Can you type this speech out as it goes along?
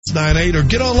98 or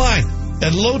get online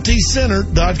at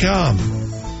lowtcenter.com.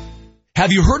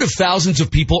 Have you heard of thousands of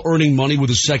people earning money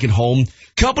with a second home?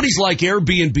 Companies like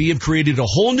Airbnb have created a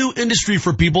whole new industry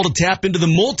for people to tap into the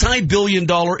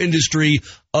multi-billion-dollar industry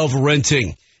of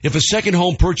renting. If a second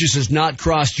home purchase has not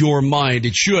crossed your mind,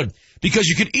 it should, because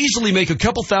you could easily make a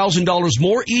couple $1,000s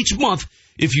more each month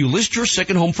if you list your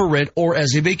second home for rent or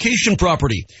as a vacation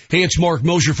property. Hey, it's Mark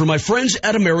Mosier for my friends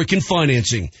at American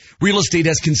Financing. Real estate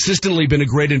has consistently been a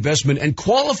great investment, and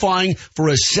qualifying for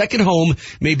a second home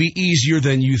may be easier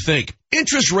than you think.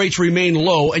 Interest rates remain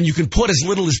low, and you can put as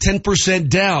little as 10%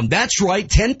 down. That's right,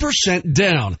 10%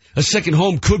 down. A second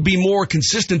home could be more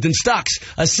consistent than stocks.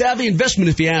 A savvy investment,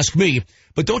 if you ask me.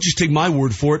 But don't just take my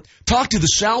word for it. Talk to the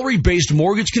salary-based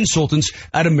mortgage consultants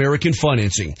at American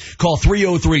Financing. Call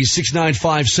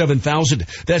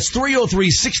 303-695-7000. That's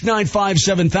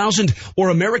 303-695-7000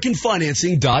 or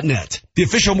AmericanFinancing.net. The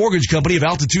official mortgage company of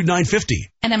Altitude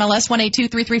 950. NMLS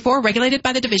 182334, regulated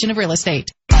by the Division of Real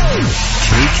Estate.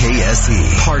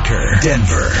 KKSE, Parker,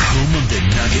 Denver, home of the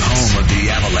Nuggets, home of the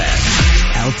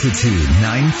Avalanche. Altitude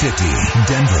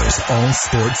 950, Denver's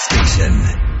all-sports station.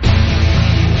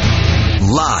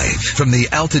 Live from the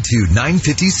Altitude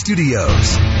 950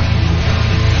 studios,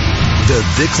 the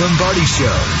Vic Lombardi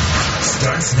Show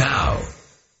starts now.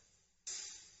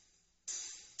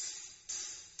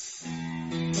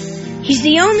 He's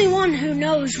the only one who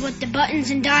knows what the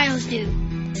buttons and dials do.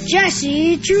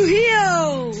 Jesse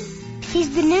Trujillo.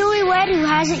 He's the newlywed who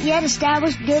hasn't yet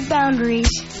established good boundaries.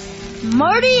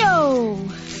 Marty-O.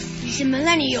 He's a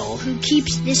millennial who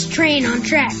keeps this train on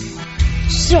track.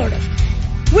 Sort of.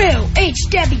 Will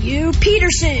H.W.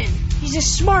 Peterson. He's the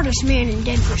smartest man in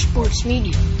Denver sports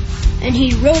media, and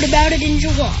he wrote about it in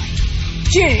July.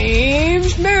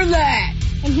 James Merlatt.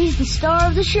 And he's the star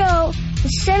of the show, the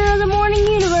center of the morning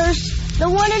universe, the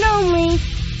one and only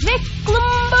Vic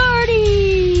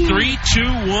Lombardi. 3, 2,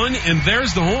 1, and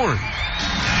there's the horn.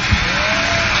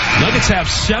 Nuggets have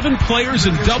 7 players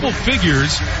in double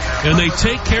figures, and they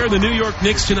take care of the New York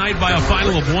Knicks tonight by a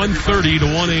final of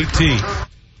 130-118.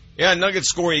 Yeah, Nuggets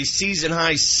score a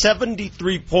season-high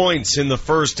 73 points in the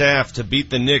first half to beat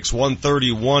the Knicks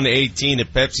 130-118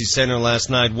 at Pepsi Center last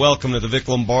night. Welcome to the Vic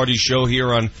Lombardi Show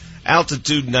here on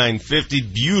Altitude 950.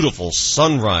 Beautiful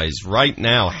sunrise right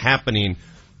now happening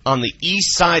on the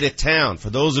east side of town. For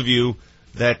those of you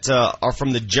that are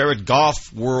from the Jared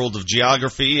Goff world of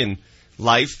geography and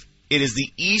life, it is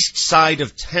the east side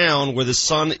of town where the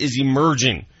sun is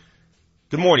emerging.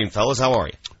 Good morning, fellas. How are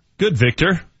you? Good,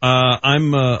 Victor.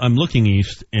 I'm looking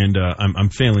east, and I'm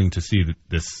failing to see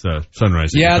this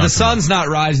sunrise. Yeah, the sun's not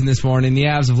rising this morning. The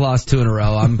Avs have lost 2 in a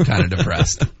row. I'm kind of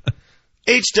depressed.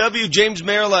 HW, James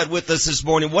Merlatt with us this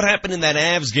morning. What happened in that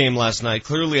Avs game last night?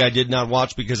 Clearly I did not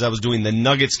watch because I was doing the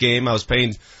Nuggets game. I was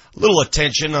paying a little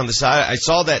attention on the side. I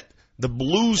saw that the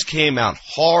Blues came out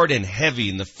hard and heavy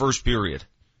in the first period.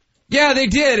 Yeah, they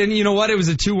did, and you know what? It was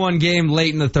a 2-1 game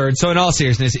late in the third. So in all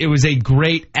seriousness, it was a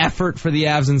great effort for the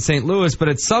Avs in St. Louis, but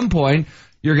at some point,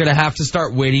 you're going to have to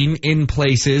start winning in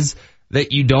places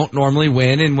that you don't normally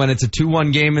win, and when it's a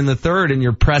 2-1 game in the third and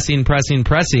you're pressing,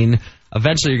 eventually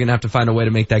you're going to have to find a way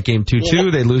to make that game 2-2.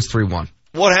 Well, they lose 3-1.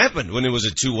 What happened when it was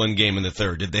a 2-1 game in the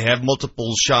third? Did they have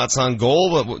multiple shots on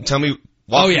goal? Tell me.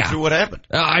 Walk me through what happened.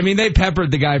 They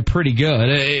peppered the guy pretty good.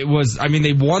 They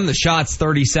won the shots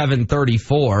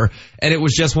 37-34, and it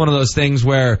was just one of those things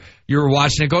where you were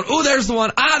watching it going, oh, there's the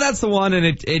one. That's the one, and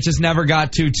it just never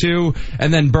got 2-2.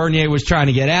 And then Bernier was trying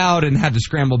to get out and had to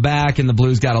scramble back, and the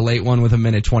Blues got a late one with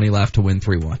 1:20 left to win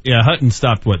 3-1. Yeah, Hutton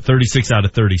stopped, 36 out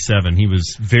of 37. He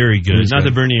was very good. Not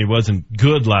that Bernier wasn't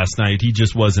good last night. He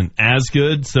just wasn't as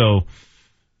good, so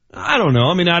I don't know.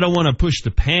 I don't want to push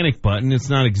the panic button. It's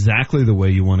not exactly the way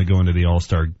you want to go into the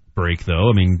All-Star break,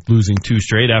 though. Losing 2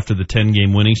 straight after the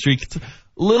 10-game winning streak, it's a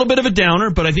little bit of a downer,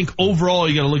 but I think overall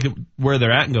you got to look at where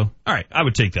they're at and go, all right, I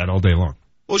would take that all day long.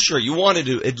 Well, sure. You wanted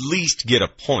to at least get a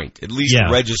point, at least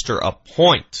register a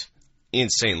point in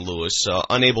St. Louis.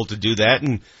 Unable to do that,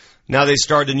 and now they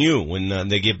start anew when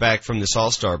they get back from this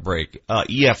All-Star break.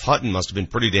 E.F. Hutton must have been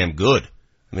pretty damn good.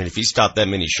 If he stopped that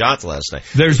many shots last night.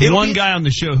 There's one guy on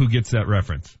the show who gets that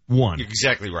reference. One. You're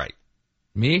exactly right.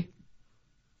 Me?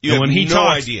 You have no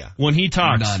idea. When he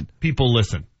talks, people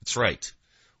listen. That's right.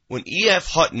 When E.F.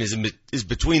 Hutton is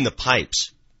between the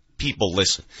pipes, people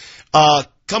listen.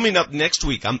 Coming up next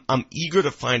week, I'm eager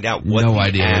to find out what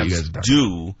the Avs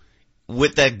do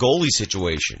with that goalie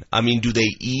situation. Do they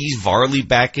ease Varley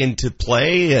back into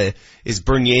play? Is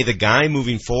Bernier the guy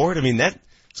moving forward?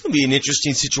 it's going to be an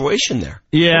interesting situation there.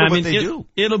 Yeah, I mean, they do.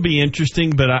 It'll be interesting,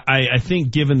 but I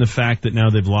think given the fact that now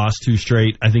they've lost 2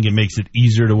 straight, I think it makes it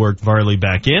easier to work Varley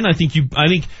back in. I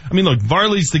mean, look,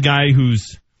 Varley's the guy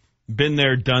who's been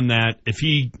there, done that. If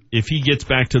he gets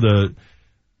back to the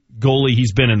goalie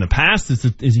he's been in the past,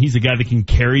 he's a guy that can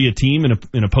carry a team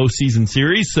in a postseason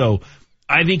series. So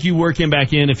I think you work him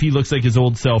back in. If he looks like his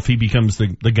old self, he becomes the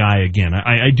guy again.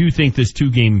 I do think this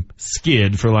 2-game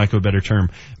skid, for lack of a better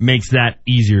term, makes that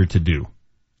easier to do.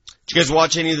 Did you guys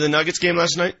watch any of the Nuggets game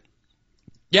last night?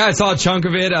 Yeah, I saw a chunk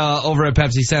of it over at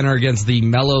Pepsi Center against the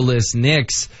mellowless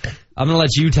Knicks. I'm going to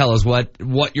let you tell us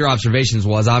what your observations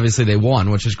was. Obviously, they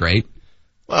won, which is great.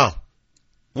 Well,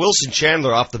 Wilson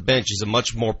Chandler off the bench is a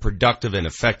much more productive and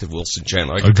effective Wilson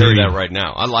Chandler. I can tell you that right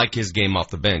now. I like his game off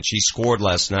the bench. He scored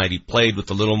last night. He played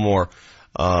with a little more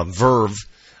verve.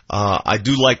 I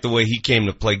do like the way he came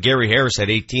to play. Gary Harris had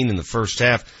 18 in the first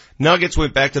half. Nuggets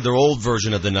went back to their old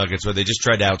version of the Nuggets where they just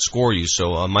tried to outscore you.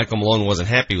 So Michael Malone wasn't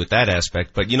happy with that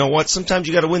aspect. But you know what? Sometimes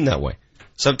you got to win that way.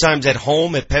 Sometimes at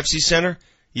home at Pepsi Center,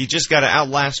 you just got to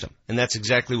outlast them. And that's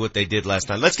exactly what they did last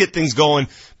night. Let's get things going.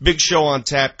 Big show on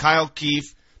tap. Kyle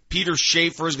Keefe. Peter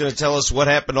Schaefer is going to tell us what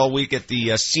happened all week at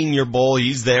the Senior Bowl.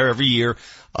 He's there every year.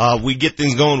 We get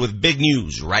things going with big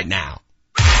news right now.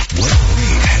 What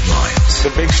made headlines? The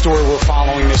big story we're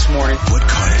following this morning. What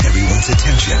caught everyone's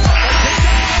attention?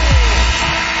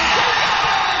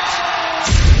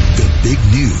 The big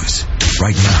news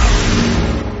right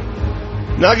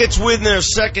now. Nuggets win their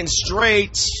second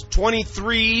straight.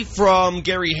 23 from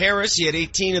Gary Harris. He had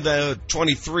 18 of the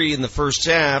 23 in the first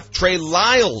half. Trey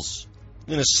Lyles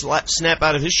going to snap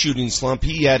out of his shooting slump.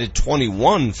 He added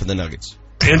 21 for the Nuggets.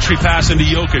 Entry pass into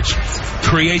Jokic.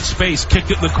 Creates space.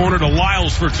 Kicked it in the corner to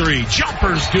Lyles for 3.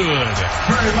 Jumper's good.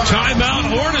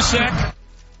 Timeout, Hornacek.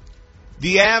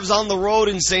 The Avs on the road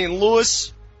in St.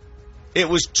 Louis. It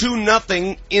was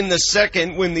 2-0 in the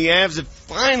second when the Avs had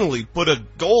finally put a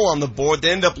goal on the board.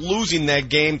 They end up losing that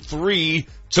game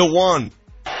 3-1.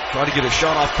 Tried to get a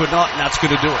shot off, could not, and that's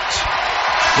going to do it.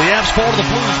 The Avs fall to the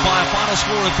Blues by a final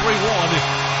score of 3-1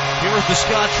 here at the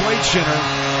Scott Trade Center.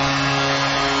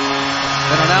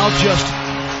 And are now just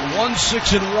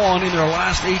 1-6-1 in their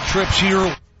last 8 trips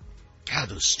here. God,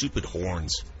 those stupid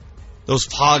horns. Those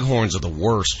foghorns are the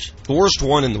worst. The worst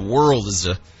one in the world is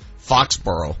the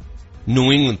Foxborough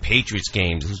New England Patriots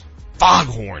games. Those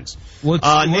foghorns. What's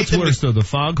worse, though, the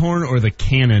foghorn or the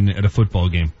cannon at a football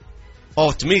game?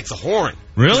 Oh, to me, it's the horn.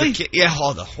 Really?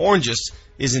 The horn just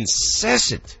is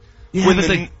incessant. Yeah,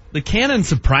 but the cannon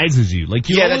surprises you. Like,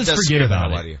 you always forget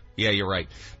about it. Yeah, you're right.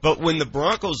 But when the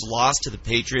Broncos lost to the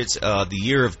Patriots the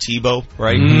year of Tebow,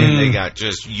 right, and they got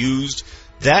just used,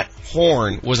 that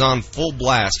horn was on full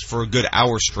blast for a good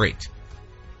hour straight.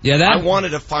 Yeah, I wanted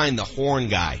to find the horn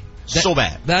guy so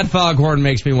bad. That foghorn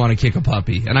makes me want to kick a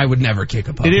puppy, and I would never kick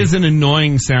a puppy. It is an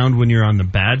annoying sound when you're on the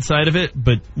bad side of it,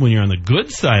 but when you're on the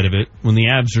good side of it, when the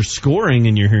Avs are scoring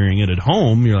and you're hearing it at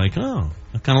home, you're like, oh,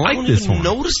 I kind of like this horn. I don't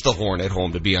even notice the horn at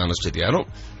home, to be honest with you.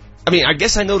 I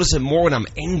guess I notice it more when I'm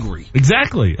angry.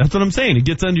 Exactly. That's what I'm saying. It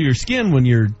gets under your skin when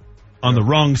you're on the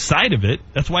wrong side of it.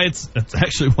 That's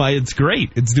actually why it's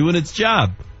great. It's doing its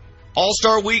job.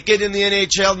 All-Star Weekend in the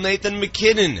NHL, Nathan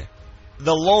MacKinnon,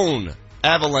 the lone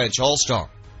Avalanche All-Star.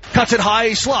 Cuts it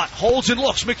high, slot, holds and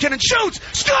looks. MacKinnon shoots.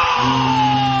 Score!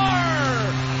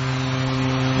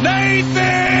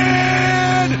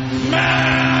 Nathan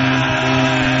MacKinnon!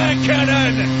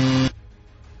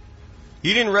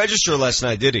 He didn't register last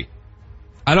night, did he?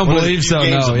 I don't believe so,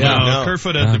 no. No,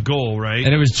 Kerfoot had the goal, right?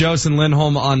 And it was Jocelyn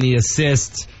Lindholm on the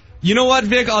assist. You know what,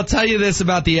 Vic? I'll tell you this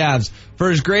about the Avs. For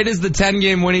as great as the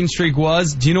 10-game winning streak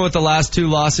was, do you know what the last 2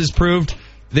 losses proved?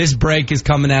 This break is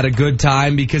coming at a good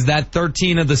time because that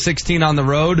 13 of the 16 on the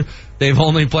road, they've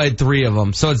only played 3 of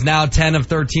them. So it's now 10 of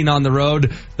 13 on the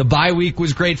road. The bye week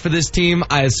was great for this team.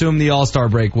 I assume the All-Star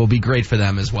break will be great for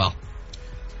them as well.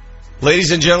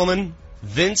 Ladies and gentlemen,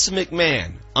 Vince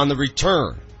McMahon on the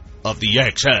return of the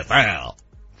XFL.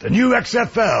 The new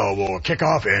XFL will kick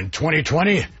off in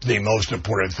 2020. The most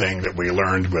important thing that we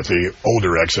learned with the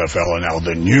older XFL and now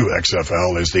the new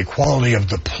XFL is the quality of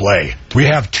the play. We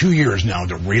have 2 years now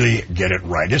to really get it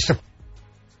right.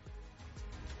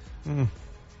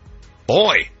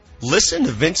 Boy, listen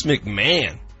to Vince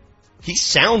McMahon. He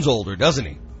sounds older, doesn't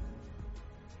he?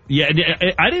 Yeah,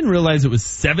 I didn't realize it was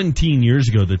 17 years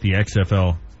ago that the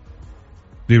XFL,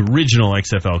 the original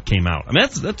XFL, came out. I mean,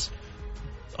 that's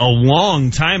a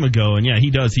long time ago, and yeah, he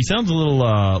does. He sounds a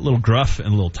little gruff and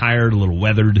a little tired, a little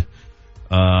weathered.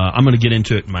 I'm going to get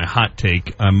into it in my hot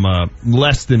take. I'm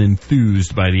less than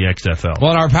enthused by the XFL.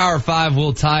 Well, our Power 5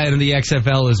 will tie into the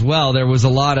XFL as well. There was a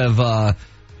lot of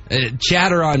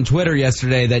chatter on Twitter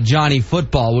yesterday that Johnny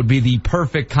Football would be the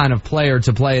perfect kind of player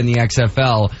to play in the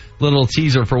XFL. Little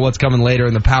teaser for what's coming later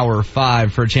in the Power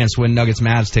 5 for a chance to win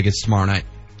Nuggets-Mavs tickets tomorrow night.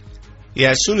 Yeah,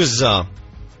 as soon as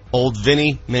old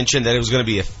Vinny mentioned that it was going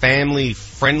to be a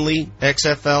family-friendly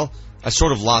XFL, I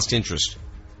sort of lost interest.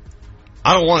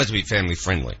 I don't want it to be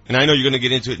family-friendly. And I know you're going to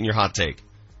get into it in your hot take.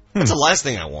 That's the last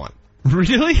thing I want.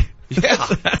 Really? Yeah.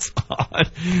 That's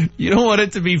odd. You don't want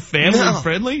it to be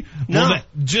family-friendly? No. Well,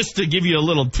 just to give you a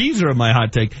little teaser of my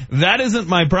hot take, that isn't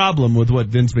my problem with what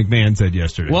Vince McMahon said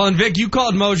yesterday. Well, and Vic, you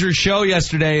called Mosier's show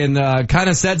yesterday and kind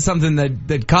of said something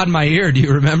that caught my ear. Do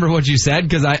you remember what you said?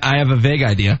 Because I have a vague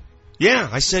idea. Yeah,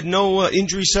 I said no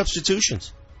injury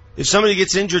substitutions. If somebody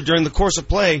gets injured during the course of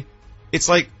play, it's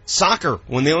like soccer.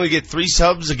 When they only get 3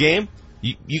 subs a game,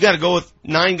 you got to go with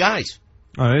 9 guys.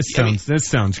 Oh, that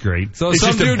sounds great. So it's some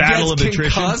just a dude battle gets of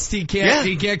attrition. Concussed, he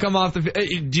can't come off the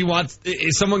field. Do you want?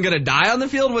 Is someone going to die on the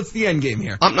field? What's the end game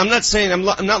here? I'm not saying I'm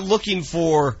not looking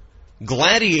for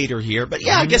gladiator here, but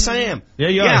yeah, I guess I am. Yeah,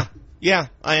 you are. Yeah,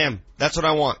 I am. That's what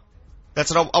I want.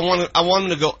 That's what I want. I want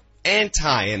them to go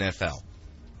anti-NFL.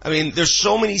 I mean, there's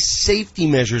so many safety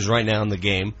measures right now in the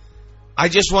game. I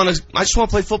just want to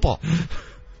play football.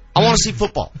 I want to see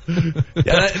football. Yeah,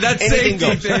 that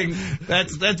safety thing.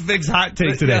 That's Vic's hot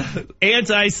take today.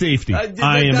 Anti-safety.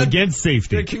 I am against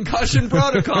safety. The concussion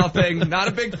protocol thing. Not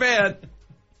a big fan.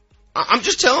 I'm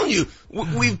just telling you,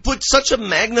 we've put such a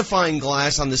magnifying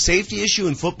glass on the safety issue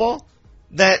in football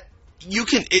that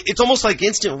it's almost like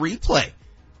instant replay.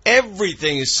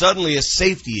 Everything is suddenly a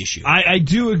safety issue. I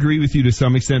do agree with you to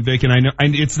some extent, Vic, and I know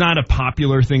it's not a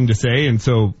popular thing to say, and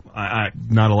so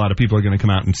not a lot of people are going to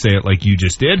come out and say it like you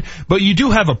just did. But you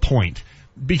do have a point,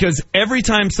 because every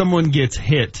time someone gets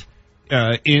hit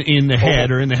in the head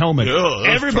or in the helmet,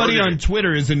 everybody on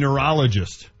Twitter is a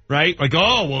neurologist, right? Like,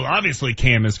 oh, well, obviously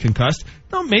Cam is concussed.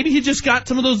 No, maybe he just got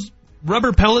some of those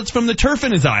rubber pellets from the turf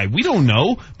in his eye. We don't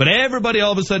know. But everybody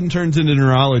all of a sudden turns into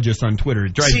neurologists on Twitter.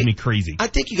 It drives me crazy. I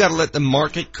think you got to let the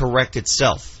market correct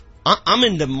itself. I'm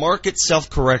into market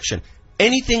self-correction.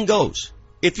 Anything goes.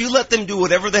 If you let them do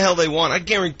whatever the hell they want, I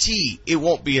guarantee it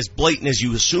won't be as blatant as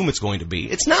you assume it's going to be.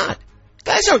 It's not.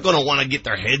 Guys aren't going to want to get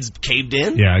their heads caved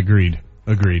in. Yeah, agreed.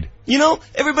 You know,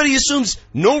 everybody assumes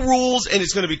no rules and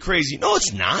it's going to be crazy. No,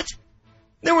 it's not.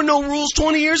 There were no rules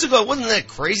 20 years ago. Wasn't that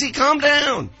crazy? Calm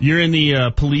down. You're in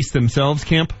the police themselves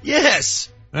camp?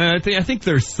 Yes. I think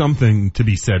there's something to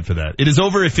be said for that. It is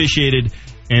over-officiated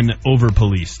and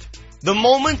over-policed. The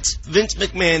moment Vince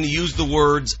McMahon used the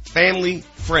words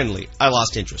family-friendly, I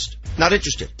lost interest. Not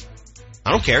interested.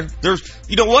 I don't care.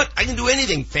 You know what? I can do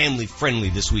anything family-friendly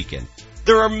this weekend.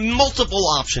 There are multiple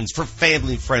options for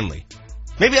family-friendly.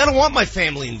 Maybe I don't want my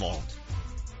family involved.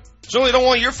 Certainly don't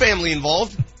want your family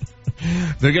involved.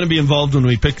 They're going to be involved when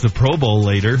we pick the Pro Bowl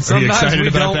later. Sometimes are you excited we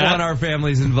about don't that? want our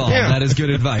families involved. Yeah. That is good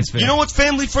advice, man. You know what's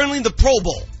family-friendly? The Pro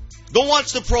Bowl. Go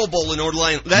watch the Pro Bowl in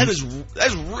Orlando. That's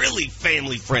really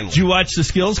family-friendly. Did you watch the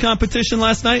skills competition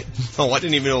last night? Oh, I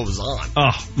didn't even know it was on.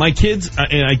 Oh, my kids,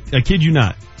 and I kid you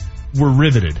not, were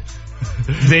riveted.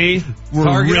 They were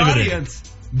Target riveted.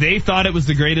 Audience. They thought it was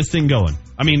the greatest thing going.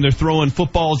 I mean, they're throwing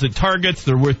footballs at targets.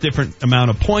 They're worth different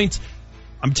amount of points.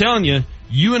 I'm telling you,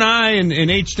 you and I and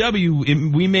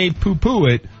HW, we may poo-poo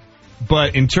it,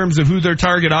 but in terms of who their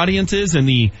target audience is and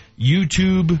the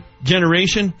YouTube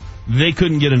generation, they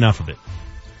couldn't get enough of it.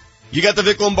 You got the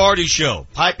Vic Lombardi Show.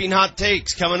 Piping hot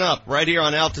takes coming up right here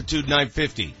on Altitude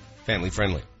 950. Family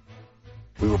friendly.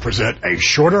 We will present a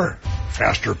shorter,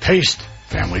 faster paced,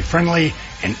 family friendly,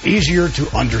 and easier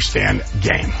to understand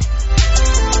game.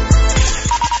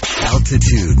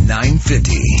 Altitude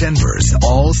 950, Denver's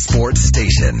all sports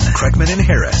station. Kreckman and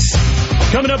Harris.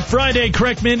 Coming up Friday,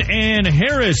 Kreckman and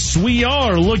Harris. We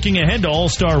are looking ahead to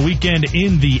All-Star Weekend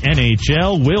in the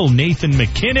NHL. Will Nathan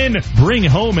McKinnon bring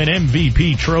home an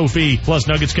MVP trophy? Plus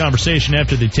Nuggets conversation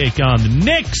after they take on the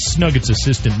Knicks. Nuggets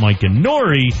assistant Mike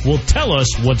Nori will tell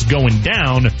us what's going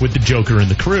down with the Joker and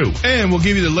the crew. And we'll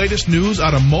give you the latest news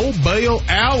out of Mobile,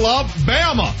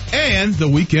 Alabama, and the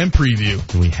weekend preview.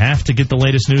 Do we have to get the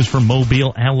latest news from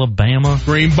Mobile, Alabama?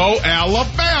 Greenbow,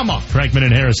 Alabama. Kreckman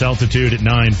and Harris, Altitude at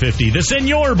 950. The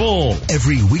Senior Bowl.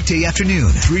 Every weekday afternoon,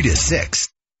 3 to 6.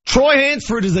 Troy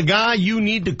Hansford is a guy you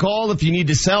need to call if you need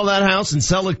to sell that house and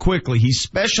sell it quickly. He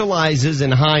specializes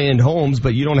in high-end homes,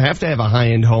 but you don't have to have a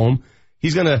high-end home.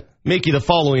 He's going to make you the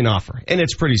following offer, and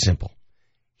it's pretty simple.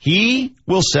 He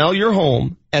will sell your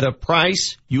home at a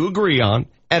price you agree on,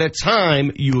 at a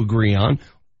time you agree on,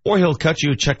 or he'll cut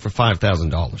you a check for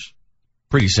 $5,000.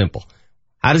 Pretty simple.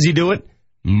 How does he do it?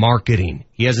 marketing.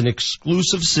 He has an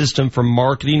exclusive system for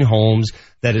marketing homes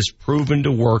that is proven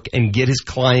to work and get his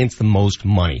clients the most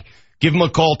money. Give him a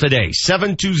call today,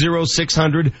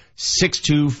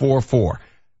 720-600-6244.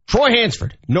 Troy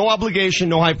Hansford, no obligation,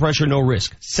 no high pressure, no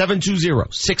risk.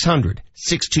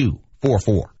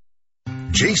 720-600-6244.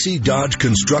 JC Dodge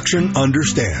Construction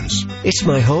understands. It's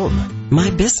my home,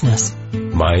 my business,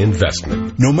 my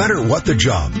investment. No matter what the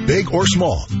job, big or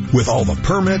small, with all the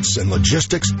permits and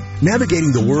logistics,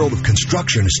 navigating the world of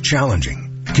construction is challenging.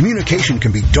 Communication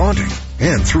can be daunting,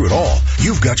 and through it all,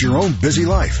 you've got your own busy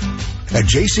life. At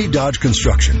JC Dodge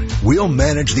Construction, we'll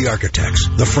manage the architects,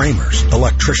 the framers,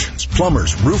 electricians,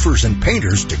 plumbers, roofers, and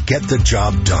painters to get the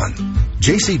job done.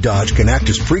 JC Dodge can act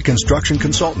as pre-construction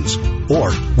consultants,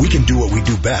 or we can do what we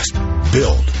do best,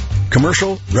 build.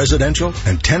 Commercial, residential,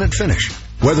 and tenant finish.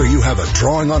 Whether you have a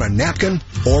drawing on a napkin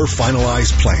or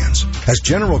finalized plans. As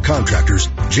general contractors,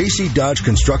 JC Dodge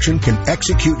Construction can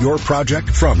execute your project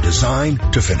from design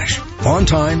to finish. On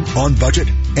time, on budget,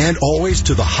 and always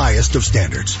to the highest of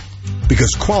standards.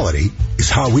 Because quality is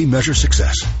how we measure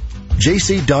success.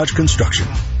 JC Dodge Construction.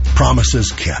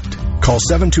 Promises kept. Call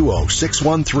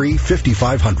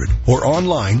 720-613-5500 or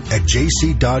online at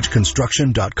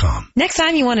jcdodgeconstruction.com. Next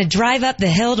time you want to drive up the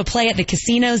hill to play at the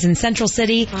casinos in Central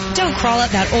City, don't crawl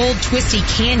up that old twisty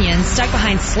canyon stuck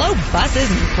behind slow buses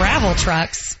and gravel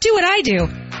trucks. Do what I do.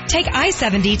 Take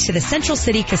I-70 to the Central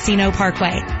City Casino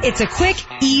Parkway. It's a quick,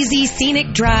 easy,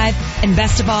 scenic drive, and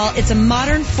best of all, it's a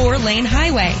modern 4-lane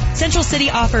highway. Central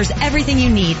City offers everything you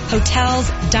need. Hotels,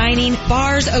 dining,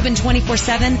 bars open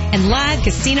 24/7, and live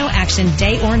casino action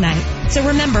day or night. So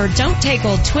remember, don't take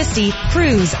old twisty,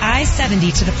 cruise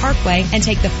I-70 to the Parkway and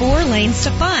take the 4 lanes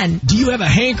to fun. Do you have a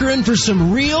hankering for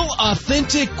some real,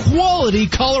 authentic, quality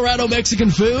Colorado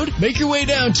Mexican food? Make your way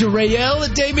down to Rael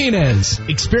de Minas.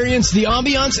 Experience the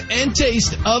ambiance and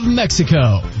taste of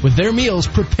Mexico with their meals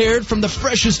prepared from the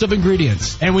freshest of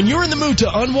ingredients. And when you're in the mood to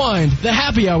unwind, the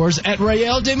happy hours at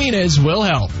Rael de Minas will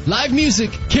help. Live music,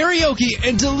 karaoke,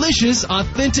 and delicious,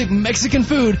 authentic Mexican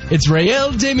food. It's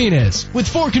Rael de Minas with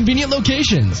 4 convenient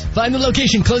locations. Find the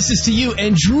location closest to you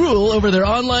and drool over their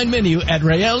online menu at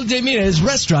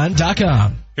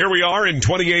RaelDeMinasRestaurant.com. Here we are in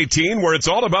 2018 where it's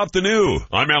all about the new.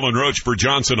 I'm Alan Roach for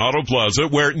Johnson Auto Plaza,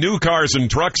 where new cars and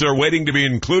trucks are waiting to be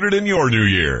included in your new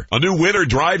year. A new winter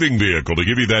driving vehicle to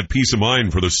give you that peace of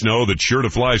mind for the snow that's sure to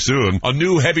fly soon. A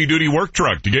new heavy-duty work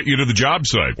truck to get you to the job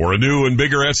site. Or a new and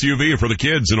bigger SUV for the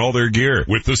kids and all their gear.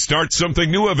 With the Start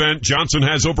Something New event, Johnson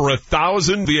has over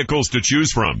 1,000 vehicles to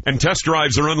choose from. And test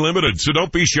drives are unlimited, so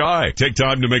don't be shy. Take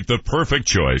time to make the perfect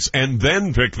choice and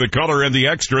then pick the color and the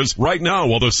extras right now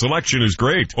while the selection is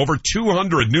great. Over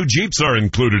 200 new Jeeps are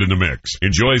included in the mix.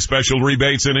 Enjoy special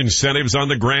rebates and incentives on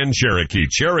the Grand Cherokee,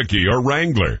 Cherokee, or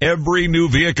Wrangler. Every new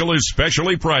vehicle is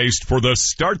specially priced for the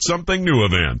Start Something New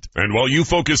event. And while you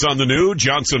focus on the new,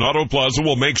 Johnson Auto Plaza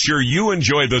will make sure you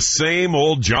enjoy the same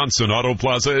old Johnson Auto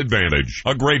Plaza advantage.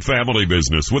 A great family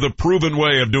business with a proven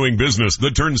way of doing business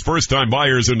that turns first-time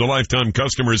buyers into lifetime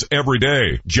customers every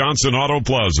day. Johnson Auto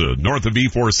Plaza, north of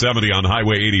E470 on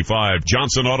Highway 85,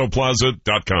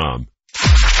 johnsonautoplaza.com.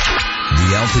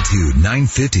 The Altitude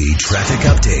 950 traffic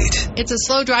update. It's a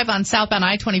slow drive on southbound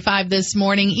I-25 this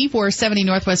morning, E470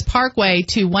 Northwest Parkway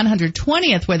to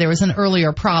 120th, where there was an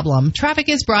earlier problem. Traffic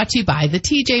is brought to you by the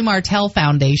TJ Martell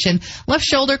Foundation. Left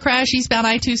shoulder crash eastbound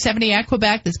I-270 at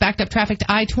Quebec. That's backed up traffic to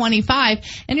I-25.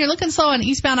 And you're looking slow on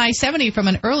eastbound I-70 from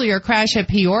an earlier crash at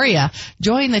Peoria.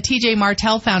 Join the TJ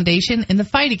Martell Foundation in the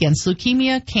fight against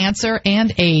leukemia, cancer,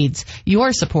 and AIDS.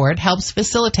 Your support helps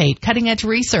facilitate cutting-edge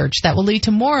research that will lead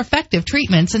to more effective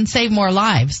treatments and save more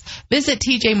lives. Visit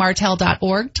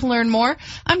tjmartell.org to learn more.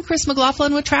 I'm Chris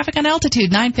McLaughlin with traffic on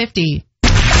Altitude 950.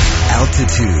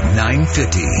 Altitude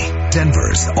 950,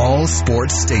 Denver's all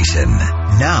sports station.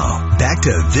 Now, back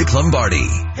to Vic Lombardi.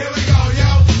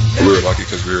 We were lucky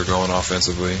because we were going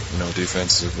offensively.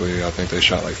 Defensively, I think they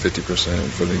shot like 50%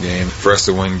 for the game. For us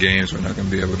to win games, we're not going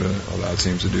to be able to allow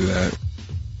teams to do that.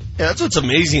 Yeah, that's what's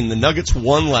amazing. The Nuggets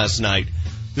won last night.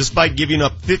 Despite giving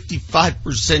up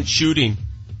 55% shooting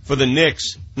for the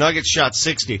Knicks, Nuggets shot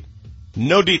 60.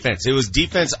 No defense. It was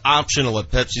defense optional at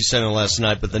Pepsi Center last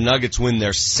night, but the Nuggets win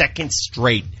their second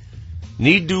straight.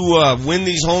 Need to win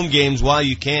these home games while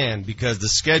you can, because the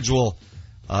schedule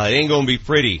ain't going to be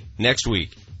pretty next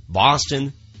week.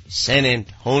 Boston, San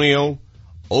Antonio,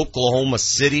 Oklahoma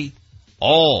City,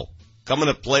 all coming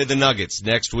to play the Nuggets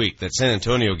next week. That San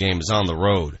Antonio game is on the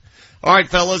road. All right,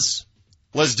 fellas,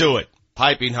 let's do it.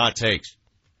 Piping hot takes.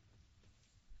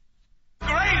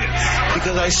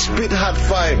 Because I spit hot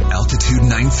fire. Altitude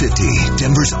 950,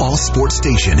 Denver's all sports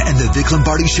station, and the Vic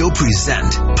Lombardi Show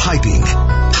present Piping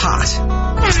Hot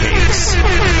takes.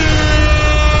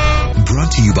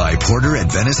 Brought to you by Porter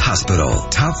Adventist Hospital.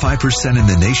 Top 5% in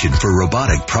the nation for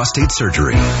robotic prostate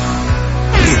surgery.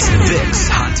 It's Vic's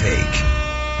Hot Take.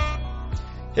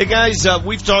 Hey guys,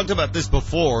 we've talked about this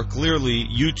before. Clearly,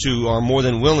 you two are more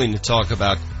than willing to talk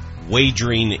about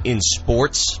wagering in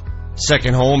sports.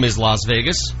 Second home is Las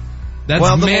Vegas.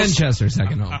 That's Manchester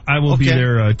second home. I will be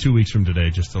there 2 weeks from today,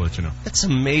 just to let you know. That's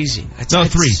amazing.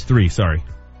 Three, sorry.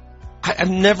 I've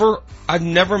never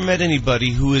met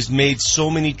anybody who has made so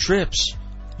many trips.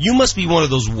 You must be one of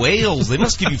those whales. They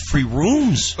must give you free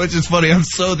rooms. Which is funny. I'm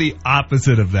so the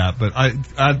opposite of that, but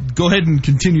I go ahead and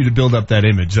continue to build up that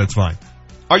image. That's fine.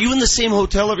 Are you in the same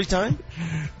hotel every time?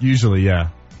 Usually, yeah.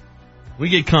 We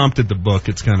get comped at the book.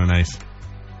 It's kind of nice.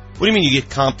 What do you mean you get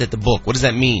comped at the book? What does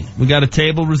that mean? We got a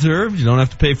table reserved. You don't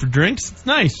have to pay for drinks. It's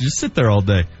nice. You just sit there all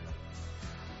day.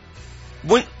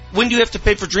 When do you have to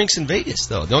pay for drinks in Vegas,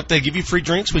 though? Don't they give you free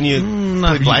drinks when you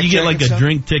play blackjack? You get like a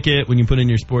drink ticket when you put in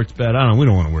your sports bet. I don't know. We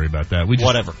don't want to worry about that.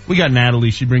 Whatever. We got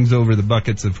Natalie. She brings over the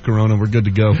buckets of Corona. We're good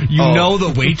to go. You know the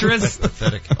waitress?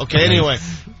 Pathetic. Okay, anyway,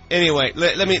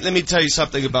 let me tell you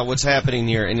something about what's happening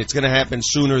here, and it's going to happen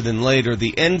sooner than later.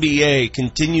 The NBA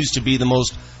continues to be the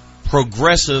most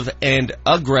progressive and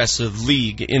aggressive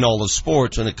league in all of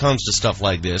sports when it comes to stuff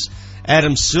like this.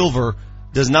 Adam Silver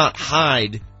does not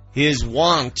hide his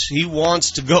want. He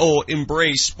wants to go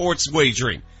embrace sports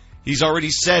wagering. He's already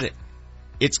said it.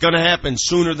 It's going to happen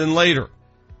sooner than later.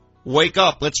 Wake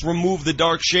up. Let's remove the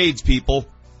dark shades, people.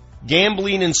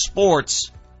 Gambling and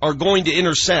sports are going to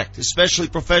intersect, especially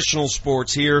professional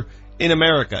sports here in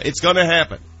America. It's going to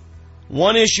happen.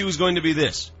 One issue is going to be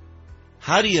this.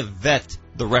 How do you vet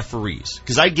the referees?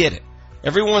 Because I get it.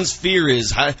 Everyone's fear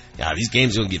is, these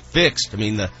games are going to get fixed. I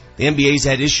mean, the NBA's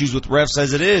had issues with refs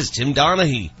as it is. Tim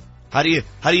Donaghy. How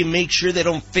do you make sure they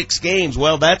don't fix games?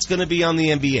 Well, that's going to be on the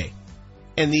NBA.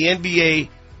 And the NBA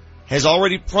has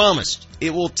already promised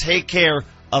it will take care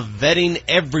of vetting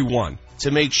everyone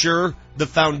to make sure the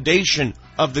foundation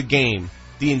of the game,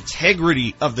 the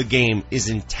integrity of the game is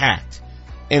intact.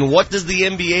 And what does the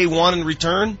NBA want in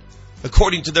return?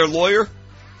 According to their lawyer,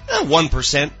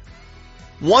 1%.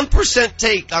 1%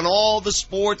 take on all the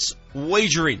sports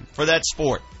wagering for that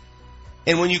sport.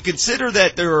 And when you consider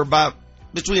that there are about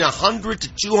between $100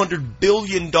 to $200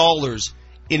 billion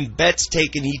in bets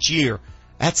taken each year,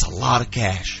 that's a lot of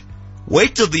cash.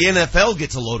 Wait till the NFL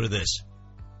gets a load of this.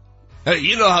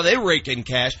 You know how they rake in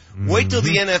cash. Wait till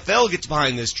the NFL gets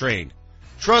behind this train.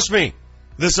 Trust me,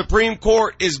 the Supreme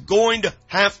Court is going to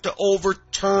have to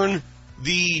overturn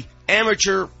the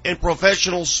Amateur and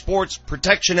Professional Sports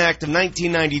Protection Act of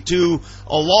 1992,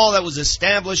 a law that was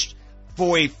established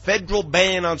for a federal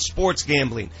ban on sports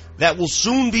gambling. That will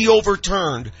soon be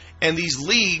overturned, and these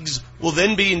leagues will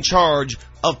then be in charge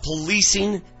of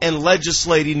policing and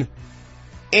legislating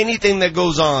anything that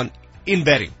goes on in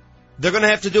betting. They're going to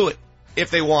have to do it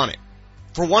if they want it.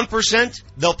 For 1%,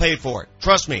 they'll pay for it.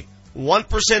 Trust me, 1%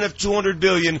 of $200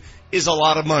 billion is a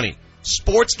lot of money.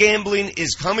 Sports gambling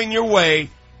is coming your way,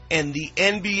 and the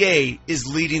NBA is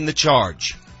leading the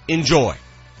charge. Enjoy.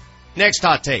 Next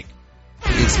hot take.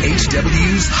 It's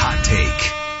HW's Hot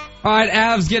Take. All right,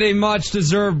 Avs get a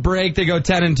much-deserved break. They go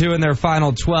 10-2 in their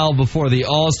final 12 before the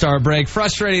All-Star break.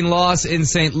 Frustrating loss in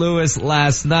St. Louis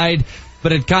last night,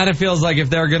 but it kind of feels like if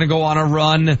they're going to go on a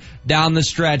run down the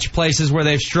stretch, places where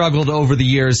they've struggled over the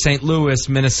years, St. Louis,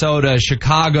 Minnesota,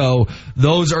 Chicago,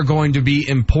 those are going to be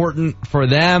important for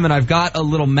them. And I've got a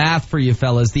little math for you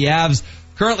fellas. The Avs,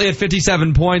 currently at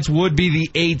 57 points, would be the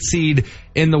 8th seed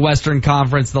in the Western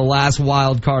Conference, the last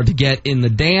wild card to get in the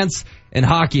dance. In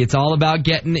hockey, it's all about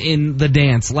getting in the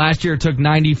dance. Last year it took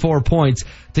 94 points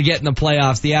to get in the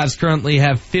playoffs. The Avs currently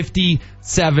have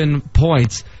 57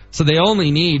 points. So they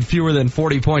only need fewer than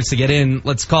 40 points to get in.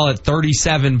 Let's call it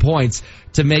 37 points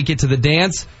to make it to the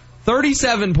dance.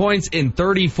 37 points in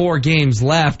 34 games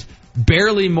left.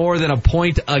 Barely more than a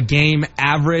point a game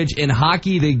average. In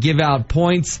hockey, they give out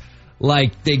points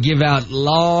like they give out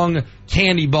long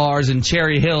candy bars in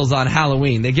Cherry Hills on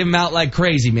Halloween. They give them out like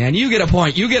crazy, man. You get a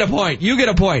point, you get a point, you get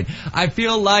a point. I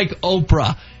feel like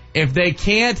Oprah. If they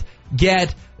can't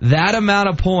get that amount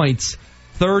of points,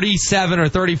 37 or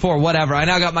 34, whatever. I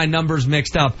now got my numbers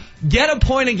mixed up. Get a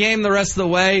point a game the rest of the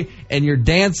way, and you're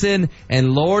dancing,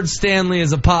 and Lord Stanley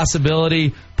is a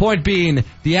possibility. Point being,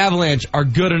 the Avalanche are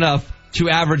good enough to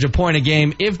average a point a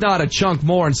game, if not a chunk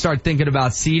more, and start thinking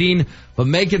about seeding. But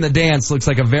making the dance looks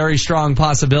like a very strong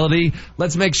possibility.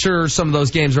 Let's make sure some of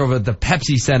those games are over at the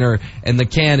Pepsi Center and the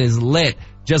can is lit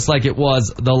just like it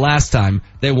was the last time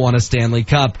they won a Stanley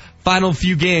Cup. Final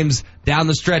few games down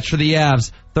the stretch for the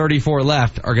Avs, 34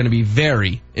 left, are going to be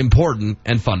very important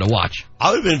and fun to watch.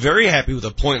 I would have been very happy with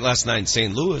a point last night in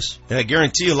St. Louis, and I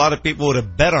guarantee you a lot of people would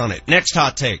have bet on it. Next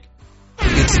hot take.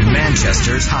 It's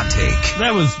Manchester's Hot Take.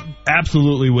 That was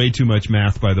absolutely way too much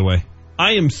math, by the way.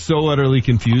 I am so utterly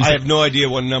confused. I have no idea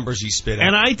what numbers he spit out.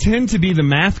 And I tend to be the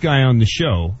math guy on the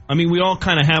show. I mean, we all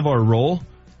kind of have our role.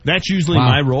 That's usually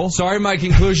my role. Sorry, my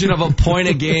conclusion of a point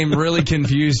a game really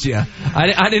confused you.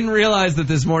 I didn't realize that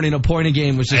this morning a point a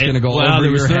game was just going to go over your head.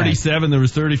 There was 37, there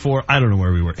was 34. I don't know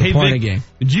where we were. Hey, point Vic, a game.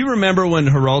 Do you remember when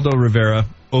Geraldo Rivera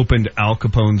opened Al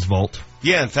Capone's vault?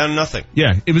 Yeah, and found nothing.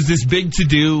 Yeah, it was this big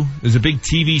to-do. It was a big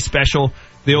TV special.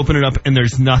 They open it up, and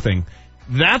there's nothing.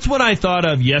 That's what I thought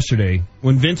of yesterday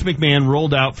when Vince McMahon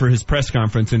rolled out for his press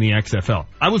conference in the XFL.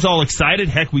 I was all excited.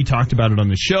 Heck, we talked about it on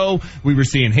the show. We were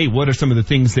saying, hey, what are some of the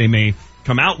things they may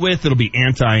come out with? It'll be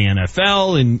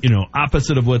anti-NFL and,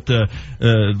 opposite of what the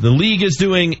league is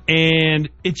doing. And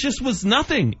it just was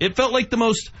nothing. It felt like the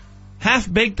most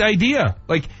half-baked idea.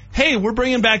 Like, hey, we're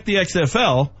bringing back the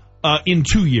XFL in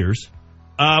 2 years.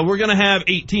 We're going to have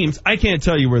 8 teams. I can't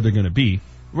tell you where they're going to be.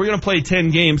 We're going to play 10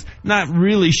 games. Not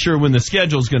really sure when the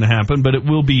schedule's going to happen, but it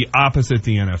will be opposite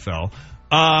the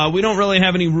NFL. We don't really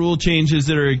have any rule changes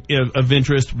that are of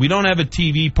interest. We don't have a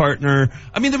TV partner.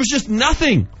 I mean, there was just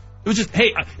nothing. It was just,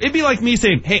 hey, it'd be like me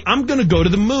saying, hey, I'm going to go to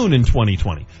the moon in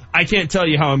 2020. I can't tell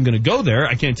you how I'm going to go there.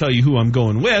 I can't tell you who I'm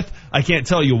going with. I can't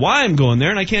tell you why I'm going there,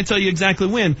 and I can't tell you exactly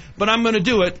when, but I'm going to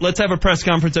do it. Let's have a press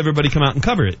conference. Everybody come out and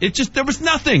cover it. It just, there was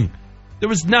nothing. There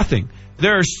was nothing.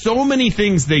 There are so many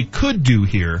things they could do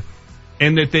here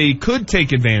and that they could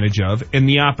take advantage of and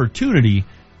the opportunity.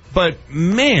 But,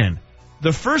 man,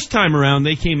 the first time around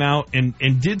they came out and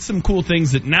did some cool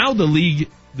things that now the league,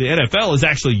 the NFL, is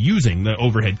actually using. The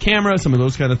overhead camera, some of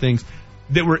those kind of things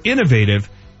that were innovative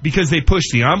because they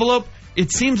pushed the envelope.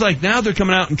 It seems like now they're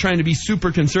coming out and trying to be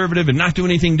super conservative and not do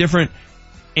anything different.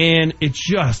 And it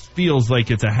just feels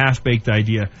like it's a half-baked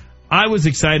idea. I was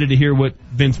excited to hear what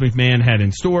Vince McMahon had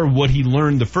in store, what he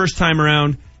learned the first time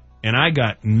around, and I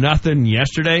got nothing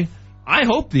yesterday. I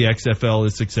hope the XFL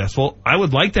is successful. I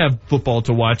would like to have football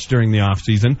to watch during the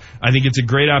offseason. I think it's a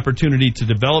great opportunity to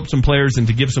develop some players and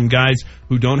to give some guys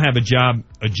who don't have a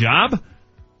job,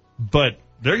 but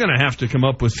they're going to have to come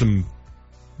up with some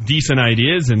decent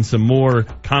ideas and some more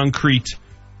concrete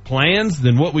plans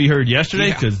than what we heard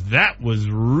yesterday, because that was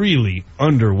really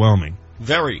underwhelming.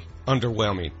 Very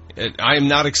underwhelming. I am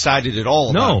not excited at all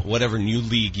about whatever new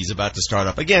league he's about to start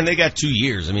up. Again, they got 2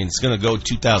 years. I mean, it's going to go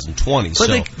 2020.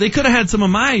 But they could have had some of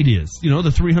my ideas. The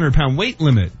 300-pound weight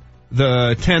limit,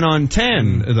 the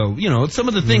 10-on-10, some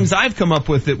of the things I've come up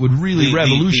with that would really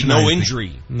revolutionize. The no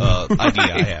injury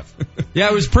idea I have. Yeah,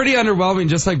 it was pretty underwhelming,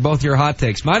 just like both your hot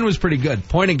takes. Mine was pretty good.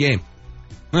 Point a game.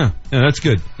 Yeah, that's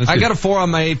good. I got a 4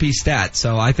 on my AP stat,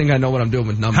 so I think I know what I'm doing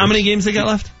with numbers. How many games they got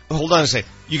left? Hold on a second.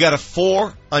 You got a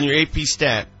 4 on your AP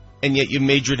stat, and yet you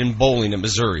majored in bowling at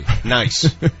Missouri.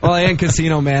 Nice. Well, and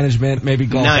casino management, maybe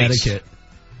golf etiquette.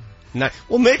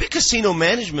 Well, maybe casino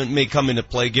management may come into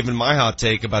play, given my hot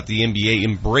take about the NBA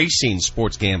embracing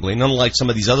sports gambling, unlike some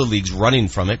of these other leagues running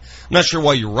from it. I'm not sure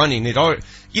why you're running it.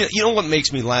 You know what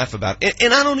makes me laugh about it?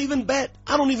 And I don't even bet.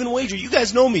 I don't even wager. You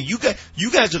guys know me. You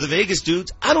guys are the Vegas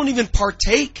dudes. I don't even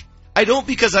partake. I don't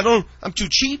because I'm too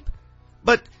cheap.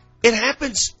 But it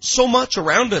happens so much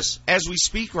around us as we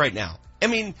speak right now. I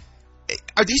mean,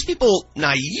 are these people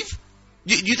naive?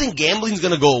 Do you think gambling's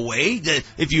going to go away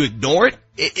if you ignore it?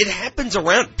 It happens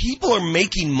around. People are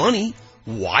making money.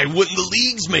 Why wouldn't the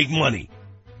leagues make money?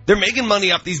 They're making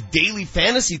money off these daily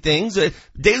fantasy things.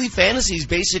 Daily fantasy is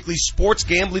basically sports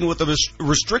gambling with a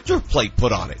restrictor plate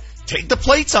put on it. Take the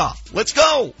plates off. Let's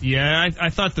go. Yeah, I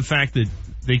thought the fact that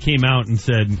they came out and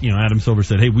said, Adam Silver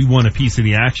said, hey, we want a piece of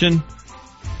the action.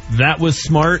 That was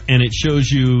smart, and it shows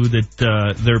you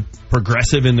that they're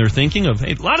progressive in their thinking of,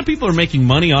 hey, a lot of people are making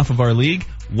money off of our league.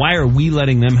 Why are we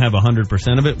letting them have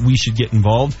 100% of it? We should get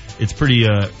involved. It's pretty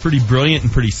brilliant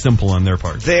and pretty simple on their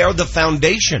part. They are the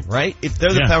foundation, right? If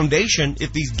they're the foundation,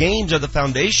 if these games are the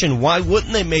foundation, why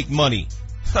wouldn't they make money?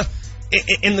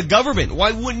 In the government,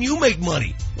 why wouldn't you make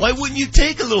money? Why wouldn't you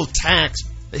take a little tax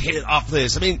hit off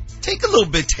this? I mean, take a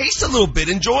little bit, taste a little bit,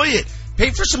 enjoy it. Pay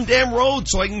for some damn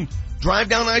roads so I can drive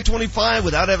down I-25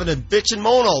 without having to bitch and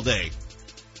moan all day.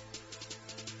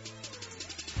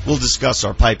 We'll discuss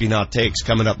our piping hot takes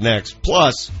coming up next.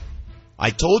 Plus, I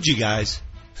told you guys,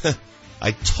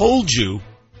 I told you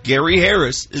Gary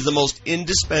Harris is the most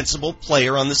indispensable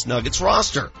player on this Nuggets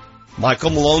roster. Michael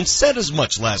Malone said as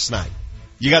much last night.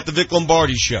 You got the Vic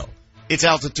Lombardi Show. It's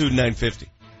Altitude 950.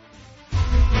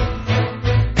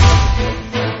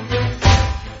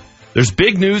 There's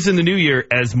big news in the new year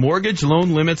as mortgage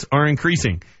loan limits are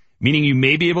increasing, meaning you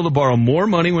may be able to borrow more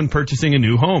money when purchasing a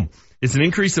new home. It's an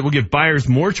increase that will give buyers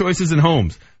more choices in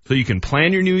homes, so you can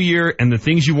plan your new year and the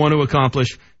things you want to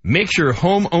accomplish. Make sure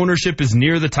home ownership is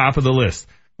near the top of the list.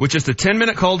 With just a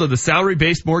 10-minute call to the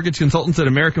salary-based mortgage consultants at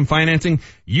American Financing,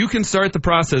 you can start the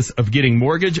process of getting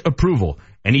mortgage approval.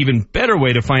 An even better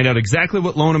way to find out exactly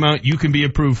what loan amount you can be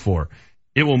approved for.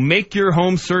 It will make your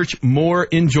home search more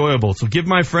enjoyable. So give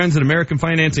my friends at American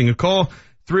Financing a call,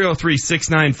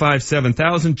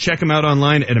 303-695-7000. Check them out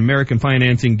online at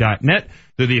AmericanFinancing.net.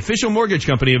 They're the official mortgage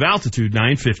company of Altitude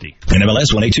 950.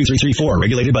 NMLS 182334,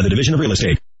 regulated by the Division of Real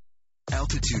Estate.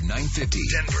 Altitude 950,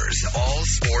 Denver's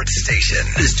all-sports station,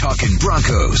 is talking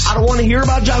Broncos. I don't want to hear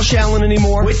about Josh Allen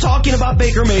anymore. We're talking about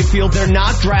Baker Mayfield. They're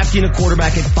not drafting a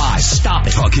quarterback at 5. Stop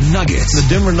it. Talking Nuggets. The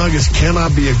Denver Nuggets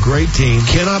cannot be a great team,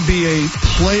 cannot be a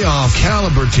playoff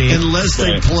caliber team unless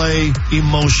they play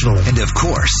emotional. And of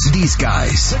course, these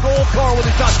guys. Big old car with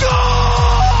a touchdown.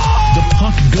 The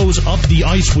puck goes up the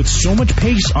ice with so much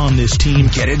pace on this team.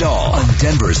 Get it all on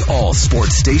Denver's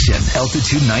all-sports station,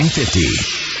 Altitude 950.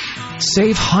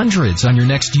 Save hundreds on your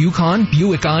next Yukon,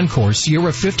 Buick Encore, Sierra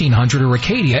 1500, or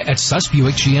Acadia at Suss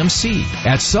Buick GMC.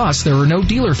 At Suss, there are no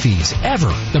dealer fees,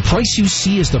 ever. The price you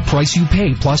see is the price you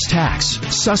pay plus tax.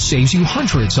 Suss saves you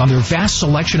hundreds on their vast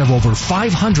selection of over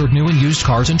 500 new and used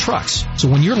cars and trucks. So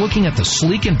when you're looking at the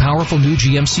sleek and powerful new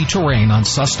GMC Terrain on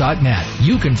Suss.net,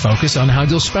 you can focus on how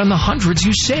you'll spend the hundreds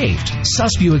you saved.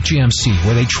 Suss Buick GMC,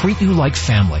 where they treat you like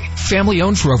family. Family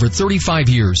owned for over 35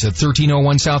 years at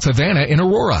 1301 South Havana in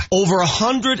Aurora. Over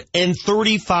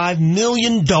 $135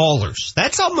 million.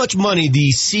 That's how much money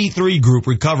the C3 Group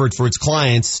recovered for its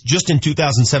clients just in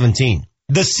 2017.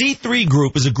 The C3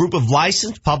 Group is a group of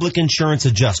licensed public insurance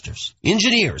adjusters,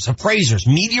 engineers, appraisers,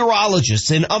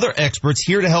 meteorologists, and other experts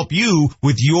here to help you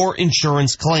with your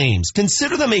insurance claims.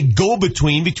 Consider them a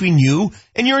go-between between you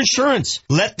and your insurance.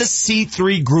 Let the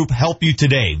C3 Group help you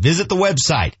today. Visit the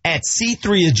website at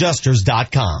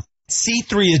c3adjusters.com.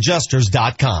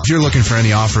 C3adjusters.com. If you're looking for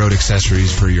any off-road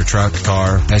accessories for your truck,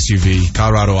 car, SUV,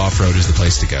 Colorado Off-Road is the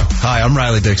place to go. Hi, I'm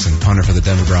Riley Dixon, punter for the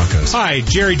Denver Broncos. Hi,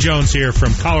 Jerry Jones here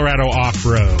from Colorado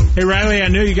Off-Road. Hey, Riley, I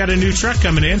know you got a new truck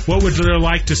coming in. What would you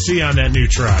like to see on that new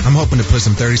truck? I'm hoping to put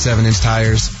some 37-inch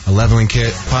tires, a leveling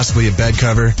kit, possibly a bed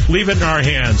cover. Leave it in our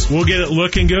hands. We'll get it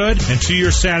looking good and to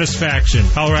your satisfaction.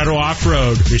 Colorado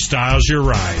Off-Road restyles your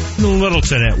ride. In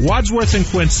Littleton at Wadsworth and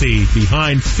Quincy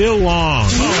behind Phil Long.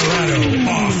 Colorado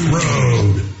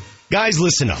Off-Road. Guys,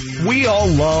 listen up. We all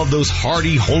love those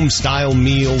hearty home-style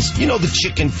meals. You know, the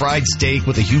chicken fried steak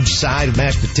with a huge side of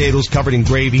mashed potatoes covered in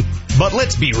gravy. But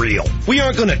let's be real. We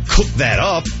aren't going to cook that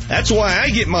up. That's why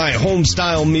I get my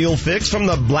home-style meal fix from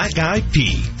the Black Eyed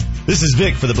Pea. This is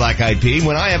Vic for the Black Eyed Pea.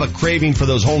 When I have a craving for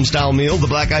those home-style meals, the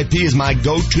Black Eyed Pea is my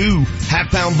go-to.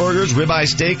 Half-pound burgers, ribeye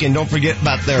steak, and don't forget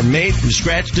about their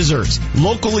made-from-scratch desserts.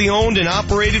 Locally owned and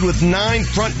operated with 9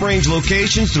 Front Range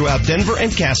locations throughout Denver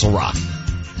and Castle Rock.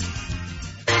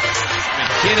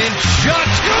 McKinnon shot.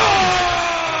 Score!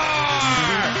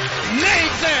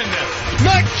 Nathan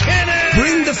McKinnon!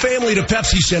 Bring the family to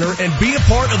Pepsi Center and be a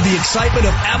part of the excitement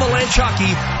of Avalanche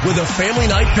hockey with a family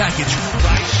night package.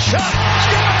 Right shot.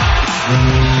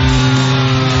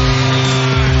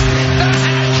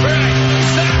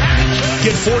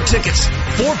 Get 4 tickets,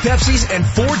 4 Pepsis, and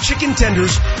 4 chicken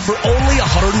tenders for only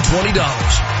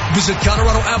 $120. Visit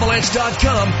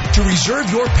ColoradoAvalanche.com to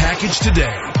reserve your package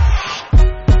today.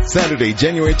 Saturday,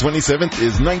 January 27th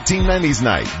is 1990s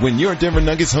night when your Denver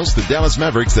Nuggets host the Dallas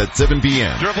Mavericks at 7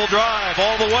 p.m. Dribble drive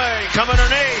all the way. Come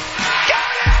underneath.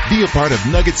 Be a part of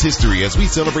Nuggets history as we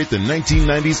celebrate the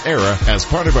 1990s era as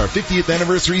part of our 50th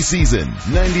anniversary season.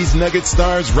 90s Nuggets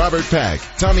stars Robert Pack,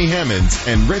 Tommy Hammonds,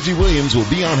 and Reggie Williams will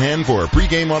be on hand for a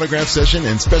pregame autograph session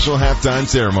and special halftime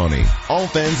ceremony. All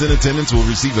fans in attendance will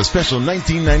receive a special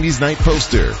 1990s night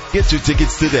poster. Get your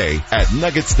tickets today at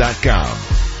nuggets.com.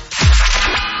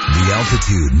 The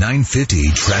Altitude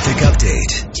 950 traffic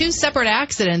update. 2 separate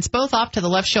accidents, both off to the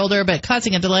left shoulder, but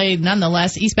causing a delay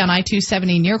nonetheless. Eastbound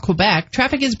I-270 near Quebec.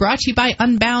 Traffic is brought to you by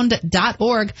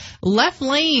Unbound.org. Left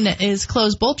lane is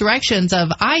closed both directions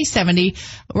of I-70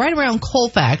 right around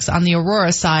Colfax on the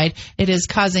Aurora side. It is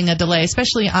causing a delay,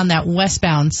 especially on that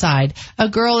westbound side. A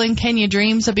girl in Kenya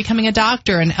dreams of becoming a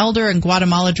doctor. An elder in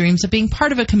Guatemala dreams of being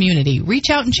part of a community. Reach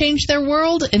out and change their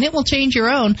world, and it will change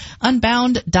your own.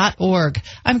 Unbound.org.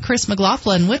 I'm Chris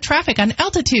McLaughlin with traffic on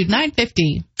Altitude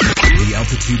 950. The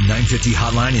Altitude 950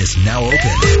 hotline is now open.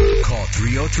 Call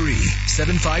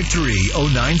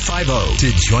 303-753-0950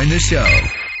 to join the show.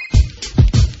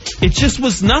 It just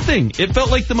was nothing. It felt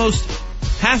like the most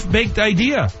half-baked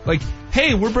idea. Like,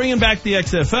 hey, we're bringing back the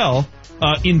XFL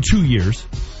in 2 years.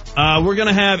 We're going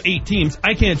to have 8 teams.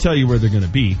 I can't tell you where they're going to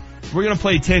be. We're going to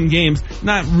play 10 games.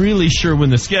 Not really sure when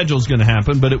the schedule's going to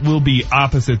happen, but it will be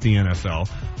opposite the NFL.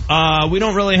 We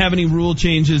don't really have any rule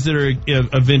changes that are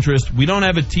of interest. We don't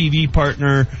have a TV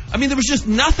partner. I mean, there was just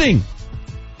nothing.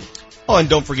 Oh, and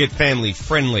don't forget family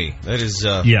friendly. That is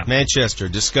Manchester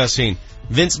discussing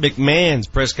Vince McMahon's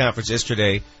press conference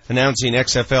yesterday announcing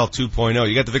XFL 2.0.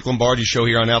 You got the Vic Lombardi show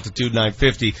here on Altitude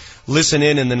 950. Listen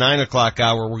in the 9 o'clock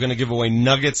hour. We're going to give away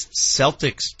Nuggets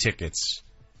Celtics tickets.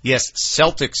 Yes,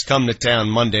 Celtics come to town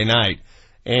Monday night.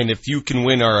 And if you can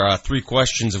win our 3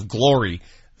 questions of glory,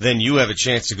 then you have a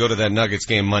chance to go to that Nuggets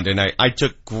game Monday night. I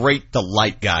took great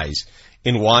delight, guys,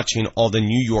 in watching all the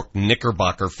New York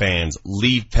Knickerbocker fans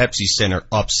leave Pepsi Center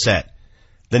upset.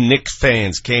 The Knicks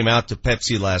fans came out to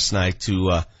Pepsi last night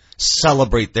to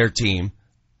celebrate their team.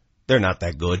 They're not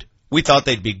that good. We thought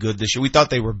they'd be good this year. We thought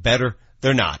they were better.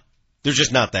 They're not. They're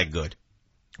just not that good.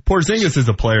 Porzingis is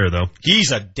a player, though.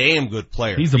 He's a damn good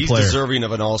player. He's deserving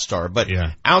of an all-star. But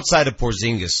outside of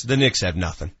Porzingis, the Knicks have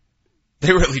nothing.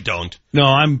 They really don't. No,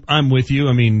 I'm with you.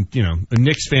 I mean, a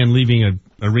Knicks fan leaving an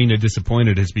arena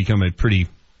disappointed has become a pretty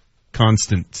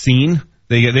constant scene.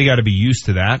 They got to be used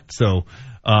to that. So,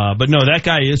 but no, that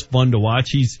guy is fun to watch.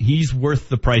 He's worth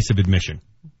the price of admission.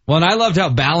 Well, and I loved how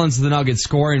balanced the Nuggets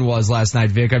scoring was last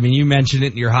night, Vic. I mean, you mentioned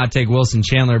it in your hot take, Wilson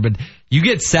Chandler, but you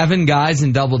get 7 guys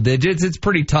in double digits. It's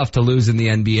pretty tough to lose in the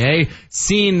NBA.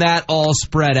 Seeing that all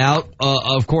spread out,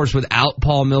 of course, without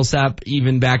Paul Millsap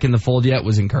even back in the fold yet,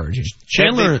 was encouraging.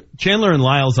 Chandler and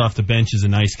Lyles off the bench is a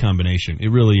nice combination. It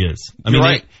really is. I mean,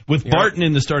 right. With Barton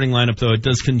in the starting lineup, though, it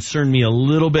does concern me a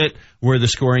little bit where the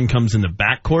scoring comes in the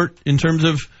backcourt in terms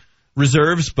of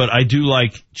reserves, but I do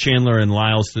like Chandler and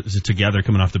Lyles together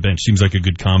coming off the bench. Seems like a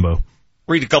good combo.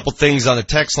 Read a couple things on the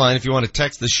text line. If you want to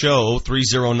text the show,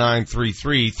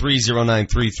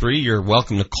 30933. You're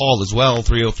welcome to call as well,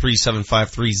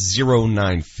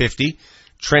 303-753-0950.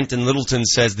 Trenton Littleton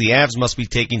says the Avs must be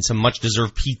taking some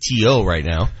much-deserved PTO right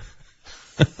now.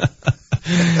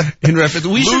 In reference,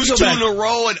 we lose should 2 in a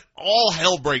row and all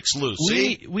hell breaks loose.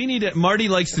 We need it. Marty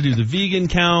likes to do the vegan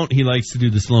count. He likes to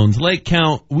do the Sloan's Lake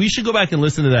count. We should go back and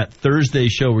listen to that Thursday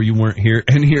show where you weren't here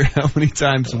and hear how many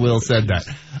times Will said that.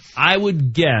 I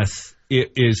would guess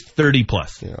it is 30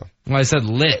 plus. Yeah. Well, I said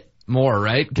lit more,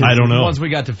 right? I don't know. Once we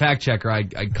got to fact checker, I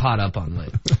caught up on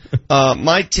lit.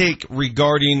 My take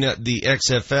regarding the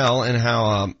XFL and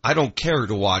how I don't care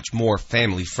to watch more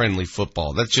family-friendly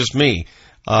football. That's just me.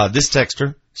 This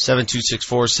texter,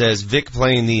 7264, says, Vic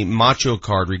playing the macho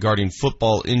card regarding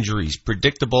football injuries.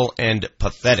 Predictable and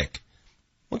pathetic.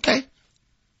 Okay.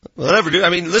 Whatever, dude.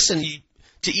 I mean, listen,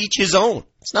 to each his own.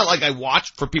 It's not like I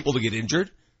watch for people to get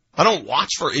injured. I don't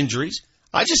watch for injuries.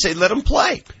 I just say let them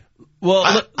play. Well,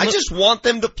 I just want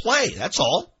them to play. That's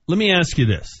all. Let me ask you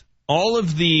this. All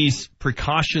of these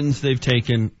precautions they've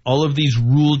taken, all of these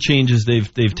rule changes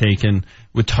they've taken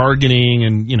with targeting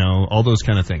and, all those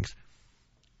kind of things.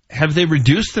 Have they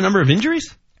reduced the number of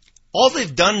injuries? All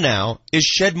they've done now is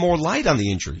shed more light on the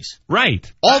injuries.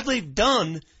 Right. All they've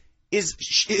done is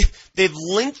they've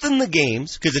lengthened the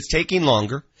games because it's taking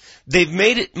longer. They've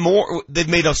made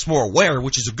us more aware,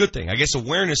 which is a good thing. I guess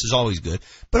awareness is always good.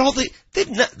 But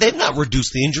they've not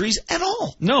reduced the injuries at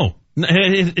all. No.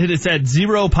 It has had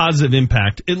zero positive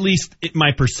impact, at least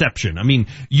my perception. I mean,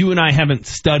 you and I haven't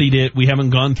studied it. We haven't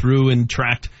gone through and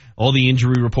tracked all the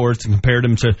injury reports and compared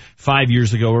them to 5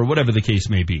 years ago or whatever the case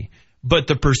may be. But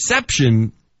the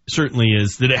perception certainly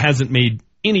is that it hasn't made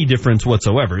any difference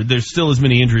whatsoever. There's still as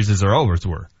many injuries as there always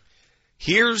were.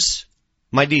 Here's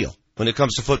my deal when it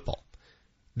comes to football.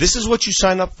 This is what you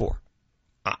sign up for.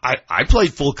 I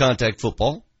played full contact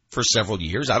football for several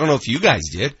years. I don't know if you guys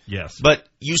did. Yes. But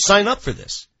you sign up for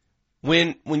this.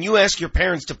 When you ask your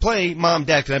parents to play, Mom,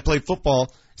 Dad, can I play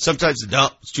football? Sometimes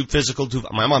it's too physical.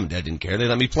 My mom and dad didn't care. They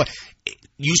let me play.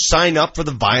 You sign up for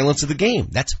the violence of the game.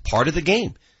 That's part of the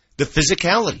game. The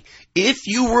physicality. If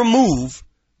you remove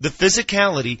the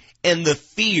physicality and the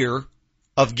fear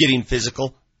of getting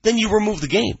physical, then you remove the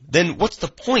game. Then what's the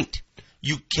point?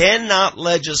 You cannot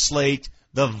legislate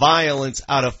the violence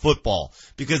out of football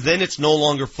because then it's no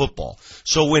longer football.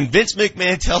 So when Vince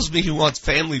McMahon tells me he wants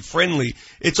family friendly,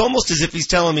 it's almost as if he's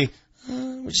telling me,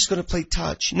 we're just going to play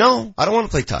touch. No, I don't want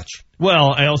to play touch.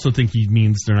 Well, I also think he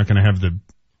means they're not going to have the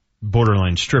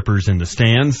borderline strippers in the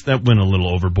stands. That went a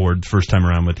little overboard first time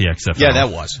around with the XFL. Yeah,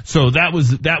 that was. So that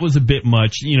was a bit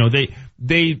much.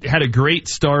 They had a great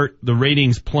start. The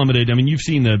ratings plummeted. I mean, you've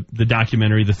seen the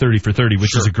documentary, the 30 for 30,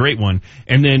 which is a great one.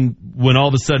 And then when all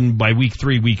of a sudden by week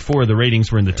 3, week 4, the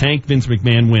ratings were in the tank, Vince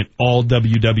McMahon went all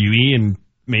WWE and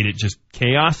made it just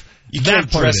chaos. You can't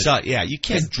dress up. Yeah, you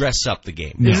can't dress up the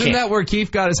game. Isn't that where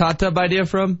Keith got his hot tub idea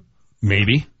from?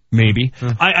 Maybe.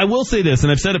 I will say this,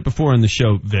 and I've said it before on the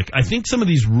show, Vic. I think some of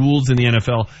these rules in the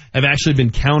NFL have actually been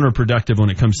counterproductive when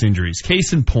it comes to injuries.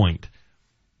 Case in point,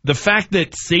 the fact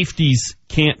that safeties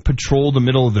can't patrol the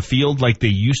middle of the field like they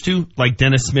used to, like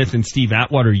Dennis Smith and Steve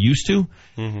Atwater used to,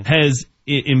 has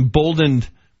emboldened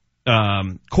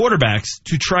quarterbacks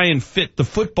to try and fit the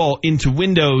football into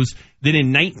windows that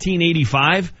in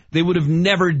 1985 they would have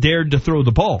never dared to throw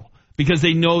the ball. Because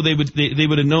they know they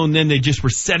would have known then they just were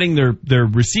setting their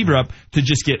receiver up to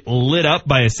just get lit up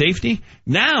by a safety.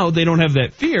 Now they don't have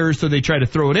that fear, so they try to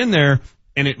throw it in there,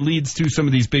 and it leads to some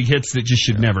of these big hits that just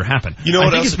should never happen. You know I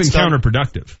what think else it's been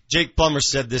counterproductive. Jake Plummer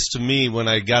said this to me when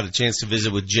I got a chance to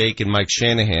visit with Jake and Mike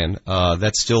Shanahan.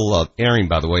 That's still airing,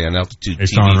 by the way, on Altitude TV.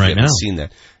 It's on right now. Seen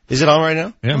that. Is it on right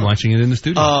now? Yeah, I'm watching it in the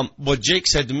studio. What Jake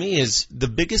said to me is the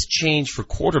biggest change for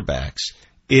quarterbacks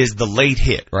is the late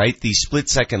hit, right? The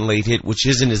split-second late hit, which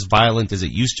isn't as violent as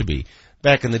it used to be.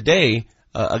 Back in the day,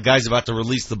 a guy's about to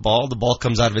release the ball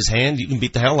comes out of his hand, you can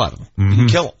beat the hell out of him. You can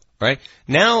kill him, right?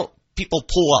 Now, people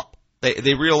pull up.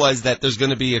 They realize that there's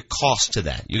going to be a cost to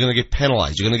that. You're going to get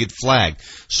penalized. You're going to get flagged.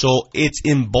 So it's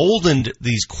emboldened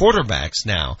these quarterbacks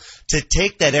now to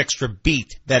take that extra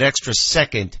beat, that extra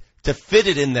second, to fit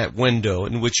it in that window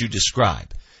in which you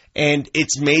describe. And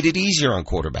it's made it easier on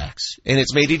quarterbacks, and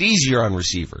it's made it easier on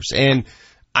receivers. And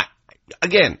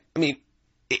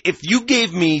if you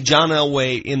gave me John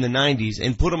Elway in the 90s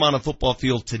and put him on a football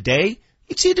field today,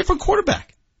 you'd see a different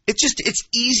quarterback. It's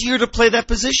easier to play that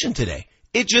position today.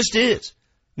 It just is.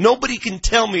 Nobody can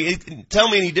tell me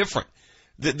any different.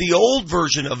 The old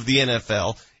version of the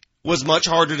NFL was much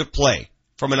harder to play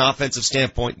from an offensive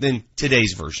standpoint than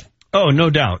today's version. Oh, no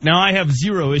doubt. Now, I have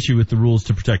zero issue with the rules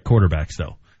to protect quarterbacks,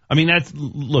 though. I mean,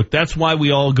 that's why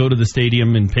we all go to the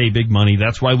stadium and pay big money.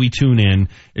 That's why we tune in,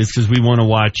 is because we want to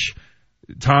watch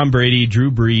Tom Brady,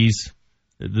 Drew Brees,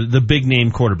 the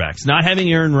big-name quarterbacks. Not having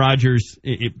Aaron Rodgers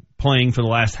playing for the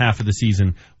last half of the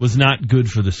season was not good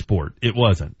for the sport. It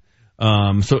wasn't.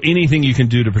 So anything you can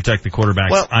do to protect the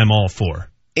quarterbacks, I'm all for.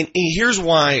 And here's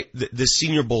why the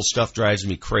Senior Bowl stuff drives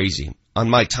me crazy. On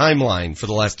my timeline for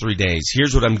the last 3 days,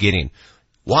 here's what I'm getting.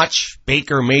 Watch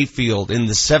Baker Mayfield in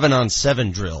the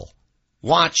 7-on-7 drill.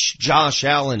 Watch Josh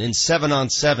Allen in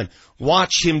 7-on-7.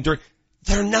 Watch him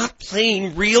They're not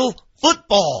playing real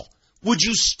football. Would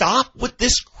you stop with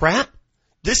this crap?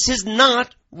 This is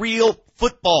not real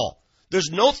football. There's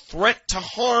no threat to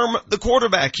harm the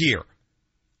quarterback here.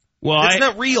 Well, it's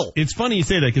not real. It's funny you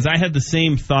say that because I had the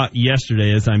same thought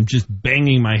yesterday as I'm just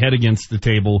banging my head against the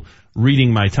table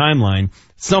reading my timeline.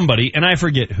 Somebody, and I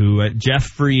forget who,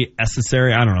 Jeffrey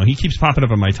Essary, I don't know. He keeps popping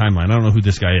up on my timeline. I don't know who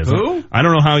this guy is. Who? I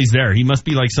don't know how he's there. He must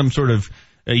be like some sort of,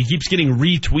 he keeps getting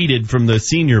retweeted from the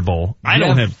Senior Bowl. I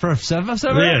don't have. For 7-7?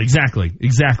 Yeah,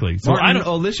 exactly. So Martin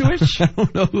Olishewich? I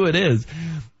don't know who it is.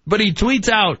 But he tweets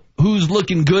out who's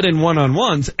looking good in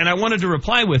one-on-ones, and I wanted to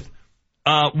reply with,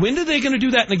 when are they going to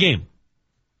do that in the game?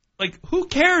 Like, who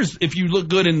cares if you look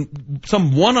good in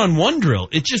some one-on-one drill?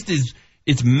 It just is,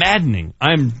 it's maddening.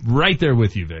 I'm right there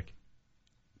with you, Vic.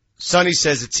 Sonny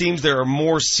says it seems there are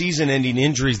more season-ending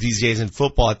injuries these days in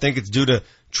football. I think it's due to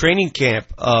training camp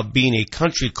being a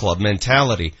country club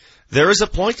mentality. There is a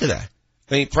point to that.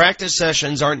 I mean, practice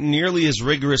sessions aren't nearly as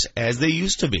rigorous as they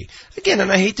used to be. Again,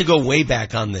 and I hate to go way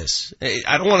back on this.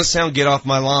 I don't want to sound get off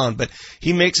my lawn, but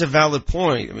he makes a valid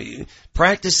point. I mean,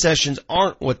 practice sessions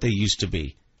aren't what they used to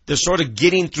be. They're sort of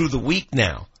getting through the week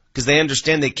now because they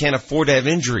understand they can't afford to have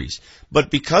injuries. But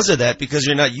because of that, because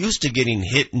you're not used to getting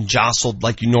hit and jostled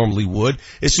like you normally would,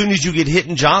 as soon as you get hit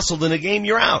and jostled in a game,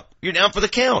 you're out. You're down for the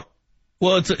count.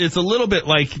 Well, it's a little bit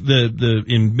like the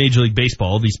in Major League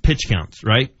Baseball, these pitch counts,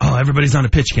 right? Oh, everybody's on a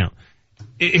pitch count.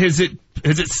 Has it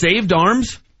saved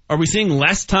arms? Are we seeing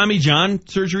less Tommy John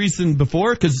surgeries than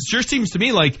before? Because it sure seems to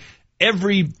me like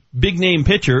every big name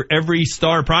pitcher, every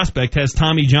star prospect has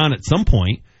Tommy John at some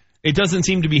point. It doesn't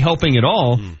seem to be helping at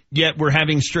all, yet we're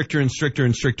having stricter and stricter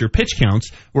and stricter pitch counts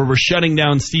where we're shutting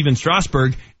down Steven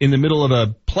Strasburg in the middle of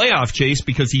a playoff chase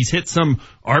because he's hit some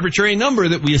arbitrary number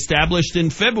that we established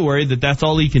in February that's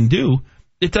all he can do.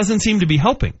 It doesn't seem to be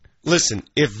helping. Listen,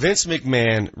 if Vince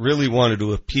McMahon really wanted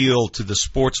to appeal to the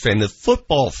sports fan, the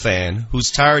football fan who's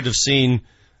tired of seeing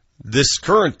this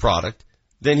current product,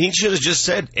 then he should have just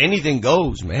said, anything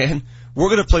goes, man. We're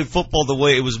going to play football the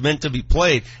way it was meant to be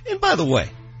played. And by the way,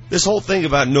 this whole thing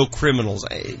about no criminals,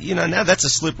 now that's a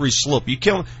slippery slope. You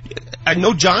kill, I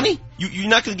know Johnny. You're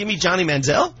not going to give me Johnny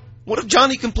Manziel? What if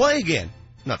Johnny can play again?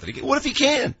 Not that he can. What if he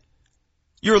can?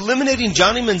 You're eliminating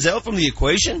Johnny Manziel from the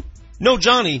equation? No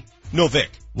Johnny, no Vic.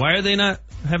 Why are they not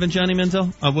having Johnny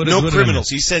Manziel? No criminals.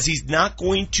 He says he's not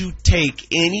going to take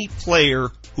any player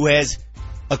who has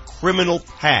a criminal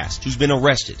past, who's been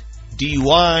arrested.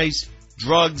 DUIs,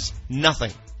 drugs,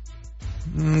 nothing.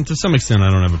 To some extent,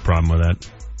 I don't have a problem with that.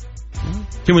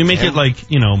 Can we make it like,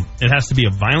 it has to be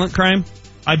a violent crime?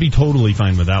 I'd be totally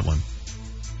fine with that one.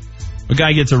 A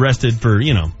guy gets arrested for,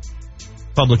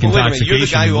 public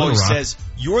intoxication.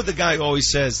 You're the guy who always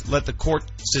says, let the court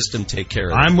system take care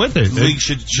of it. I'm with it. The league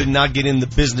should not get in the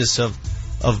business of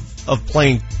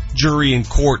playing jury in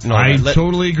court and all that. I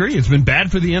totally agree. It's been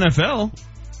bad for the NFL.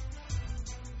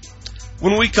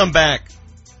 When we come back,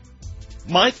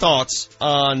 my thoughts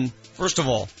on, first of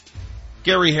all,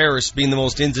 Gary Harris being the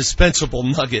most indispensable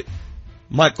Nugget.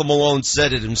 Michael Malone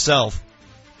said it himself.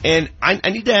 And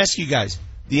I need to ask you guys,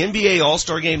 the NBA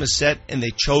All-Star Game is set and they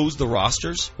chose the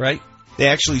rosters, right? They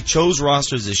actually chose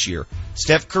rosters this year.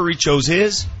 Steph Curry chose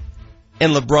his,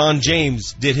 and LeBron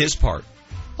James did his part.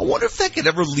 I wonder if that could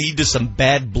ever lead to some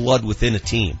bad blood within a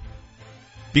team.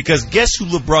 Because guess who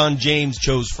LeBron James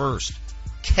chose first?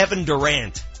 Kevin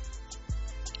Durant.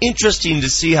 Interesting to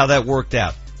see how that worked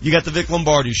out. You got the Vic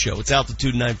Lombardi Show. It's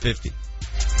Altitude 950.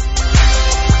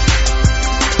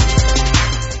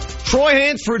 Troy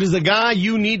Hansford is the guy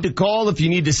you need to call if you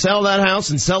need to sell that house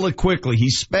and sell it quickly. He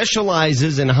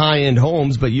specializes in high-end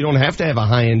homes, but you don't have to have a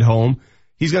high-end home.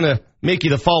 He's going to make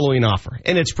you the following offer,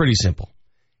 and it's pretty simple.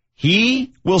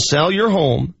 He will sell your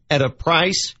home at a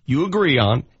price you agree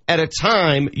on, at a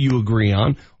time you agree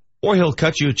on, or he'll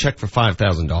cut you a check for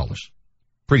 $5,000.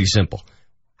 Pretty simple.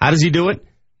 How does he do it?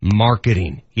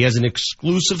 Marketing. He has an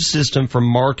exclusive system for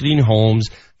marketing homes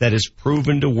that is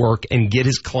proven to work and get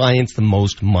his clients the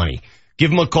most money.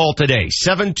 Give him a call today,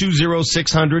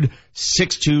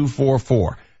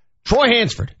 720-600-6244. Troy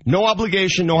Hansford, no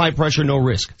obligation, no high pressure, no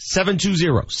risk.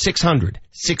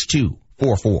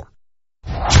 720-600-6244.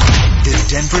 The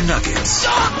Denver Nuggets.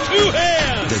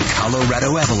 The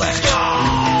Colorado Avalanche.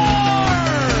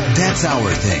 That's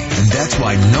our thing, and that's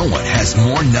why no one has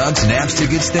more Nugs and Abs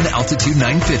tickets than Altitude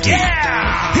 950.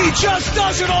 Yeah! He just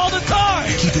does it all the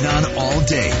time! Keep it on all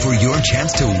day for your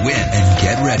chance to win and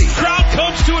get ready. Crowd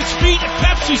comes to its feet at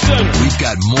Pepsi Center. We've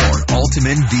got more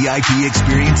ultimate VIP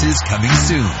experiences coming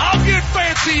soon. I'll get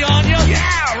fancy on you.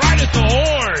 Yeah, right at the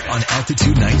Horde. On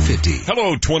Altitude 950.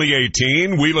 Hello,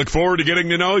 2018. We look forward to getting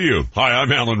to know you. Hi,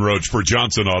 I'm Alan Roach for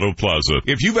Johnson Auto Plaza.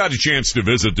 If you've had a chance to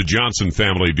visit the Johnson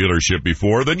family dealership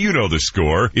before, then you know the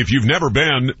score. If you've never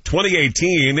been,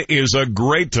 2018 is a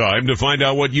great time to find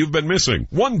out what you've been missing.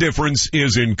 One difference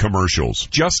is in commercials,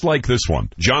 just like this one.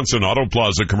 Johnson Auto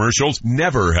Plaza commercials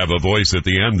never have a voice at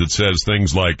the end that says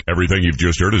things like, everything you've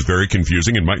just heard is very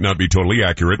confusing and might not be totally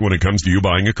accurate when it comes to you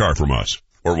buying a car from us.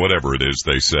 Or whatever it is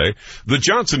they say. The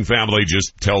Johnson family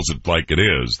just tells it like it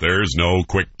is. There's no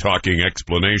quick talking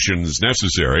explanations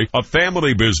necessary. A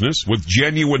family business with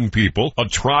genuine people, a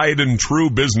tried and true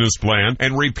business plan,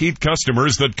 and repeat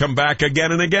customers that come back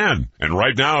again and again. And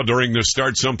right now, during the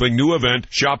Start Something New event,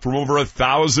 shop from over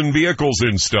 1,000 vehicles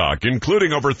in stock,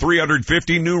 including over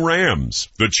 350 new Rams.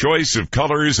 The choice of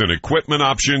colors and equipment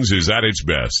options is at its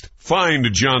best. Find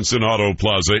Johnson Auto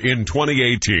Plaza in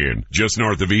 2018, just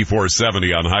north of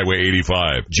E470 on Highway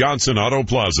 85.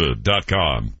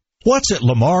 JohnsonAutoplaza.com. What's at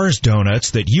Lamar's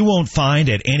Donuts that you won't find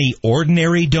at any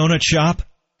ordinary donut shop?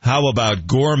 How about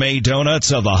gourmet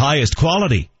donuts of the highest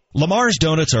quality? Lamar's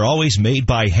Donuts are always made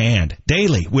by hand,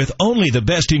 daily, with only the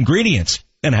best ingredients.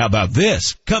 And how about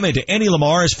this? Come into any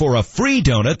Lamar's for a free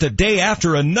donut the day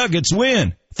after a Nuggets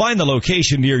win. Find the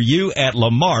location near you at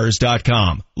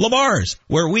lamars.com. Lamar's,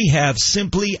 where we have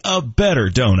simply a better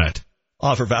donut.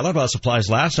 Offer valid while supplies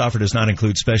last. Offer does not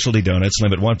include specialty donuts.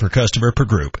 Limit one per customer per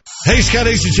group. Hey, Scott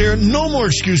Hastings here. No more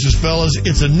excuses, fellas.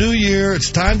 It's a new year. It's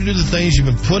time to do the things you've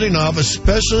been putting off,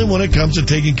 especially when it comes to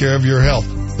taking care of your health.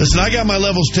 Listen, I got my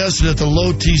levels tested at the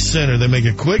Low T Center. They make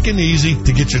it quick and easy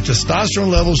to get your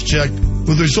testosterone levels checked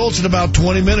with results in about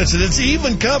 20 minutes, and it's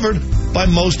even covered by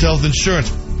most health insurance.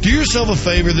 Do yourself a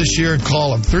favor this year and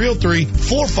call them.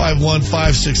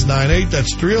 303-451-5698.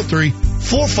 That's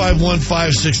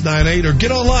 303-451-5698. Or get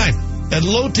online at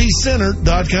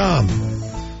lowtcenter.com.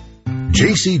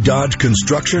 JC Dodge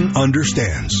Construction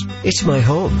understands. It's my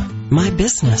home, my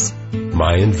business,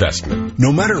 my investment.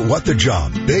 No matter what the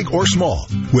job, big or small,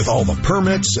 with all the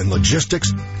permits and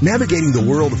logistics, navigating the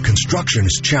world of construction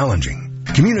is challenging.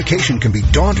 Communication can be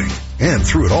daunting, and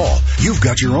through it all, you've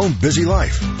got your own busy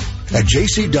life. At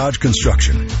JC Dodge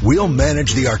Construction, we'll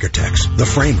manage the architects, the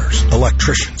framers,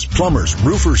 electricians, plumbers,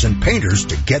 roofers, and painters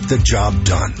to get the job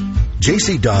done.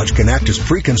 JC Dodge can act as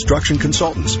pre-construction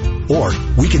consultants, or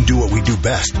we can do what we do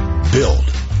best, build.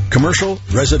 Commercial,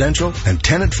 residential, and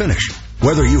tenant finish.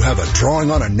 whether you have a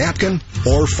drawing on a napkin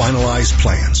or finalized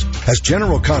plans. As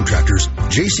general contractors,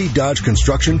 JC Dodge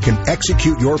Construction can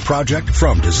execute your project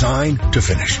from design to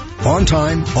finish. On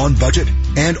time, on budget,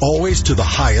 and always to the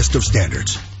highest of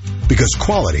standards. Because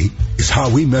quality is how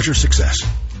we measure success.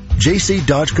 JC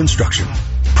Dodge Construction.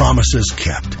 Promises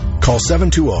kept. Call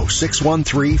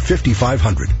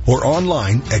 720-613-5500 or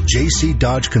online at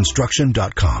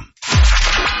jcdodgeconstruction.com.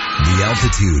 The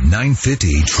Altitude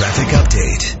 950 traffic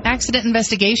update. Accident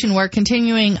investigation work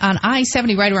continuing on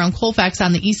I-70 right around Colfax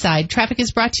on the east side. Traffic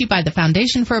is brought to you by the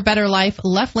Foundation for a Better Life.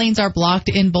 Left lanes are blocked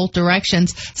in both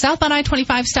directions. Southbound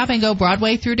I-25 stop and go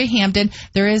Broadway through to Hampden.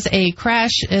 There is a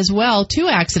crash as well. 2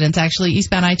 accidents actually.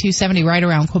 Eastbound I-270 right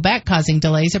around Quebec causing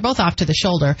delays. They're both off to the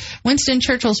shoulder. Winston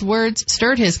Churchill's words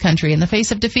stirred his country in the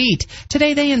face of defeat.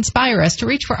 Today they inspire us to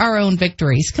reach for our own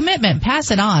victories. Commitment,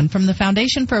 pass it on from the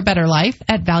Foundation for a Better Life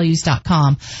at values.com.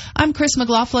 I'm Chris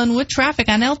McLaughlin with traffic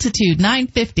on Altitude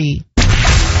 950.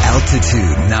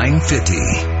 Altitude 950,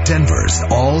 Denver's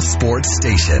all sports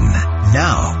station.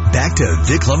 Now, back to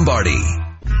Vic Lombardi.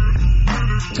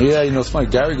 Yeah, it's funny.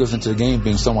 Gary goes into the game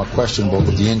being somewhat questionable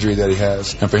with the injury that he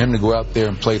has. And for him to go out there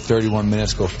and play 31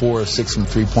 minutes, go 4 of 6 from the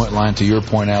three-point line, to your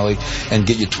point, Allie, and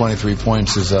get you 23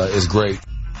 points is great.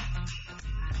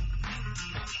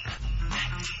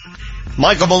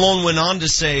 Michael Malone went on to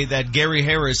say that Gary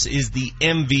Harris is the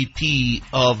MVP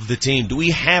of the team. Do we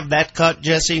have that cut,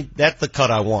 Jesse? That's the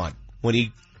cut I want. When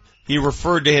he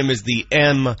referred to him as the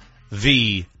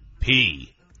MVP.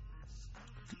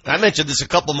 I mentioned this a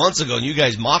couple months ago, and you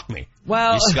guys mocked me.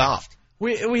 Well, you scoffed. All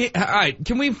right.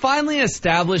 Can we finally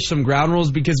establish some ground rules?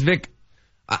 Because, Vic,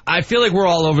 I feel like we're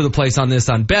all over the place on this,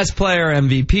 on best player,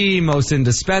 MVP, most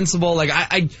indispensable.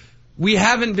 We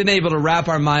haven't been able to wrap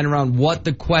our mind around what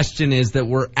the question is that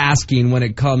we're asking when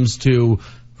it comes to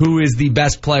who is the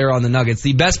best player on the Nuggets.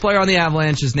 The best player on the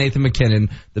Avalanche is Nathan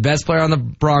McKinnon. The best player on the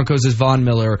Broncos is Von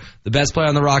Miller. The best player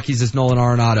on the Rockies is Nolan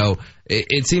Arenado.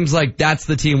 It seems like that's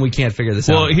the team we can't figure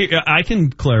this out. Well, I can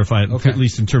clarify it, at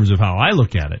least in terms of how I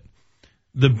look at it.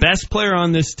 The best player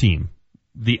on this team,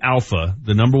 the alpha,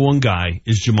 the number one guy,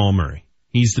 is Jamal Murray.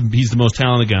 He's the most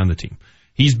talented guy on the team.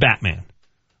 He's Batman.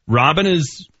 Robin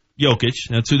is Jokic,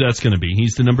 that's who that's going to be.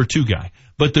 He's the number 2 guy.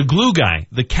 But the glue guy,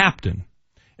 the captain,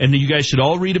 and you guys should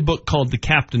all read a book called The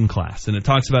Captain Class, and it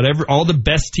talks about all the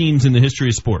best teams in the history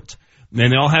of sports.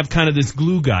 And they all have kind of this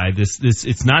glue guy. This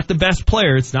it's not the best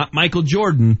player, it's not Michael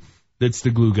Jordan that's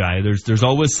the glue guy. There's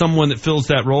always someone that fills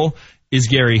that role, is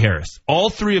Gary Harris.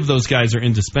 All 3 of those guys are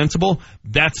indispensable.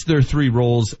 That's their 3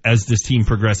 roles as this team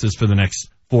progresses for the next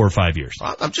 4 or 5 years.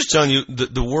 I'm just telling you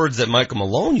the words that Michael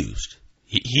Malone used.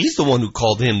 He's the one who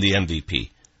called him the MVP,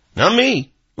 not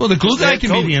me. Well, the glue guy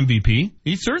can be the MVP.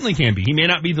 He certainly can be. He may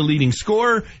not be the leading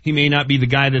scorer. He may not be the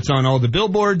guy that's on all the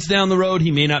billboards down the road.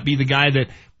 He may not be the guy that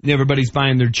everybody's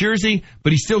buying their jersey,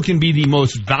 but he still can be the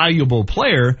most valuable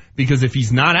player, because if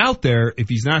he's not out there, if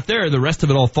he's not there, the rest of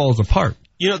it all falls apart.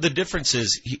 The difference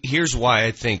is, here's why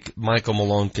I think Michael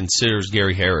Malone considers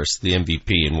Gary Harris the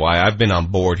MVP and why I've been on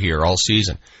board here all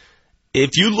season.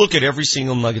 If you look at every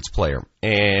single Nuggets player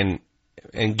and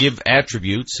give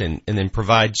attributes and then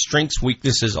provide strengths,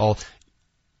 weaknesses,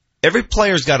 every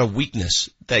player's got a weakness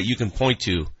that you can point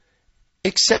to,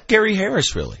 except Gary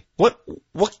Harris, really. What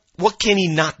can he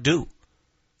not do?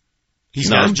 He's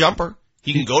not a jumper.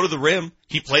 He can go to the rim.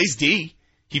 He plays D.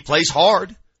 He plays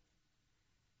hard.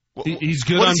 He's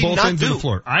good on both ends of the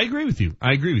floor. I agree with you.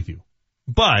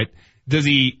 But does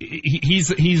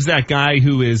he's that guy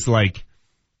who is like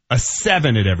a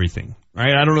 7 at everything.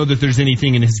 Right? I don't know that there's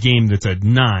anything in his game that's a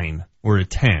 9 or a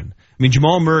 10. I mean,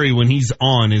 Jamal Murray, when he's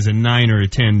on, is a 9 or a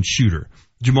 10 shooter.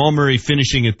 Jamal Murray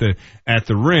finishing at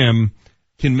the rim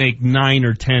can make 9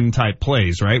 or 10 type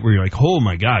plays, right? Where you're like, oh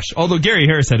my gosh. Although Gary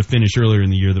Harris had a finish earlier in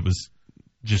the year that was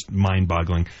just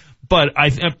mind-boggling. But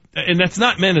and that's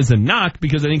not meant as a knock,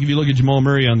 because I think if you look at Jamal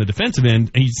Murray on the defensive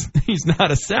end, he's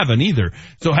not a 7 either.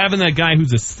 So having that guy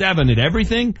who's a 7 at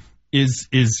everything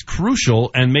is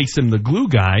crucial and makes him the glue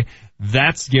guy.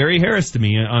 That's Gary Harris to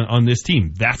me on this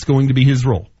team. That's going to be his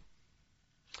role.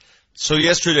 So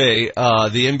yesterday,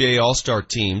 the NBA All-Star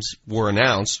teams were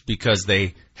announced because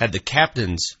they had the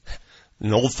captains,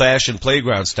 an old-fashioned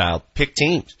playground style, pick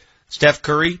teams. Steph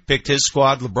Curry picked his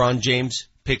squad. LeBron James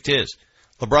picked his.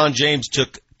 LeBron James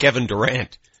took Kevin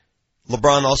Durant.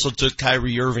 LeBron also took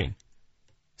Kyrie Irving.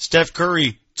 Steph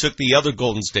Curry took the other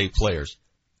Golden State players.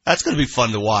 That's going to be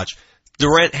fun to watch.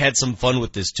 Durant had some fun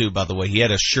with this too, by the way. He had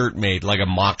a shirt made, like a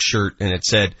mock shirt, and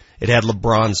it had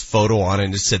LeBron's photo on it,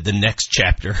 and it said the next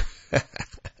chapter.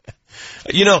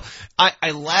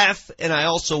 I laugh, and I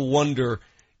also wonder,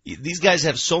 these guys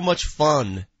have so much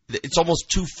fun it's almost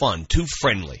too fun, too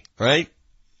friendly, right?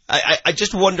 I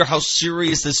just wonder how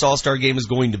serious this All-Star game is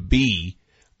going to be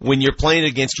when you're playing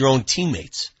against your own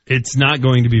teammates. It's not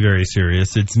going to be very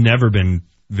serious. It's never been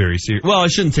very serious. Well, I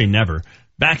shouldn't say never.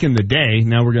 Back in the day,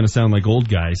 now we're going to sound like old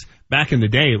guys. Back in the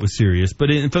day, it was serious, but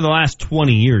for the last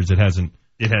 20 years, it hasn't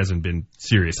been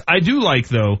serious. I do like,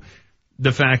 though,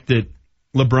 the fact that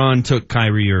LeBron took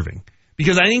Kyrie Irving,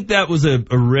 because I think that was a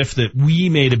riff that we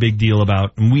made a big deal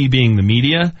about, and we being the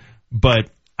media, but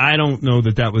I don't know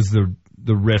that was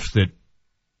the riff that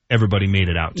everybody made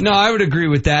it out to. No, I would agree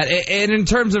with that. And in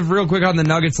terms of real quick on the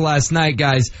Nuggets last night,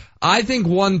 guys, I think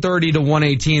 130 to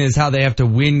 118 is how they have to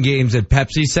win games at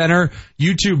Pepsi Center.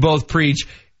 You two both preach.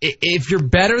 If you're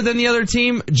better than the other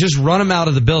team, just run them out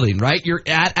of the building, right? You're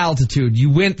at altitude.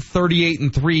 You went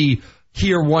 38-3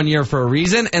 here 1 year for a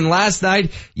reason. And last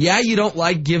night, yeah, you don't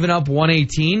like giving up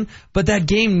 118, but that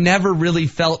game never really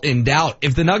felt in doubt.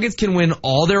 If the Nuggets can win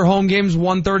all their home games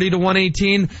 130 to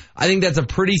 118, I think that's a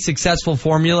pretty successful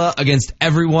formula against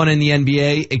everyone in the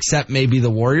NBA except maybe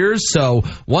the Warriors. So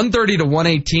 130 to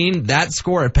 118, that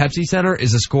score at Pepsi Center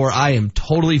is a score I am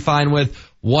totally fine with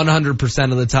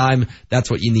 100% of the time.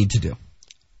 That's what you need to do.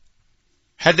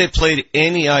 Had they played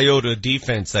any iota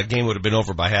defense, that game would have been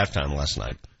over by halftime last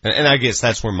night. And I guess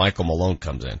that's where Michael Malone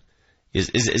comes in.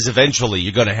 Is eventually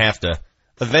you're going to have to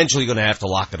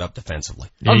lock it up defensively.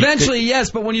 Eventually, yes,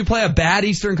 but when you play a bad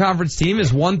Eastern Conference team,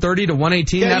 is 130 to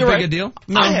 118 that big a deal?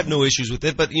 No. I have no issues with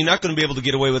it, but you're not going to be able to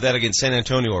get away with that against San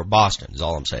Antonio or Boston, is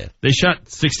all I'm saying. They shot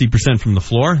 60% from the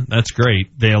floor. That's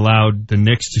great. They allowed the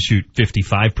Knicks to shoot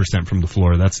 55% from the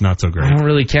floor. That's not so great. I don't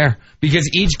really care, because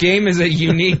each game is a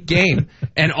unique game,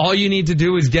 and all you need to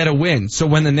do is get a win. So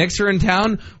when the Knicks are in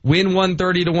town, win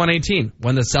 130 to 118.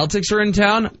 When the Celtics are in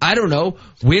town, I don't know,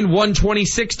 win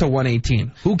 126 to 118.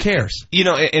 Who cares? You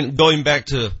know, and going back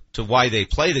to why they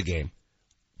play the game,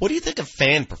 what do you think a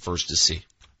fan prefers to see?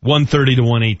 130 to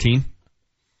 118.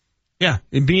 Yeah,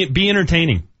 be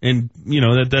entertaining. And, you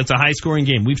know, that's a high-scoring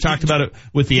game. We've talked about it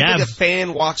with the Avs. Think a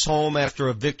fan walks home after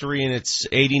a victory and it's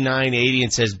 89-80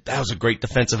 and says, that was a great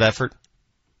defensive effort?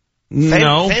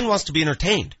 No. Fan wants to be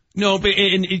entertained. No, but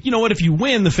and you know what? If you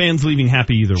win, the fan's leaving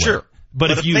happy either way. Sure.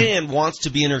 But if a fan wants to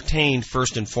be entertained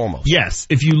first and foremost. Yes.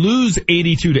 If you lose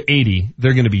 82 to 80,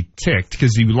 they're going to be ticked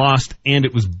because you lost and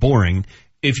it was boring.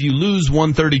 If you lose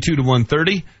 132 to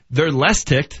 130, they're less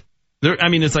ticked.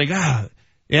 It's like,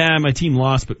 yeah, my team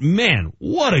lost, but man,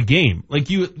 what a game.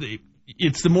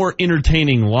 It's the more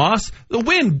entertaining loss. The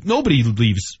win, nobody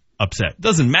leaves upset.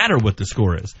 Doesn't matter what the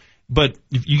score is. But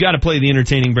you got to play the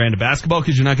entertaining brand of basketball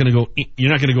because you're not going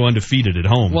to go undefeated at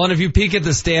home. Well, and if you peek at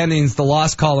the standings, the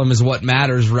loss column is what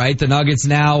matters, right? The Nuggets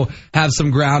now have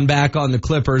some ground back on the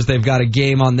Clippers. They've got a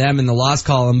game on them in the loss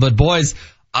column. But boys,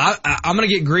 I'm going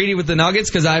to get greedy with the Nuggets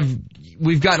because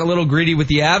we've gotten a little greedy with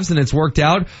the Avs, and it's worked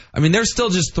out. I mean, they're still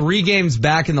just 3 games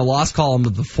back in the loss column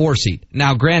of the 4 seed.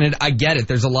 Now, granted, I get it.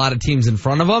 There's a lot of teams in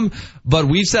front of them, but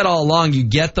we've said all along, you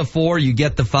get the 4, you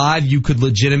get the 5, you could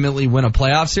legitimately win a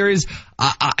playoff series.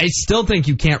 I still think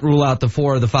you can't rule out the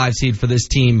 4 or the 5 seed for this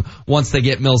team once they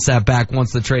get Millsap back,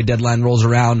 once the trade deadline rolls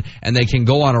around, and they can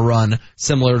go on a run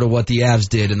similar to what the Avs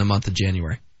did in the month of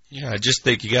January. Yeah, I just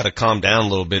think you got to calm down a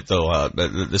little bit, though.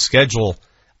 The schedule,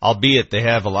 albeit they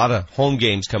have a lot of home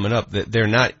games coming up, they're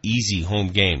not easy home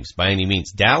games by any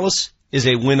means. Dallas is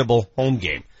a winnable home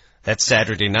game. That's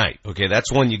Saturday night. Okay,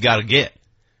 that's one you got to get.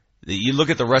 You look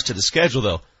at the rest of the schedule,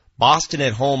 though. Boston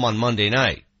at home on Monday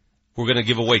night. We're going to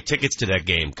give away tickets to that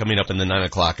game coming up in the 9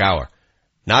 o'clock hour.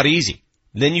 Not easy.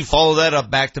 Then you follow that up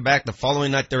back-to-back. The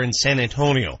following night, they're in San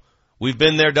Antonio. We've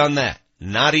been there, done that.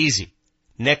 Not easy.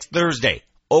 Next Thursday,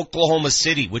 Oklahoma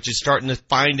City, which is starting to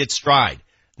find its stride.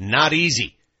 Not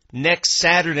easy. Next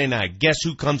Saturday night, guess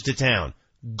who comes to town?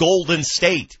 Golden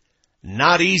State.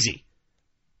 Not easy.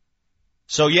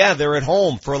 So, yeah, they're at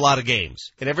home for a lot of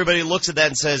games. And everybody looks at that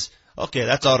and says, okay,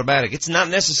 that's automatic. It's not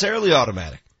necessarily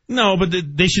automatic. No, but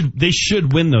they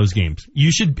should win those games.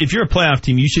 If you're a playoff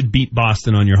team, you should beat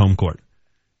Boston on your home court.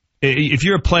 If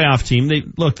you're a playoff team,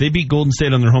 they beat Golden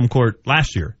State on their home court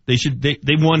last year. They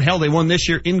won this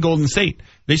year in Golden State.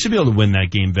 They should be able to win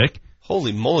that game, Vic.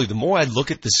 Holy moly, the more I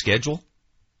look at the schedule,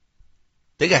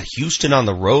 they got Houston on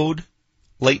the road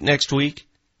late next week.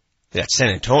 They got San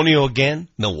Antonio again,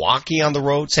 Milwaukee on the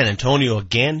road, San Antonio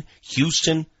again,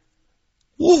 Houston.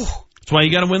 Woo! That's why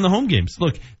you got to win the home games.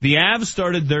 Look, the Avs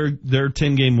started their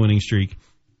 10-game winning streak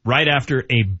right after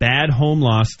a bad home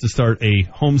loss to start a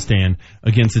homestand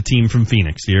against a team from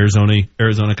Phoenix, the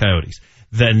Arizona Coyotes.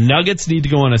 The Nuggets need to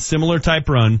go on a similar type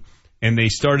run, and they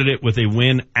started it with a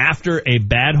win after a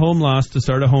bad home loss to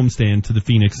start a homestand to the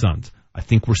Phoenix Suns. I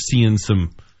think we're seeing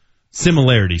some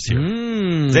similarities here.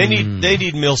 They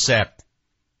need Millsap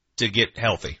to get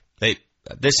healthy.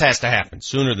 This has to happen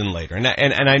sooner than later. And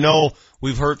I know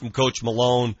we've heard from Coach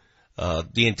Malone.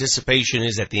 The anticipation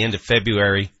is at the end of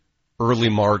February, early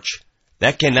March.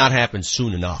 That cannot happen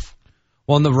soon enough.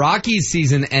 Well, and the Rockies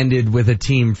season ended with a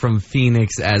team from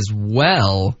Phoenix as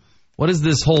well. What is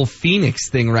this whole Phoenix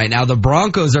thing right now? The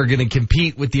Broncos are going to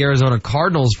compete with the Arizona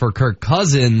Cardinals for Kirk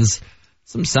Cousins.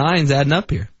 Some signs adding up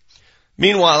here.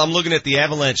 Meanwhile, I'm looking at the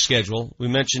Avalanche schedule. We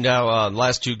mentioned how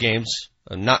last two games,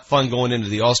 not fun going into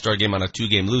the All-Star game on a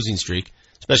 2-game losing streak,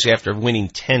 especially after winning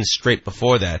 10 straight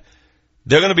before that.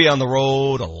 They're going to be on the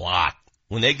road a lot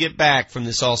when they get back from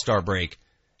this All-Star break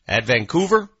at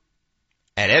Vancouver,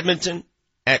 at Edmonton,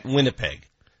 at Winnipeg.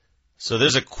 So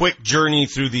there's a quick journey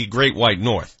through the Great White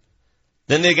North.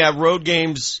 Then they got road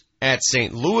games at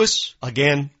St. Louis,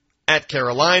 again, at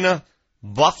Carolina,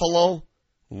 Buffalo,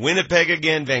 Winnipeg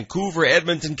again, Vancouver,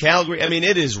 Edmonton, Calgary. I mean,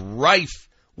 it is rife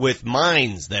with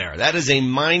mines there. That is a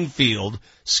minefield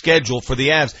schedule for the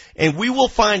Avs. And we will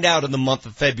find out in the month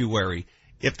of February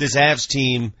if this Avs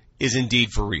team is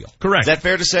indeed for real. Correct. Is that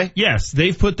fair to say? Yes,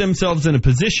 they've put themselves in a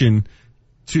position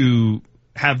to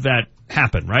have that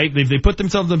happen, right? They put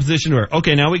themselves in a position where,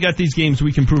 okay, now we got these games,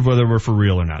 we can prove whether we're for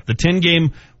real or not. The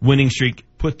 10-game winning streak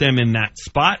put them in that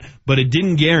spot, but it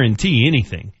didn't guarantee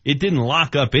anything. It didn't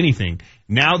lock up anything.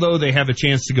 Now, though, they have a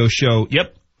chance to go show,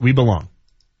 yep, we belong.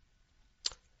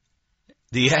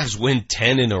 The Avs win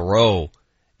 10 in a row,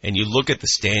 and you look at the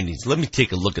standings. Let me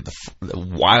take a look at the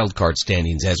wild card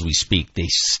standings as we speak. They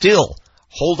still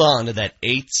hold on to that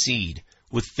 8th seed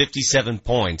with 57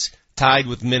 points, tied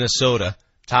with Minnesota,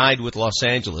 tied with Los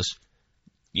Angeles.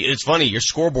 It's funny, you're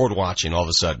scoreboard watching all of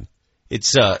a sudden.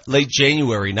 It's late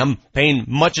January, and I'm paying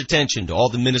much attention to all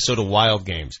the Minnesota Wild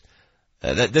games.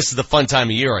 This is the fun time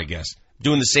of year, I guess.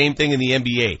 Doing the same thing in the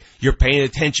NBA. You're paying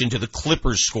attention to the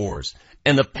Clippers scores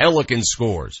and the Pelicans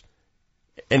scores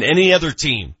and any other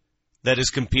team that is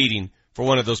competing for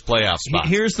one of those playoff spots.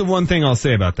 Here's the one thing I'll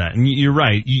say about that, and you're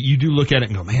right. You do look at it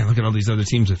and go, man, look at all these other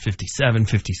teams with 57,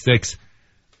 56.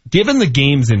 Given the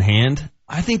games in hand,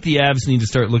 I think the Avs need to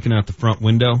start looking out the front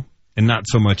window and not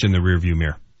so much in the rearview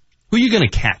mirror. Who are you going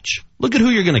to catch? Look at who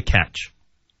you're going to catch,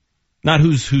 not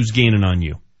who's gaining on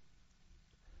you.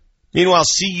 Meanwhile,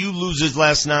 CU loses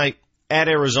last night at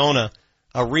Arizona,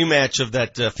 a rematch of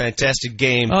that fantastic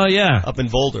game up in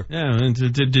Boulder. Yeah, and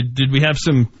did we have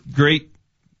some great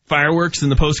fireworks in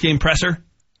the post-game presser?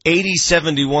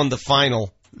 80-71 the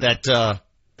final. That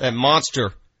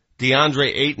monster,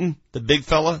 DeAndre Ayton, the big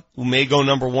fella, who may go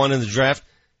number 1 in the draft,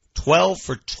 12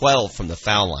 for 12 from the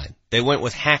foul line. They went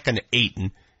with Hacken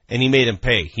Ayton, and he made him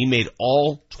pay. He made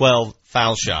all 12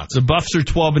 foul shots. The Buffs are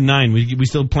 12-9. We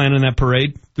still planning that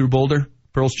parade through Boulder,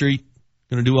 Pearl Street?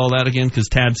 Going to do all that again because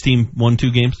Tad's team won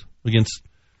 2 games against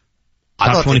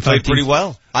top 25 they played teams. Pretty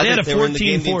well. They had a they were in the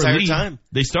game the 14-4 entire lead. time.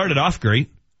 They started off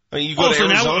great. I mean, you go to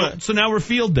Arizona. So now we're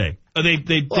field day.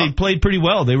 They played pretty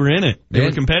well. They were in it. They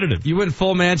were competitive. You went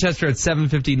full Manchester at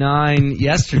 7:59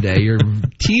 yesterday. You're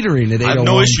teetering at 8:01 I have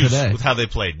no issues today. with how they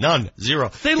played. None.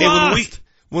 Zero. They lost.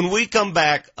 When we come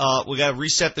back, we got to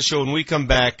reset the show. When we come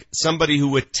back, somebody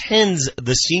who attends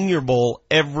the Senior Bowl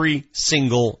every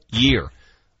single year.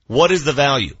 What is the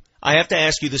value? I have to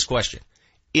ask you this question.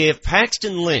 If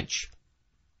Paxton Lynch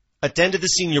attended the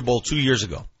Senior Bowl 2 years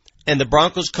ago, and the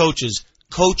Broncos coaches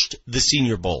coached the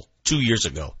Senior Bowl 2 years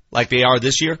ago, like they are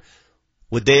this year,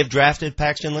 would they have drafted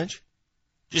Paxton Lynch?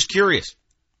 Just curious.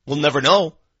 We'll never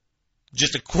know.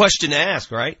 Just a question to ask,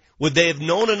 right? Would they have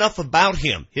known enough about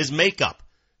him, his makeup,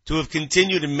 to have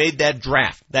continued and made that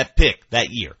draft, that pick, that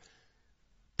year?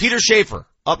 Peter Schaefer,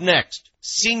 up next.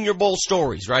 Senior Bowl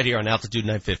stories right here on Altitude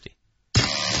 950.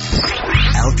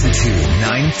 Altitude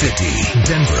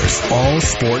 950, Denver's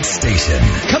all-sports station.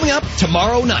 Coming up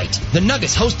tomorrow night, the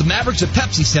Nuggets host the Mavericks at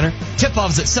Pepsi Center.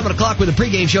 Tip-off's at 7 o'clock with a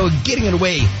pregame show getting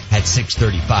underway at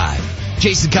 6:35.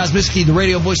 Jason Kosmiski, the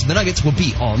radio voice of the Nuggets, will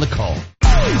be on the call.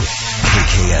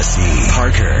 KKSE,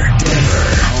 Parker,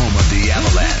 Denver, home of the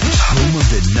Avalanche, home of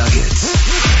the Nuggets.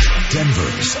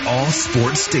 Denver's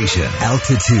all-sports station,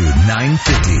 Altitude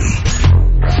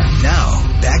 950. Now,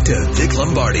 back to Vic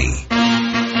Lombardi.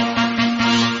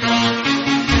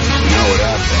 What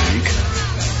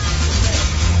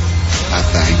I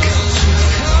think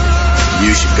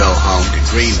you should go home to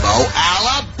Greenbow,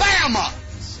 Alabama.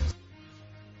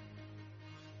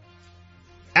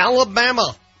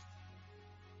 Alabama,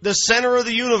 the center of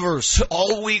the universe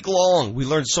all week long. We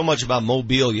learned so much about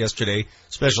Mobile yesterday.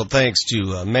 Special thanks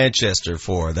to Manchester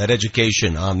for that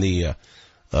education on the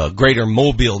greater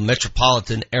Mobile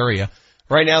metropolitan area.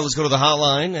 Right now, let's go to the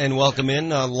hotline and welcome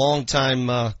in a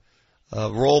longtime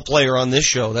role player on this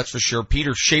show, that's for sure.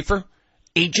 Peter Schaefer,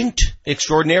 agent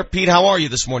extraordinaire. Pete, how are you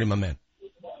this morning, my man?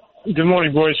 Good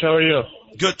morning, boys. How are you?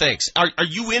 Good, thanks. Are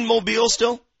you in Mobile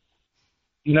still?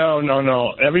 No.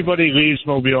 Everybody leaves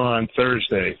Mobile on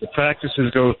Thursday. The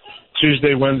practices go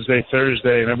Tuesday, Wednesday,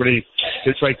 Thursday, and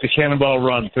it's like the Cannonball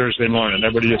Run Thursday morning.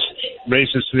 Everybody just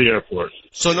races to the airport.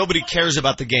 So nobody cares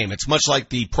about the game. It's much like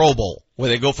the Pro Bowl, where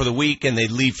they go for the week and they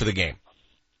leave for the game.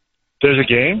 There's a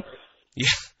game? Yeah.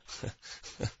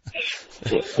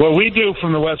 What we do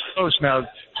from the West Coast now, to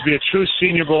be a true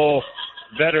Senior Bowl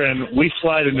veteran, we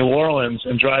fly to New Orleans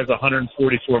and drive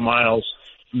 144 miles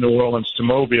from New Orleans to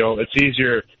Mobile. It's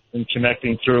easier than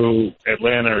connecting through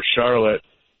Atlanta or Charlotte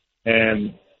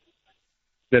and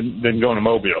than going to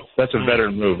Mobile. That's a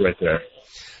veteran move right there.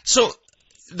 So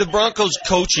the Broncos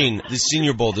coaching the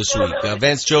Senior Bowl this week.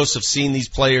 Vance Joseph seeing these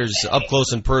players up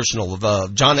close and personal.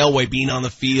 John Elway being on the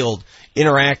field,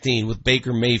 interacting with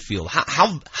Baker Mayfield.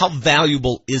 How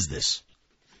valuable is this?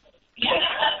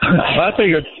 I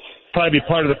think it'd probably be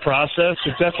part of the process.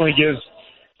 It definitely gives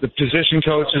the position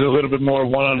coaches a little bit more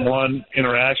one-on-one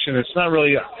interaction. It's not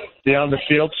really the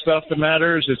on-the-field stuff that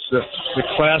matters. It's the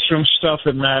classroom stuff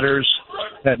that matters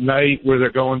at night, where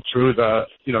they're going through the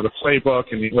playbook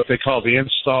and what they call the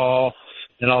install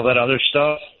and all that other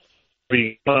stuff.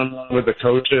 We run with the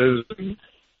coaches and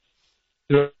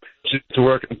to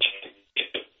work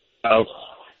out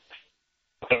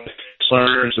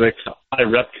learners, they high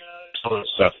rep all that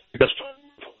stuff. Because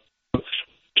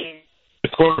the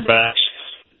quarterbacks,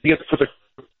 you get to put the.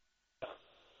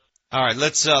 All right,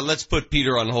 let's put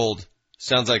Peter on hold.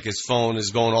 Sounds like his phone is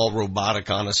going all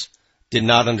robotic on us. Did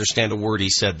not understand a word he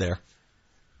said there.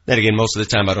 Then again, most of the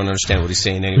time I don't understand what he's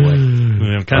saying anyway.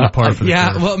 I'm kind of par for the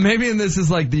course. Well, maybe this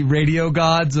is like the radio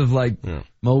gods of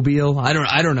Mobile. I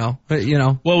don't know. But,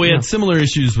 Well, we had similar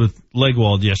issues with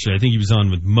Legwald yesterday. I think he was on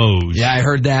with Mose. Yeah, I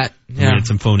heard that. We had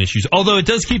some phone issues. Although it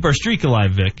does keep our streak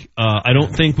alive, Vic. I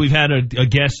don't think we've had a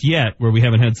guest yet where we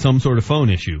haven't had some sort of phone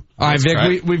issue. All right,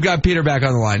 Vic, we've got Peter back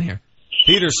on the line here.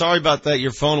 Peter, sorry about that.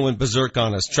 Your phone went berserk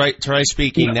on us. Try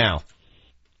speaking now.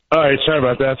 All right, sorry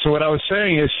about that. So what I was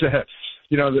saying is that,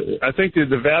 I think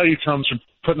the value comes from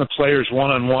putting the players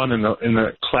one-on-one in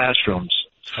the classrooms.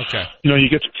 Okay. You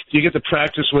get to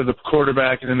practice with the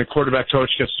quarterback, and then the quarterback coach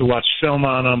gets to watch film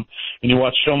on them, and you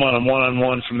watch film on them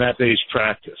one-on-one from that day's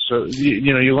practice. So,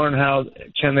 you learn how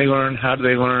can they learn, how do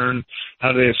they learn,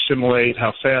 how do they assimilate,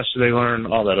 how fast do they learn,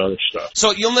 all that other stuff.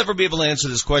 So you'll never be able to answer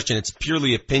this question. It's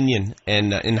purely opinion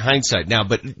and in hindsight now.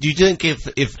 But do you think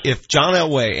if John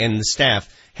Elway and the staff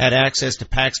had access to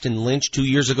Paxton Lynch 2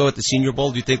 years ago at the Senior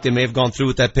Bowl, do you think they may have gone through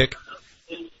with that pick?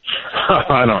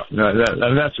 I don't know.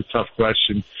 That's a tough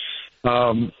question.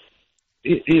 I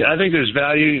think there's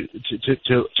value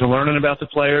to learning about the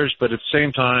players, but at the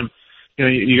same time,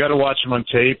 you got to watch them on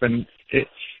tape. And,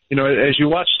 as you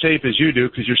watch tape as you do,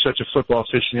 because you're such a football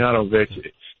aficionado, Vic,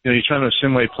 you're trying to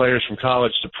assimilate players from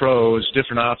college to pros,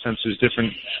 different offenses,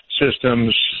 different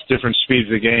systems, different speeds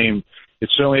of the game. It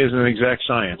certainly isn't an exact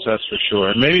science, that's for sure.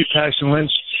 And maybe Paxton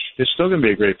Lynch is still going to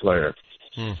be a great player.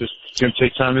 Just going to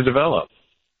take time to develop.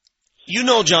 You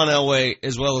know John Elway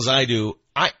as well as I do.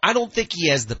 I don't think he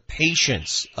has the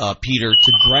patience, Peter,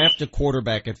 to draft a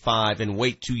quarterback at 5 and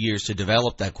wait 2 years to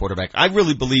develop that quarterback. I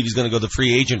really believe he's going to go the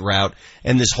free agent route,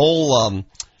 and this whole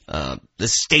the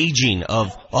staging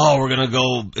of, we're going to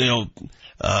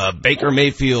go, Baker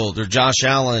Mayfield or Josh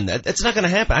Allen. That's not going to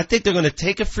happen. I think they're going to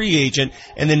take a free agent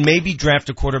and then maybe draft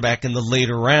a quarterback in the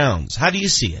later rounds. How do you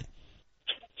see it?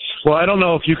 Well, I don't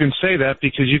know if you can say that,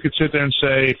 because you could sit there and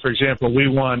say, for example, we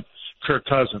want Kirk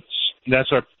Cousins. That's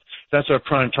our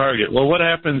prime target. Well, what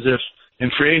happens if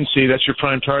in free agency that's your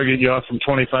prime target? You offer them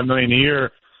 $25 million a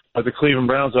year, or the Cleveland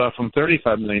Browns offer them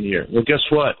 $35 million a year. Well, guess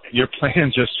what? Your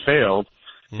plan just failed.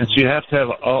 And so you have to have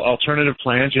alternative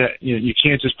plans. You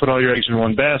can't just put all your eggs in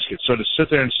one basket. So to sit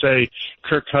there and say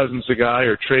Kirk Cousins the guy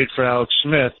or trade for Alex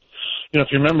Smith, if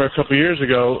you remember a couple of years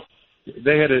ago,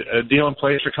 they had a deal in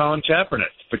place for Colin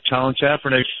Kaepernick, but Colin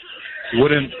Kaepernick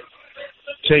wouldn't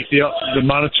take the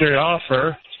monetary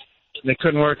offer. They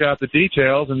couldn't work out the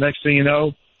details, and next thing you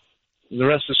know, the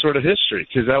rest is sort of history,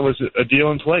 because that was a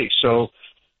deal in place. So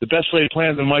the best way to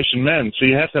plan the mice and men. So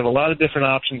you have to have a lot of different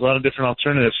options, a lot of different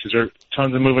alternatives, because there are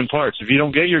tons of moving parts. If you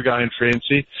don't get your guy in free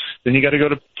agency, then you got to go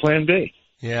to plan B.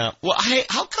 Yeah. Well,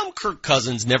 how come Kirk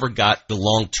Cousins never got the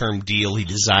long-term deal he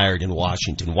desired in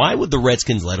Washington? Why would the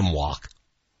Redskins let him walk?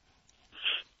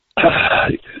 I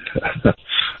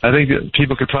think that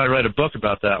people could probably write a book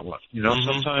about that one.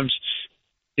 Sometimes,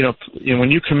 when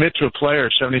you commit to a player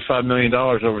 $75 million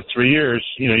over 3 years,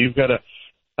 you've got to.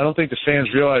 I don't think the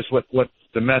fans realize what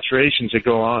the maturations that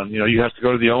go on. You have to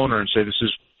go to the owner and say, this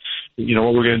is,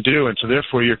 what we're going to do. And so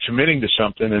therefore you're committing to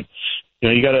something, and,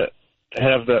 you got to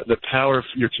have the power of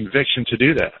your conviction to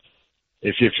do that.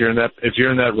 If you're in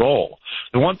that role.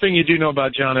 The one thing you do know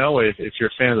about John Elway, if you're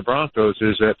a fan of the Broncos,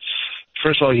 is that,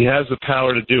 first of all, he has the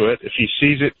power to do it. If he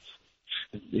sees it,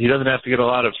 he doesn't have to get a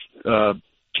lot of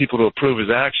people to approve his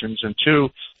actions. And two,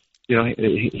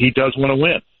 he does want to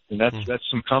win, and that's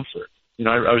some comfort.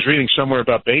 I was reading somewhere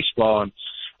about baseball and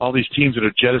all these teams that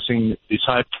are jettisoning these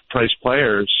high-priced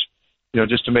players,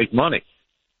 just to make money.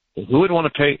 Who would want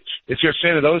to pay? If you're a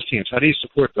fan of those teams, how do you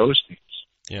support those teams?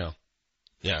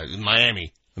 Yeah,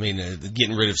 Miami. I mean,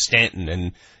 getting rid of Stanton,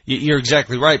 and you're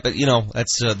exactly right. But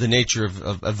that's the nature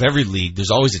of every league.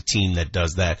 There's always a team that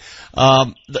does that.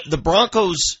 The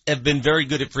Broncos have been very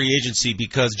good at free agency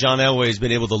because John Elway has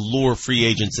been able to lure free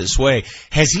agents this way.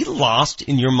 Has he lost,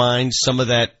 in your mind, some of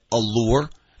that allure?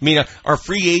 I mean, are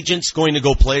free agents going to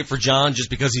go play for John just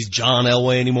because he's John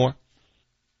Elway anymore?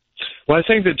 Well, I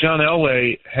think that John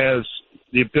Elway has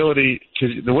the ability,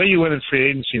 because the way you win in free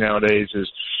agency nowadays is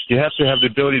you have to have the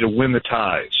ability to win the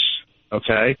ties,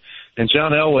 okay? And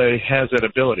John Elway has that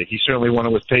ability. He certainly won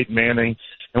it with Peyton Manning.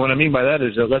 And what I mean by that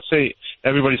is that, let's say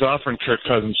everybody's offering Kirk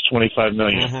Cousins $25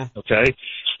 million, okay?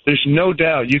 There's no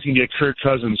doubt you can get Kirk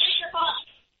Cousins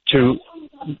to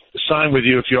sign with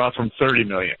you if you offer him $30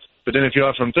 million. But then if you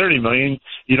offer him $30 million,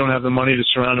 you don't have the money to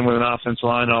surround him with an offensive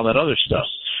line and all that other stuff.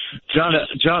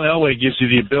 John Elway gives you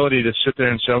the ability to sit there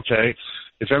and say, okay,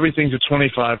 if everything's at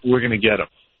 25, we're going to get him.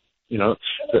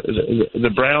 The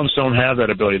Browns don't have that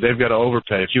ability. They've got to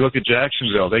overpay. If you look at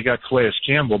Jacksonville, they got Calais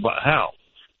Campbell, but how?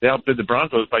 They outbid the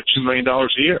Broncos by $2 million a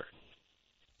year.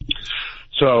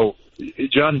 So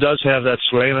John does have that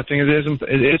sway, and I think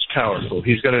it's powerful.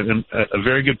 He's got a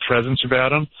very good presence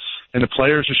about him, and the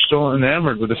players are still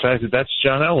enamored with the fact that that's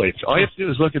John Elway. All you have to do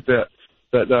is look at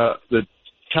the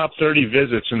top 30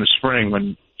 visits in the spring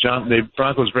when the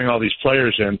Broncos bring all these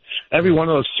players in. Every one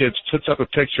of those kids puts up a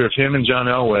picture of him and John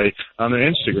Elway on their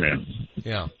Instagram.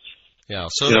 Yeah.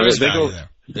 So there is value there.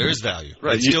 There is value.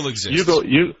 Right. It still exists.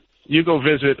 You go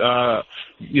visit,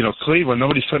 Cleveland.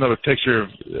 Nobody's putting up a picture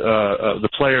of the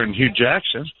player and Hugh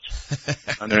Jackson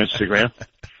on their Instagram.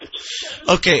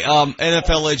 Okay,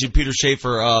 NFL legend Peter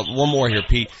Schaefer. One more here,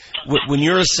 Pete. When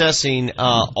you're assessing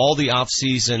all the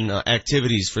off-season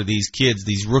activities for these kids,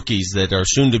 these rookies that are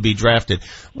soon to be drafted,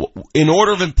 in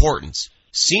order of importance,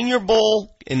 Senior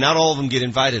Bowl, and not all of them get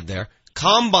invited there,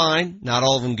 Combine, not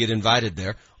all of them get invited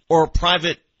there, or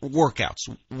private workouts,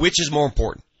 which is more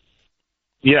important?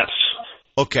 Yes.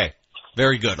 Okay,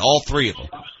 very good. All three of them?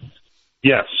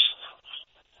 Yes.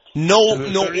 No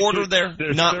order there?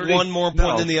 Not one more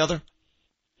important than the other?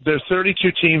 There's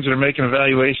 32 teams that are making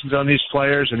evaluations on these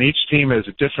players, and each team has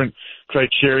a different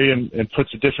criteria and puts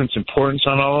a different importance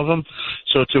on all of them.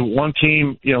 So to one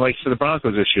team, like for the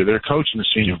Broncos this year, they're coaching the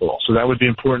Senior Bowl, so that would be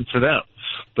important for them.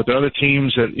 But the other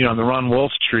teams that, on the Ron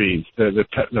Wolf tree, the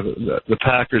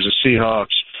Packers, the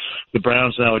Seahawks, the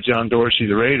Browns now with John Dorsey,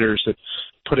 the Raiders, that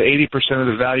put 80% of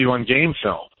the value on game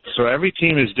film. So every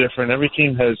team is different. Every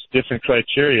team has different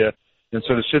criteria. And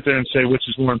so to sit there and say which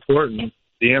is more important,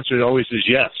 the answer always is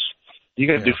yes. You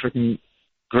got to do freaking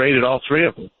grade at all three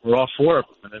of them, or all four of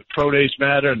them. And then pro days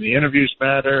matter, and the interviews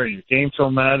matter, and your game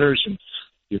film matters, and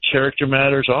your character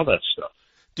matters, all that stuff.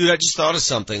 Dude, I just thought of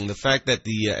something. The fact that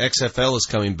the XFL is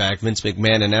coming back, Vince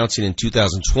McMahon announcing in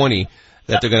 2020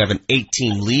 that they're going to have an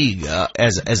 8-team league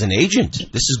as an agent.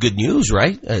 This is good news,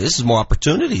 right? This is more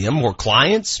opportunity, more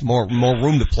clients, more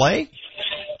room to play.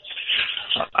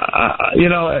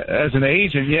 As an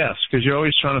agent, yes, because you're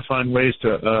always trying to find ways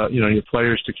to, your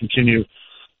players to continue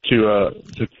to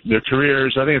their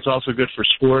careers. I think it's also good for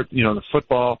sport, the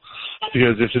football,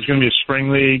 because if it's going to be a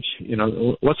spring league,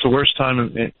 what's the worst time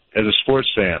as a sports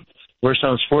fan? Worst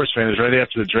time as a sports fan is right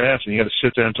after the draft, and you got to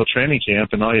sit there until training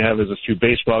camp, and all you have is a few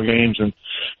baseball games and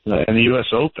the U.S.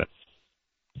 Open.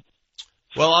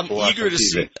 Well, I'm eager to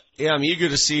see. Yeah, I'm eager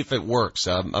to see if it works.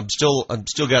 I'm still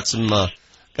got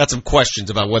some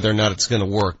questions about whether or not it's going to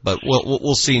work, but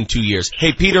we'll see in 2 years.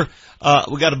 Hey, Peter,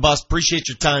 we got a bust. Appreciate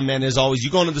your time, man. As always,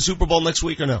 you going to the Super Bowl next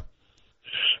week or no?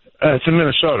 It's in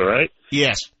Minnesota, right?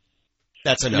 Yes,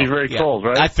 that's enough. It'll be very cold,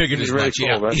 right? I figured as much.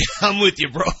 Cold, right? Yeah, I'm with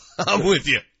you, bro. I'm with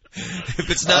you. If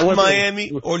it's not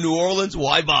Miami or New Orleans,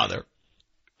 why bother?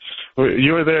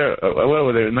 You were there,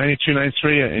 92,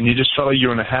 93, and you just felt like you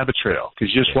were on a habit trail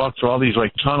because you just walked through all these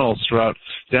tunnels throughout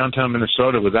downtown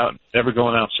Minnesota without ever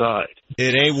going outside.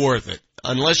 It ain't worth it.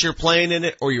 Unless you're playing in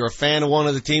it or you're a fan of one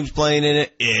of the teams playing in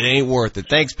it, it ain't worth it.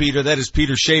 Thanks, Peter. That is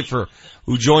Peter Schaefer,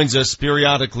 who joins us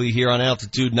periodically here on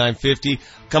Altitude 950.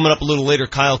 Coming up a little later,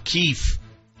 Kyle Keefe.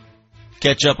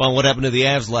 catch up on what happened to the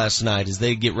Avs last night as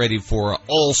they get ready for an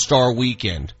All-Star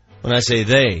weekend. When I say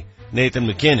they, Nathan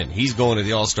McKinnon, he's going to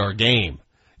the All-Star game.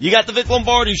 You got the Vic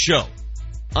Lombardi Show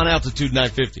on Altitude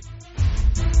 950.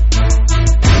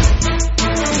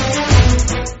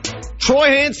 Troy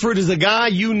Hansford is the guy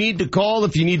you need to call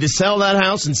if you need to sell that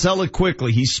house and sell it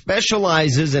quickly. He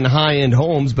specializes in high-end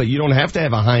homes, but you don't have to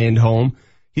have a high-end home.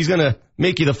 He's going to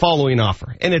make you the following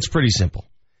offer, and it's pretty simple.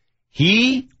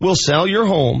 He will sell your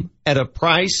home at a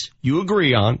price you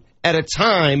agree on, at a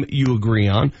time you agree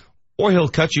on, or he'll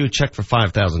cut you a check for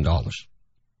 $5,000.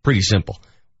 Pretty simple.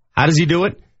 How does he do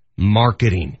it?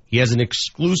 Marketing. He has an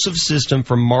exclusive system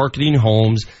for marketing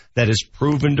homes that is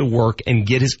proven to work and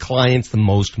get his clients the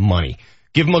most money.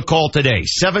 Give him a call today,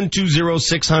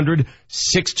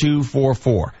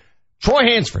 720-600-6244. Troy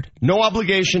Hansford, no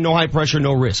obligation, no high pressure,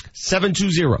 no risk.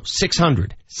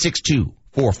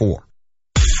 720-600-6244.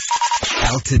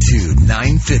 Altitude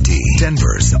 950,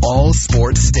 Denver's all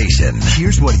sports station.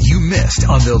 Here's what you missed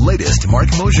on the latest Mark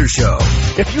Mosier Show.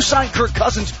 If you sign Kirk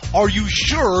Cousins, are you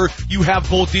sure you have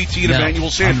both DT and Emmanuel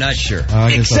Sanders? I'm not sure.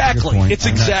 Exactly. It's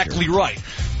exactly right.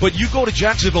 But you go to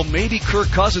Jacksonville, maybe Kirk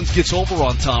Cousins gets over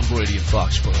on Tom Brady in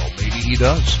Foxborough. Maybe he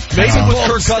does. Maybe with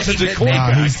Kirk Cousins at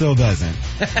quarterback. No, he still doesn't.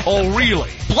 Oh,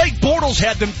 really? Blake Bortles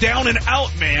had them down and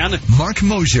out, man. Mark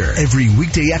Mosier, every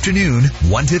weekday afternoon,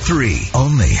 1 to 3,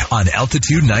 only on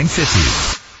Altitude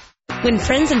 950. When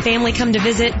friends and family come to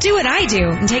visit, do what I do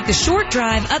and take the short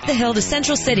drive up the hill to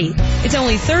Central City. It's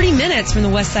only 30 minutes from the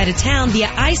west side of town via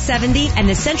I-70 and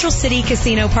the Central City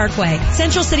Casino Parkway.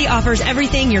 Central City offers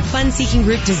everything your fun-seeking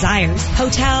group desires.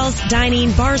 Hotels,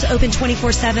 dining, bars open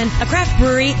 24/7, a craft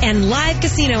brewery, and live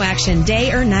casino action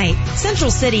day or night. Central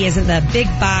City isn't the big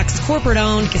box,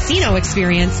 corporate-owned casino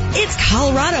experience. It's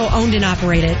Colorado-owned and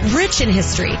operated, rich in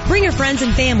history. Bring your friends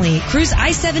and family, cruise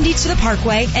I-70 to the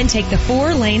Parkway, and take the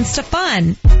 4 lanes to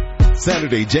fun.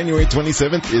 Saturday, January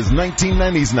 27th is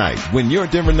 1990s night when your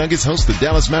Denver Nuggets host the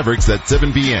Dallas Mavericks at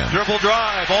 7 p.m. Dribble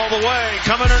drive all the way,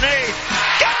 come underneath.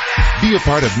 Got it! Be a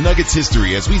part of Nuggets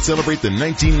history as we celebrate the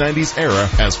 1990s era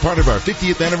as part of our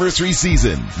 50th anniversary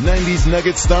season. 90s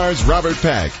Nuggets stars Robert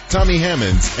Pack, Tommy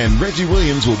Hammonds, and Reggie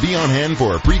Williams will be on hand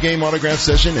for a pregame autograph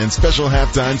session and special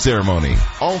halftime ceremony.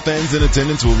 All fans in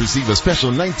attendance will receive a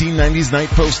special 1990s night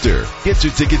poster. Get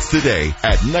your tickets today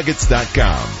at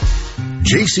nuggets.com.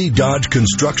 JC Dodge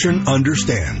Construction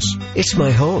understands. It's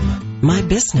my home, my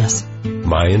business,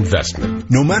 my investment.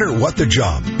 No matter what the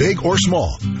job, big or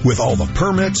small, with all the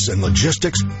permits and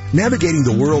logistics, navigating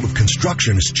the world of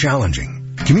construction is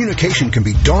challenging. Communication can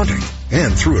be daunting,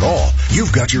 and through it all,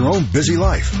 you've got your own busy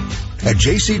life. At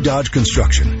JC Dodge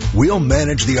Construction, we'll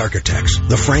manage the architects,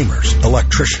 the framers,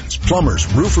 electricians, plumbers,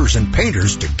 roofers, and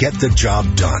painters to get the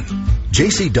job done.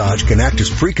 JC Dodge can act as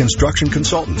pre-construction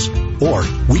consultants, or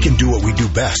we can do what we do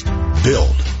best,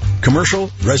 build.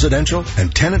 Commercial, residential,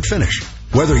 and tenant finish.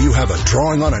 Whether you have a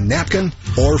drawing on a napkin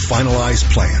or finalized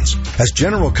plans. As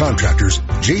general contractors,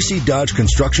 JC Dodge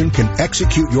Construction can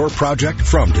execute your project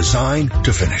from design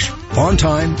to finish. On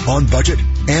time, on budget,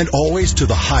 and always to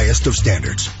the highest of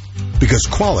standards. Because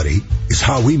quality is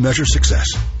how we measure success.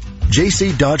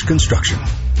 JC Dodge Construction.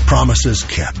 Promises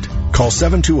kept. Call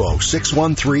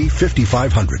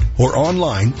 720-613-5500 or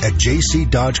online at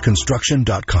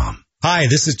jcdodgeconstruction.com. Hi,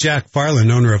 this is Jack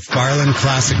Farland, owner of Farland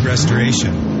Classic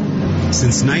Restoration.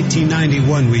 Since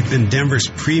 1991, we've been Denver's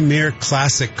premier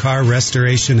classic car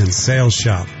restoration and sales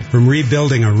shop. From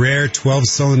rebuilding a rare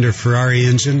 12-cylinder Ferrari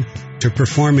engine to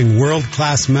performing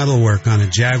world-class metalwork on a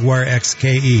Jaguar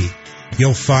XKE,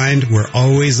 you'll find we're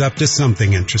always up to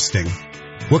something interesting.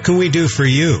 What can we do for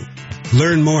you?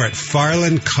 Learn more at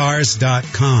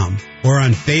farlandcars.com or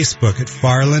on Facebook at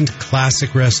Farland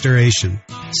Classic Restoration.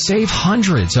 Save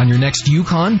hundreds on your next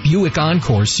Yukon, Buick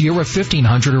Encore, Sierra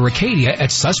 1500, or Acadia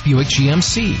at Suss Buick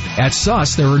GMC. At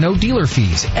Suss, there are no dealer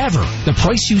fees, ever. The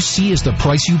price you see is the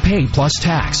price you pay plus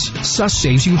tax. Suss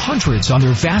saves you hundreds on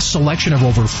their vast selection of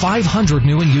over 500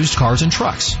 new and used cars and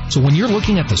trucks. So when you're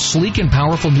looking at the sleek and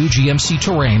powerful new GMC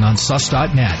Terrain on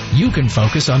Suss.net, you can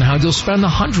focus on how you'll spend the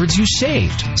hundreds you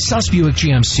saved. Suss Buick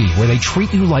GMC, where they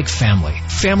treat you like family.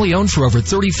 Family owned for over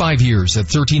 35 years at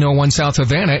 1301 South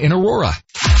Havana in Aurora.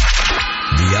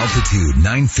 The Altitude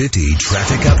 950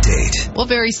 traffic update. Well,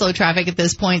 very slow traffic at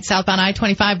this point. Southbound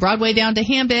I-25 Broadway down to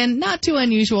Hambin. Not too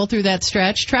unusual through that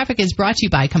stretch. Traffic is brought to you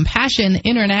by Compassion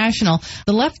International.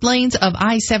 The left lanes of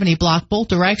I-70 block both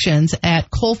directions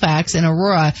at Colfax and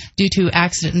Aurora due to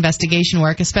accident investigation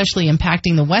work, especially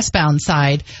impacting the westbound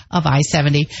side of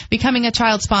I-70. Becoming a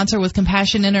child sponsor with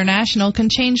Compassion International can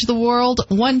change the world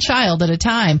one child at a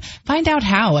time. Find out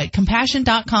how at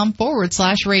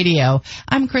compassion.com/radio.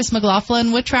 I'm Chris McLaughlin.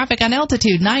 Carlin with traffic on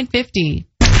Altitude 950.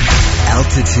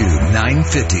 Altitude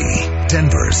 950,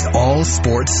 Denver's all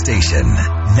sports station.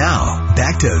 Now,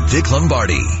 back to Vic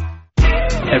Lombardi.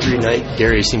 Every night,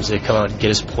 Gary seems to come out and get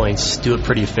his points, do it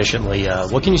pretty efficiently.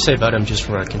 What can you say about him just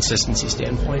from a consistency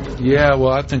standpoint? Yeah,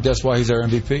 well, I think that's why he's our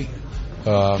MVP.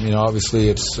 Obviously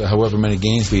it's however many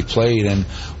games we played, and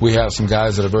we have some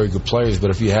guys that are very good players, but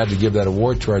if you had to give that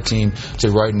award to our team,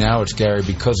 right now it's Gary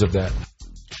because of that.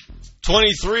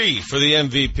 23 for the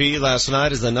MVP last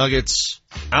night as the Nuggets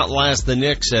outlast the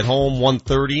Knicks at home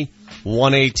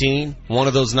 130-118. One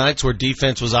of those nights where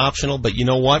defense was optional, but you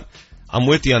know what? I'm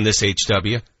with you on this,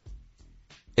 HW.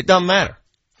 It doesn't matter.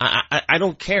 I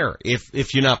don't care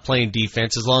if you're not playing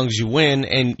defense as long as you win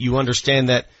and you understand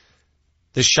that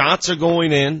the shots are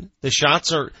going in. The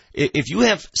shots are, if you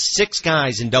have 6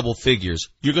 guys in double figures,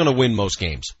 you're going to win most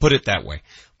games. Put it that way.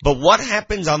 But what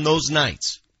happens on those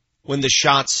nights when the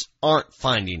shots aren't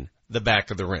finding the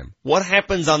back of the rim? What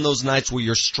happens on those nights where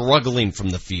you're struggling from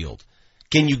the field?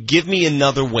 Can you give me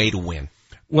another way to win?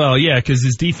 Well, yeah, because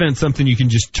is defense something you can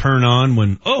just turn on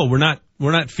when, we're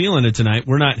not feeling it tonight.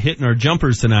 We're not hitting our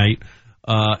jumpers tonight.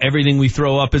 Everything we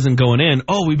throw up isn't going in.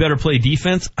 We better play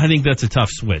defense. I think that's a tough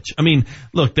switch. I mean,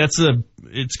 look,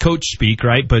 it's coach speak,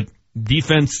 right? But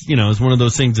defense, is one of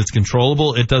those things that's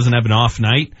controllable. It doesn't have an off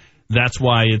night. That's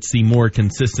why it's the more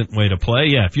consistent way to play.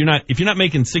 Yeah, if you're not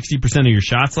making 60% of your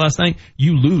shots last night,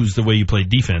 you lose the way you play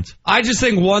defense. I just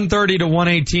think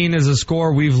 130-118 is a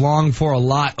score we've longed for a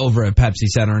lot over at Pepsi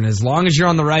Center. And as long as you're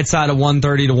on the right side of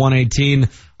 130-118,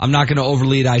 I'm not going to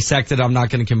overly dissect it. I'm not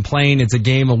going to complain. It's a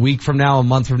game a week from now, a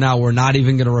month from now. We're not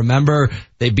even going to remember.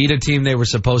 They beat a team they were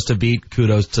supposed to beat.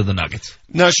 Kudos to the Nuggets.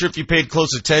 Not sure if you paid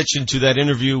close attention to that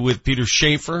interview with Peter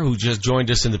Schaefer, who just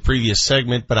joined us in the previous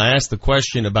segment, but I asked the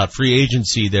question about free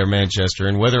agency there, Manchester,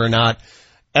 and whether or not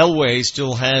Elway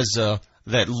still has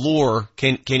that lure.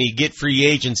 Can he get free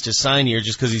agents to sign here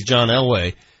just because he's John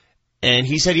Elway? And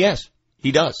he said yes,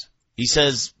 he does. He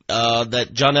says that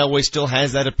John Elway still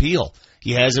has that appeal.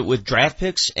 He has it with draft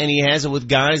picks, and he has it with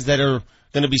guys that are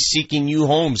going to be seeking new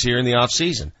homes here in the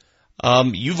offseason.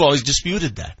 You've always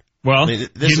disputed that. Well, this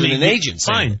is an agent.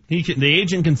 Fine. The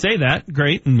agent can say that.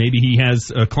 Great. And maybe he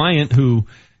has a client who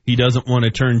he doesn't want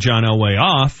to turn John Elway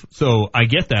off. So I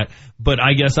get that. But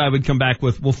I guess I would come back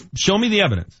with, show me the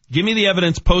evidence. Give me the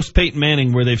evidence post Peyton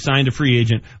Manning where they've signed a free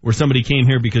agent where somebody came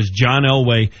here because John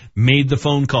Elway made the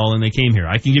phone call and they came here.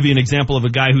 I can give you an example of a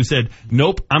guy who said,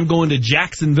 nope, I'm going to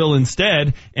Jacksonville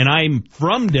instead, and I'm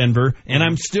from Denver, and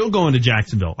I'm still going to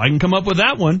Jacksonville. I can come up with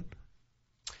that one.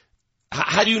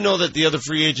 How do you know that the other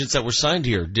free agents that were signed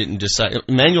here didn't decide?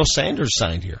 Emmanuel Sanders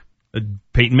signed here.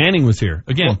 Peyton Manning was here.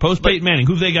 Again, post Peyton Manning.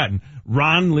 Who've they gotten?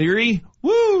 Ron Leary?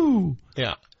 Woo!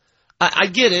 Yeah. I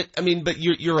get it. I mean, but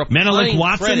you're applying Menelik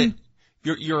Watson?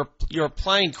 Credit. You're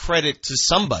applying credit to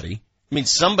somebody. I mean,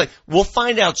 somebody. We'll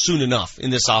find out soon enough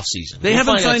in this offseason. They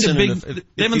haven't signed a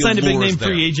big name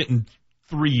free agent in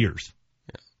 3 years.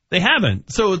 They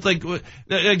haven't. So it's like,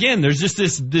 again, there's just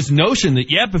this notion that,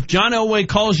 if John Elway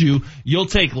calls you, you'll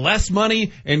take less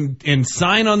money and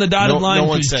sign on the dotted line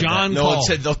because John called. No one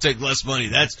said they'll take less money.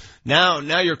 That's now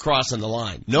you're crossing the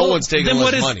line. No one's taking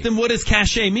less money. Then what does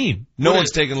cachet mean? No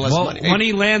one's taking less money. When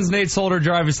he lands Nate Solder,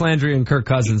 Jarvis Landry, and Kirk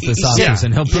Cousins this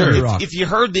offseason, he'll prove you wrong. If you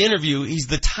heard the interview, he's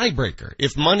the tiebreaker.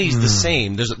 If money's the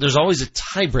same, there's always a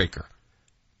tiebreaker.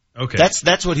 Okay.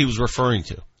 That's what he was referring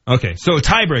to. Okay, so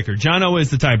tiebreaker. John Elway is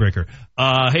the tiebreaker.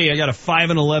 Hey, I got a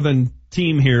 5-11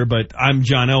 team here, but I'm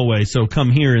John Elway, so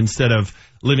come here instead of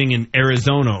living in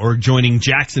Arizona or joining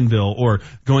Jacksonville or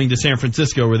going to San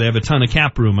Francisco where they have a ton of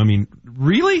cap room. I mean,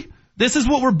 really? This is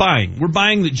what we're buying. We're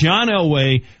buying that John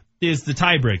Elway is the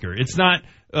tiebreaker. It's not,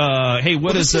 hey,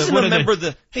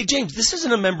 Hey, James, this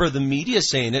isn't a member of the media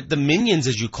saying it. The minions,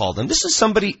 as you call them. This is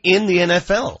somebody in the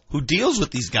NFL who deals with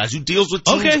these guys, who deals with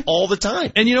teams all the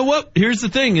time. And you know what? Here's the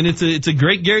thing, and it's a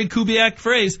great Gary Kubiak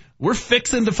phrase. We're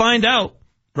fixing to find out.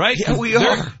 Right? Yeah, we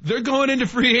are. They're going into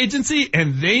free agency,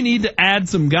 and they need to add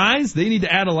some guys. They need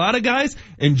to add a lot of guys.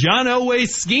 And John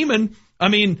Elway's scheming. I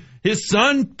mean, his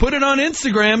son put it on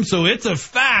Instagram, so it's a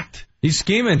fact. He's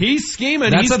scheming.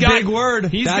 That's a big word.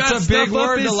 That's a big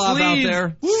word to lob out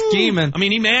there. Woo. Scheming. I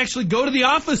mean, he may actually go to the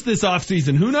office this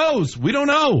offseason. Who knows? We don't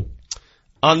know.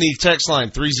 On the text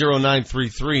line,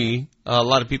 30933, a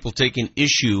lot of people taking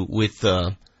issue with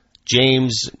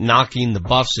James knocking the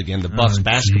Buffs again, the Buffs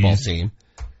basketball team.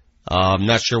 I'm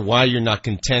not sure why you're not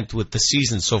content with the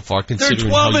season so far,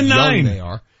 considering how young they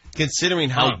are. considering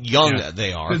how young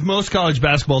they are. Because most college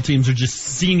basketball teams are just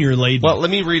senior laden. Well, let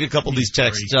me read a couple of these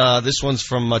texts. This one's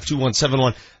from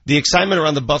 2171. The excitement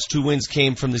around the Buffs' 2 wins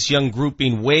came from this young group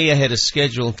being way ahead of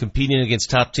schedule and competing against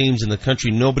top teams in the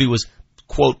country. Nobody was,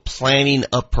 quote, planning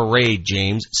a parade,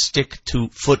 James. Stick to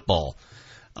football.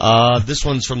 This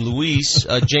one's from Luis.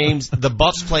 James, the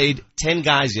Buffs played 10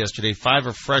 guys yesterday, 5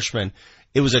 are freshmen.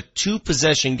 It was a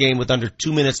 2-possession game with under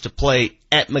 2 minutes to play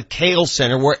at McHale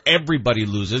Center where everybody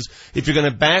loses. If you're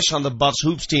going to bash on the Buffs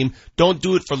hoops team, don't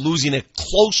do it for losing a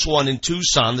close one in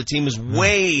Tucson. The team is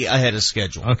way ahead of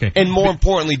schedule. Okay. And more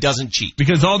importantly, doesn't cheat.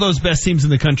 Because all those best teams in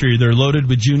the country, they're loaded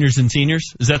with juniors and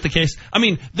seniors? Is that the case? I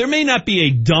mean, there may not be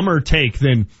a dumber take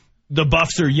than the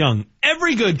Buffs are young.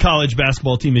 Every good college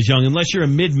basketball team is young unless you're a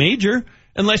mid-major,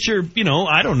 unless you're,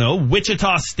 I don't know,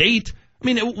 Wichita State. I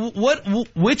mean,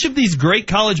 which of these great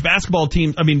college basketball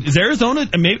teams, is Arizona,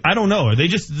 I don't know, are they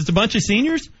just a bunch of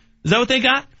seniors? Is that what they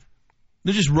got?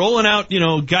 They're just rolling out,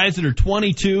 guys that are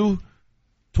 22,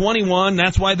 21,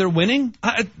 that's why they're winning?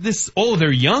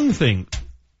 They're young thing.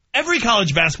 Every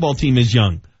college basketball team is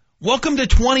young. Welcome to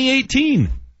 2018.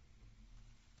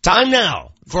 Time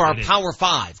now for our Power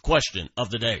 5 question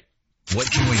of the day. What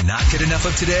can we not get enough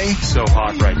of today? So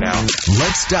hot right now.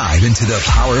 Let's dive into the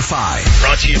Power 5.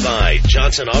 Brought to you by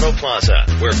Johnson Auto Plaza,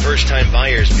 where first-time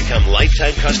buyers become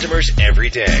lifetime customers every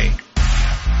day.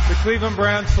 The Cleveland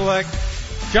Browns select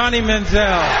Johnny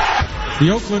Manziel.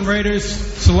 The Oakland Raiders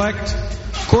select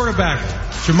quarterback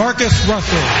Jamarcus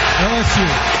Russell,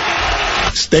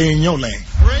 LSU. Stay in your lane.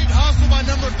 Great hustle by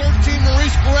number 13,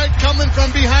 Maurice Barrett, coming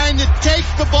from behind to take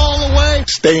the ball away.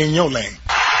 Stay in your lane.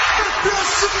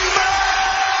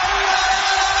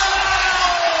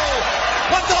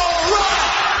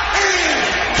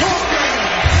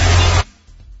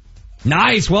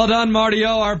 Nice. Well done, Marty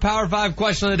O. Our Power 5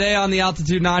 question of the day on the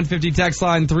Altitude 950 text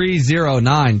line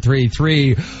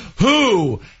 30933.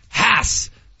 Who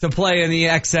has to play in the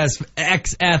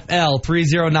XFL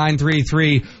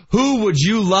 30933? Who would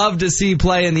you love to see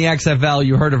play in the XFL?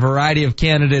 You heard a variety of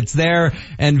candidates there.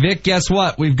 And Vic, guess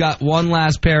what? We've got one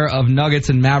last pair of Nuggets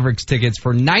and Mavericks tickets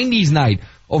for 90s night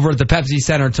over at the Pepsi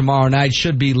Center tomorrow night.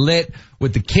 Should be lit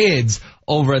with the kids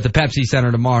over at the Pepsi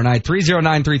Center tomorrow night.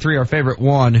 30933, our favorite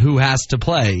one. Who has to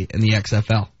play in the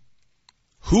XFL?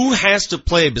 Who has to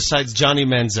play besides Johnny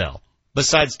Manziel?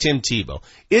 Besides Tim Tebow?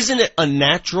 Isn't it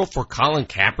unnatural for Colin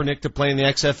Kaepernick to play in the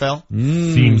XFL?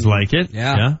 Seems like it.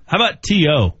 Yeah. How about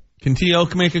T.O.? Can T.O.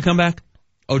 make a comeback?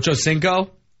 Ocho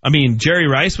Cinco? Jerry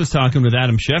Rice was talking with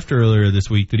Adam Schefter earlier this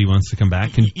week that he wants to come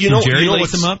back. Can Jerry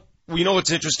lace him up? Well, you know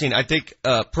what's interesting? I think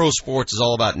pro sports is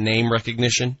all about name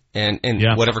recognition and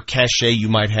whatever cachet you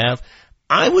might have.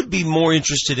 I would be more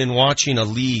interested in watching a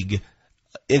league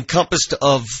encompassed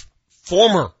of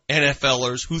former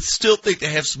NFLers who still think they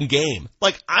have some game.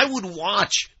 Like, I would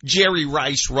watch Jerry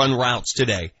Rice run routes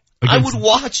today. I would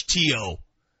watch T.O.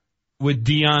 With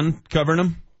Deion covering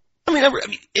him?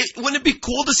 Wouldn't it be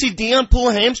cool to see Deion pull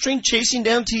a hamstring chasing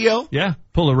down T.O.? Yeah,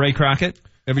 pull a Ray Crockett.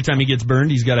 Every time he gets burned,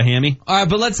 he's got a hammy. All right,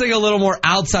 but let's think a little more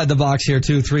outside the box here,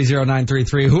 too,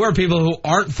 30933. Who are people who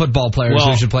aren't football players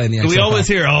who should play in the XFL? We always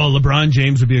hear, LeBron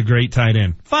James would be a great tight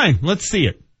end. Fine, let's see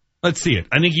it. I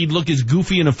think he'd look as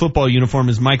goofy in a football uniform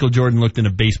as Michael Jordan looked in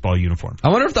a baseball uniform. I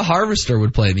wonder if the Harvester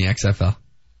would play in the XFL.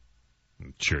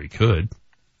 Sure he could.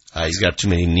 He's got too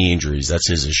many knee injuries. That's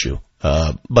his issue.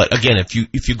 But again,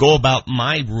 if you go about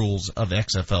my rules of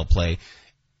XFL play,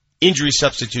 injury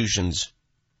substitutions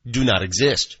do not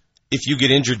exist. If you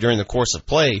get injured during the course of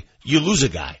play, you lose a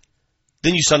guy.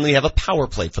 Then you suddenly have a power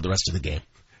play for the rest of the game.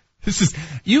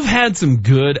 You've had some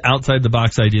good outside the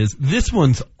box ideas. This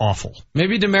one's awful.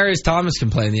 Maybe Demaryius Thomas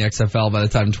can play in the XFL by the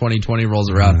time 2020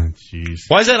 rolls around.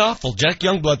 Why is that awful? Jack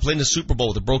Youngblood played in the Super Bowl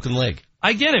with a broken leg.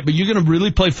 I get it, but you're going to really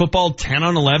play football 10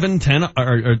 on 11,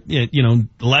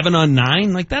 11 on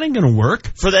 9? Like, that ain't going to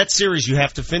work. For that series, you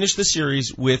have to finish the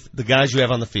series with the guys you have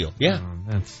on the field. Yeah.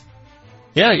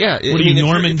 Yeah. What are you,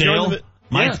 Normandale?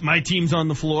 My team's on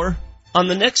the floor. On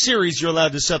the next series, you're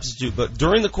allowed to substitute, but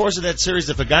during the course of that series,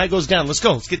 if a guy goes down, let's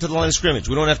go. Let's get to the line of scrimmage.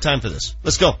 We don't have time for this.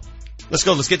 Let's go. Let's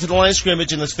get to the line of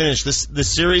scrimmage and let's finish this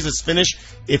series. Let's finish.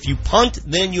 If you punt,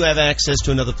 then you have access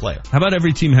to another player. How about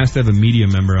every team has to have a media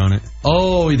member on it?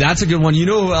 Oh, that's a good one. You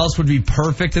know who else would be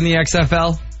perfect in the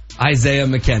XFL? Isaiah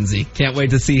McKenzie. Can't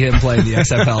wait to see him play in the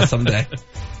XFL someday.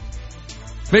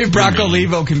 Maybe Brock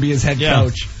Olivo can be his head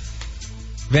coach.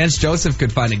 Vance Joseph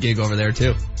could find a gig over there,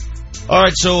 too. All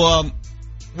right, so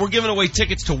we're giving away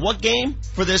tickets to what game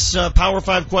for this Power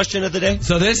 5 question of the day?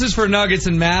 So this is for Nuggets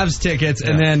and Mavs tickets,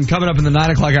 and then coming up in the 9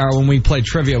 o'clock hour when we play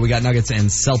trivia, we got Nuggets and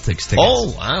Celtics tickets.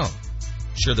 Oh, wow.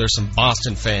 sure there's some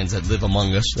Boston fans that live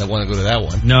among us that want to go to that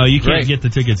one. No, you can't get the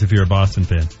tickets if you're a Boston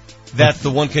fan. That's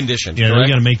the one condition. Yeah, correct?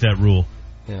 we got to make that rule.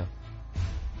 Yeah.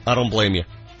 I don't blame you.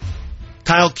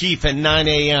 Kyle Keefe at 9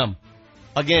 a.m.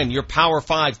 Again, your Power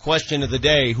 5 question of the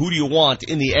day. Who do you want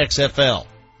in the XFL?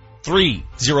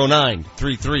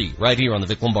 30933 right here on the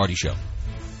Vic Lombardi Show.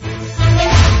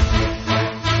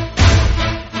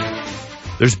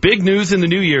 There's big news in the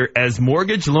new year as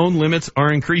mortgage loan limits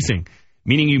are increasing,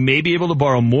 meaning you may be able to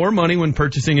borrow more money when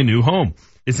purchasing a new home.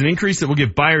 It's an increase that will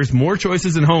give buyers more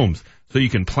choices in homes, so you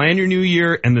can plan your new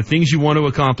year and the things you want to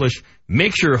accomplish.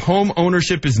 Make sure home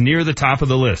ownership is near the top of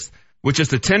the list. With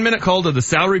just a 10-minute call to the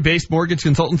salary-based mortgage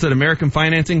consultants at American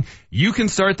Financing, you can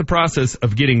start the process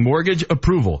of getting mortgage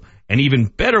approval. An even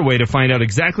better way to find out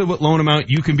exactly what loan amount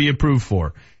you can be approved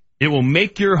for. It will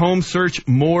make your home search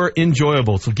more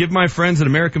enjoyable. So give my friends at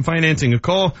American Financing a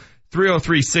call,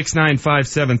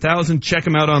 303-695-7000. Check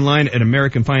them out online at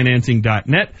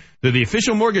AmericanFinancing.net. They're the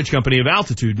official mortgage company of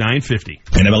Altitude 950.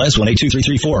 NMLS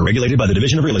 182334, regulated by the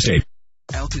Division of Real Estate.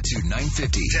 Altitude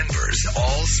 950, Denver's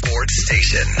all-sports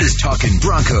station, is talking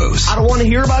Broncos. I don't want to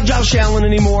hear about Josh Allen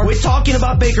anymore. We're talking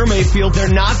about Baker Mayfield.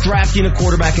 They're not drafting a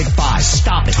quarterback at 5.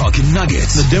 Stop it. Talking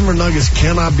Nuggets. The Denver Nuggets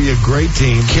cannot be a great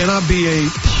team, cannot be a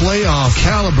playoff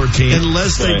caliber team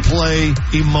unless they play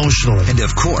emotionally. And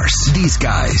of course, these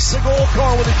guys. The goal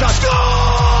car with a touchdown.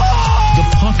 The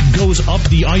puck goes up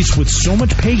the ice with so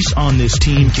much pace on this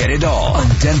team. Get it all on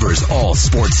Denver's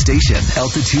all-sports station,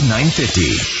 Altitude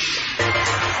 950.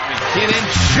 McKinnon,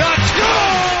 shot,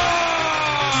 score!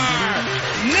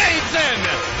 Nathan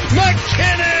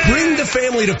McKinnon! Bring the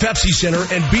family to Pepsi Center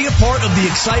and be a part of the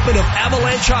excitement of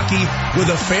Avalanche hockey with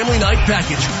a family night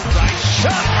package. Right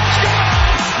shot, score!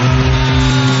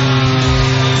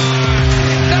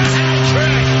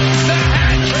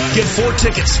 Get 4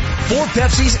 tickets, 4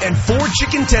 Pepsis, and 4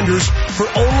 chicken tenders for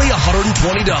only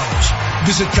 $120.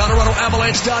 Visit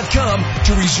ColoradoAvalanche.com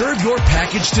to reserve your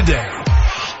package today.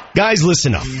 Guys,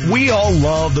 listen up. We all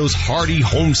love those hearty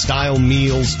home-style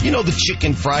meals. You know, the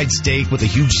chicken fried steak with a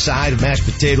huge side of mashed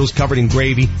potatoes covered in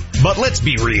gravy. But let's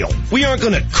be real. We aren't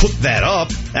going to cook that up.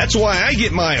 That's why I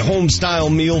get my home-style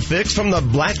meal fix from the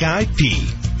Black Eyed Pea.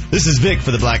 This is Vic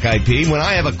for the Black Eyed Pea. When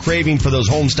I have a craving for those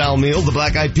home-style meals, the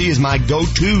Black Eyed Pea is my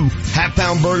go-to.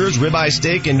 Half-pound burgers, ribeye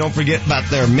steak, and don't forget about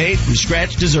their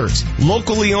made-from-scratch desserts.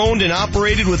 Locally owned and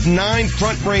operated with 9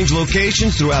 front-range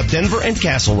locations throughout Denver and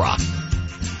Castle Rock.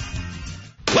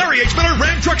 Larry H. Miller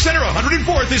Ram Truck Center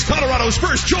 104th is Colorado's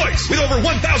first choice. With over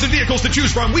 1,000 vehicles to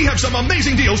choose from, we have some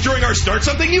amazing deals during our Start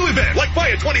Something New event. Like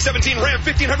buy a 2017 Ram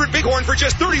 1500 Bighorn for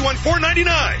just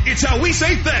 $31,499. It's how we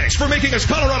say thanks for making us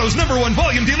Colorado's #1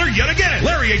 volume dealer yet again.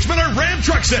 Larry H. Miller Ram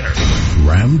Truck Center.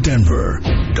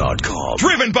 RamDenver.com.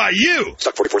 Driven by you.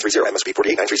 Stock 4430, MSP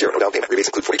 48930. No down payment. Rebates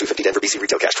include $4,250 Denver BC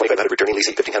retail cash, $2,500 returning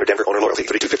leasing, $1,500 Denver owner loyalty,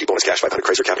 $3,250 bonus cash, $500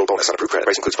 Chrysler capital bonus on approved credit.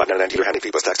 Price includes $599 dealer handling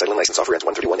fee plus tax, title and license. Offer ends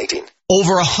 1/31/18.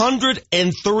 Over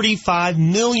 $135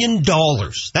 million.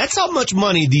 That's how much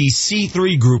money the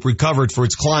C3 Group recovered for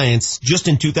its clients just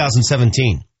in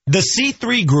 2017. The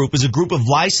C3 Group is a group of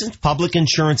licensed public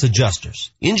insurance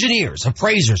adjusters, engineers,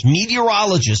 appraisers,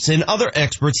 meteorologists, and other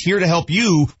experts here to help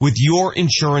you with your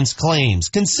insurance claims.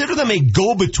 Consider them a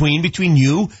go-between between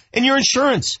you and your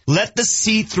insurance. Let the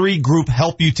C3 Group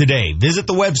help you today. Visit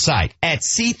the website at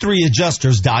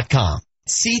c3adjusters.com.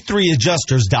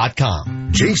 c3adjusters.com.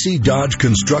 JC Dodge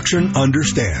Construction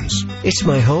understands. It's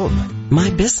my home, my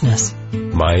business,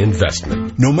 my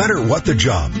investment. No matter what the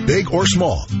job, big or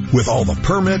small, with all the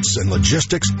permits and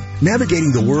logistics,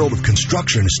 navigating the world of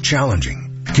construction is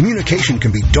challenging. Communication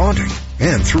can be daunting,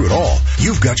 and through it all,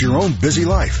 you've got your own busy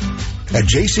life. At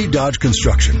JC Dodge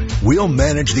Construction, we'll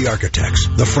manage the architects,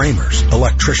 the framers,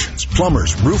 electricians,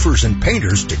 plumbers, roofers, and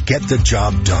painters to get the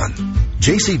job done.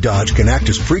 JC Dodge can act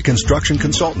as pre-construction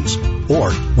consultants,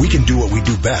 or we can do what we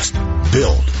do best,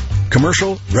 build.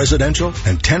 Commercial, residential,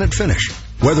 and tenant finish.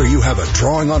 Whether you have a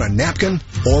drawing on a napkin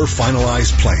or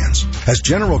finalized plans. As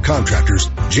general contractors,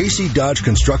 JC Dodge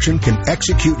Construction can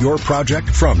execute your project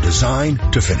from design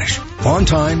to finish. On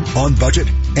time, on budget,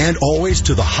 and always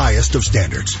to the highest of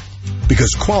standards.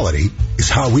 Because quality is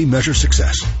how we measure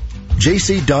success.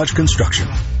 JC Dodge Construction.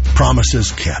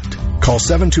 Promises kept. Call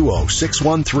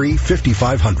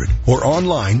 720-613-5500 or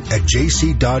online at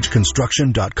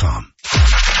jcdodgeconstruction.com.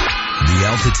 The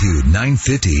Altitude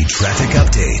 950 traffic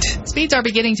update. Speeds are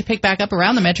beginning to pick back up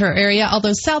around the metro area,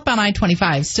 although southbound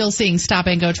I-25 still seeing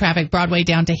stop-and-go traffic Broadway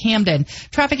down to Hamden.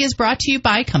 Traffic is brought to you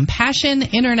by Compassion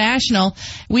International.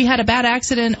 We had a bad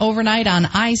accident overnight on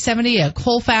I-70 at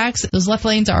Colfax. Those left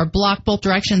lanes are blocked both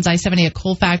directions, I-70 at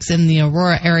Colfax in the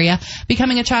Aurora area.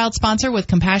 Becoming a child sponsor with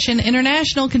Compassion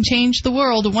International can change the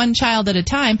world one child at a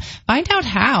time. Find out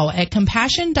how at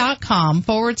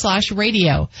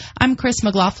compassion.com/radio. I'm Chris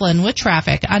McLaughlin with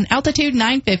traffic on Altitude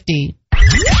 950.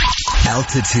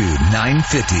 Altitude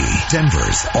 950,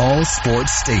 Denver's all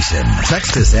sports station.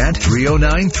 Text us at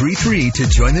 30933 to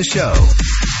join the show.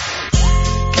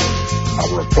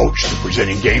 Our approach to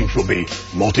presenting games will be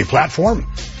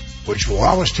multi-platform, which will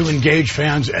allow us to engage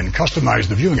fans and customize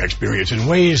the viewing experience in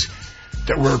ways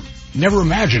that were never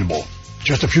imaginable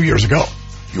just a few years ago.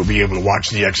 You'll be able to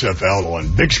watch the XFL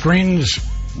on big screens,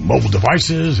 mobile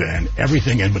devices, and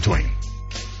everything in between.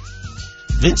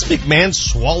 Vince McMahon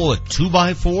swallow a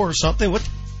 2x4 or something? What's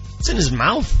in his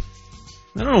mouth?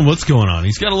 I don't know what's going on.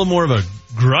 He's got a little more of a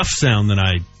gruff sound than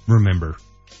I remember.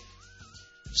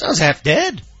 Sounds half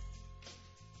dead.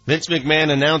 Vince McMahon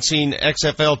announcing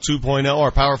XFL 2.0, our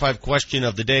Power 5 question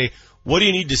of the day. What do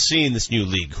you need to see in this new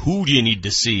league? Who do you need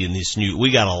to see in this new?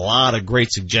 We got a lot of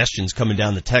great suggestions coming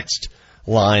down the text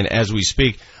line as we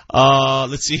speak.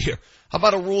 Let's see here. How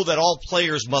about a rule that all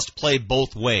players must play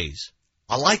both ways?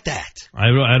 I like that.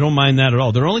 I don't mind that at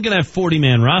all. They're only going to have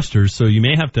 40-man rosters, so you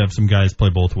may have to have some guys play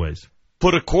both ways.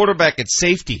 Put a quarterback at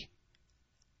safety.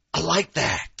 I like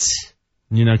that.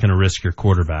 You're not going to risk your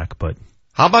quarterback, but...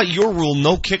 How about your rule,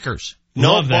 no kickers?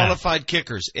 No Love that. bona fide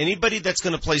kickers. Anybody that's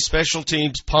going to play special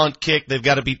teams, punt, kick, they've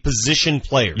got to be position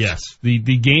players. Yes. The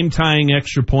game-tying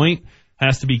extra point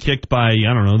has to be kicked by,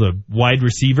 I don't know, the wide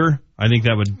receiver. I think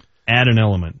that would add an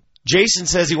element. Jason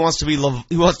says he wants to see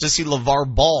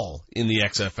LeVar Ball in the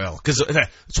XFL because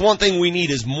it's one thing we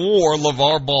need is more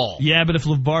LeVar Ball. Yeah, but if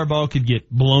LeVar Ball could get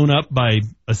blown up by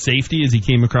a safety as he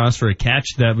came across for a catch,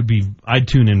 I'd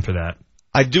tune in for that.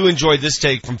 I do enjoy this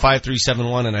take from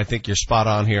 5371, and I think you're spot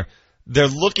on here. They're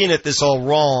looking at this all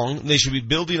wrong. They should be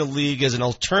building a league as an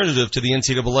alternative to the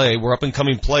NCAA where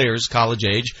up-and-coming players, college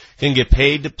age, can get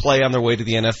paid to play on their way to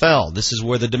the NFL. This is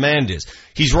where the demand is.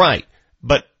 He's right,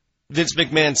 but Vince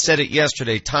McMahon said it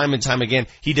yesterday, time and time again.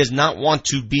 He does not want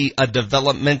to be a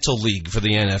developmental league for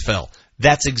the NFL.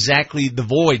 That's exactly the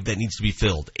void that needs to be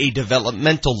filled. A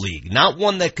developmental league. Not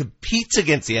one that competes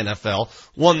against the NFL,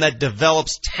 one that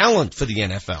develops talent for the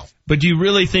NFL. But do you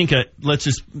really think, let's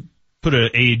just put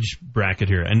an age bracket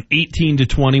here, an 18 to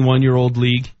 21-year-old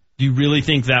league, do you really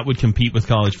think that would compete with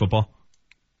college football?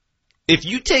 If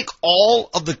you take all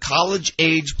of the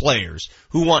college-age players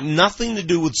who want nothing to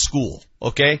do with school,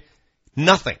 okay?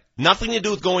 Nothing to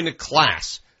do with going to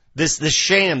class. This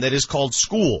sham that is called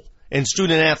school and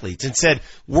student athletes, and said,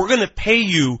 we're going to pay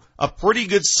you a pretty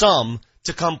good sum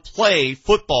to come play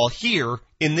football here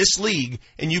in this league,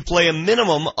 and you play a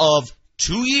minimum of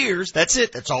 2 years. That's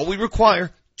it. That's all we require.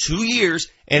 2 years,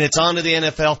 and it's on to the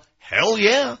NFL. Hell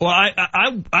yeah. Well,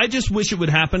 I just wish it would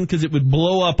happen because it would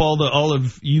blow up all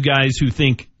of you guys who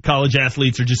think college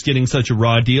athletes are just getting such a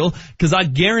raw deal. Because I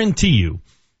guarantee you,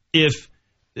 if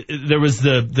there was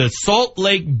the Salt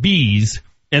Lake Bees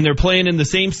and they're playing in the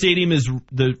same stadium as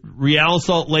the Real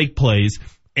Salt Lake plays,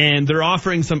 and they're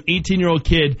offering some 18-year-old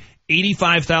kid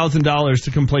 $85,000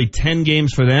 to come play 10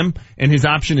 games for them, and his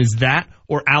option is that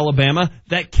or Alabama,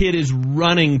 that kid is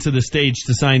running to the stage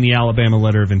to sign the Alabama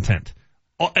letter of intent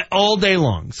all day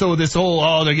long. So this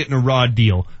whole, they're getting a raw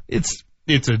deal. That's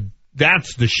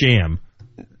the sham.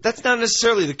 That's not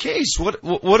necessarily the case.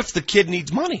 What if the kid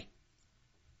needs money?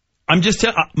 I'm just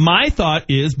my thought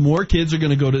is more kids are going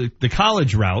to go to the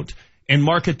college route and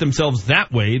market themselves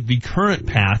that way, the current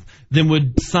path, than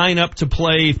would sign up to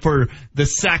play for the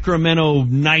Sacramento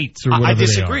Knights or whatever I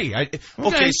disagree. They are.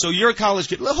 Okay, so you're a college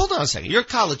kid. Hold on a second. You're a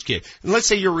college kid. And let's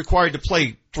say you're required to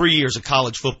play 3 years of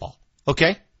college football.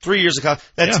 Okay? 3 years of college.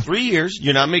 That's 3 years.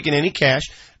 You're not making any cash.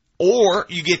 Or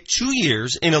you get 2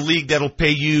 years in a league that'll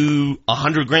pay you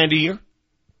 $100,000 a year.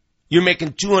 You're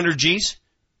making 200 G's.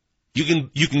 You can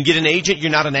get an agent.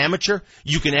 You're not an amateur.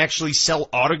 You can actually sell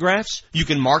autographs. You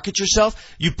can market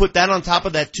yourself. You put that on top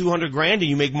of that $200,000 and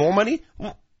you make more money.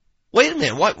 Wait a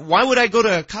minute. Why would I go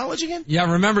to college again?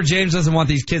 Yeah, remember James doesn't want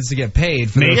these kids to get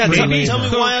paid. Tell me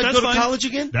why I'd go to college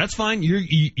again. That's fine.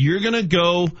 You're gonna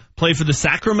go play for the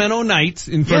Sacramento Knights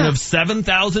in front of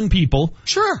 7,000 people.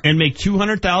 Sure. And make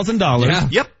 $200,000. Yeah.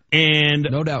 Yep. And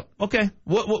no doubt. Okay.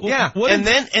 What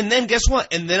then guess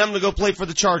what? And then I'm going to go play for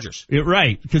the Chargers.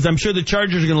 Right, because I'm sure the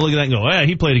Chargers are going to look at that and go,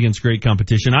 he played against great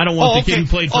competition. I don't want the kid who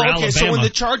played for Alabama. So when the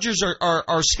Chargers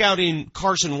are scouting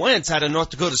Carson Wentz out of North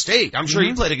Dakota State, I'm sure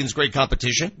he played against great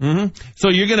competition. Mm-hmm. So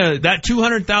you're going to, that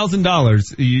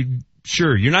 $200,000,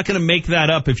 sure, you're not going to make that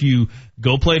up if you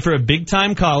go play for a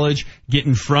big-time college, get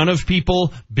in front of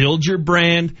people, build your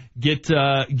brand, get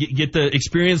the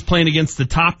experience playing against the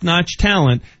top-notch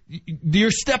talent.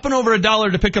 You're stepping over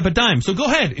 $1 to pick up a dime. So go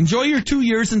ahead. Enjoy your 2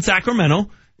 years in Sacramento.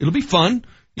 It'll be fun.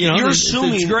 You're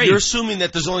assuming that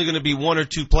there's only going to be one or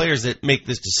two players that make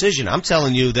this decision. I'm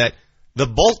telling you that the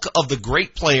bulk of the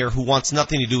great player who wants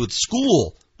nothing to do with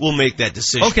school will make that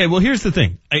decision. Okay, well, here's the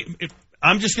thing.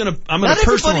 I'm going to personalize it. Not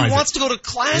everybody wants to go to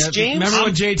class, James. Remember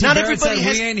when JT Barrett said,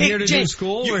 we ain't here to do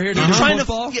school, we're here to do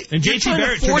football? And JT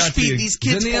Barrett force feed these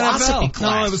kids philosophy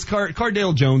class. No, it was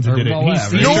Cardale Jones who did it.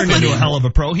 He turned into a hell of a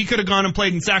pro. He could have gone and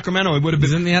played in Sacramento. He would have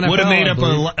made up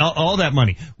all that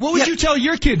money. What would you tell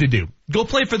your kid to do? Go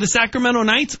play for the Sacramento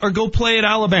Knights or go play at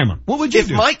Alabama? What would you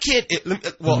do?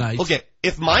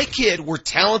 If my kid were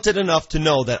talented enough to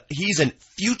know that he's a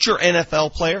future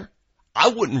NFL player, I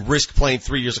wouldn't risk playing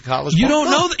 3 years of college. You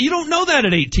don't know that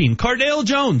at 18. Cardale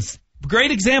Jones,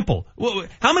 great example.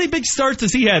 How many big starts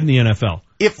has he had in the NFL?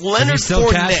 If Leonard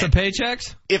cash the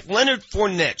paychecks? If Leonard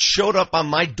Fournette showed up on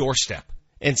my doorstep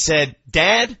and said,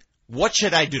 "Dad, what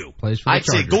should I do?" I'd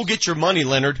say, "Go get your money,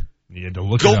 Leonard.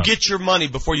 Go get your money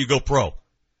before you go pro."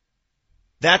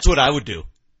 That's what I would do.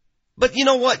 But you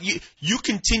know what? You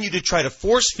continue to try to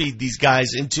force feed these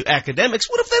guys into academics.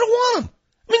 What if they don't want them?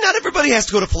 I mean, not everybody has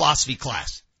to go to philosophy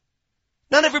class.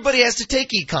 Not everybody has to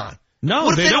take econ. No,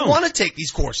 what if they don't want to take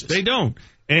these courses? They don't.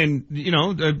 And,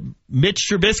 Mitch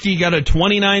Trubisky got a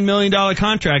 $29 million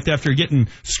contract after getting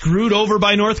screwed over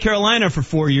by North Carolina for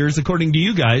 4 years, according to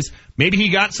you guys. Maybe he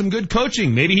got some good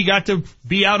coaching. Maybe he got to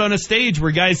be out on a stage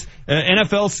where guys,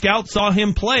 NFL scouts saw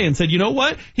him play and said, you know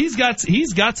what? He's got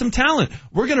some talent.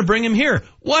 We're going to bring him here.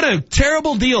 What a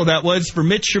terrible deal that was for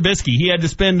Mitch Trubisky. He had to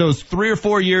spend those 3 or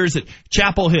 4 years at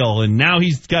Chapel Hill, and now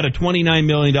he's got a $29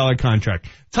 million contract.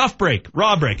 Tough break,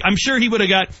 raw break. I'm sure he would have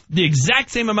got the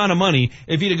exact same amount of money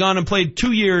if he'd have gone and played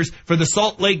 2 years for the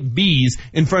Salt Lake Bees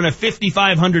in front of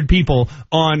 5,500 people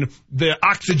on the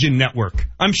Oxygen Network.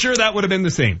 I'm sure that would have been the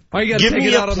same. Give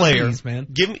me a player, man.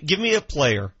 Give me a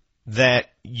player that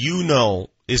you know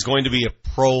is going to be a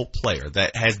pro player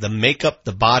that has the makeup,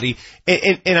 the body,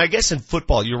 and I guess in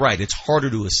football, you're right, it's harder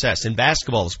to assess. In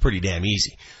basketball, it's pretty damn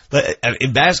easy. But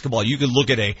in basketball, you can look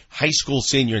at a high school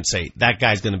senior and say, that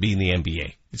guy's going to be in the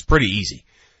NBA. It's pretty easy.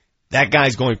 That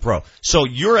guy's going pro. So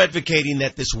you're advocating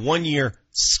that this 1 year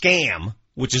scam,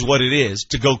 which is what it is,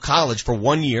 to go college for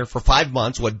 1 year, for 5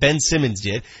 months, what Ben Simmons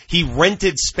did. He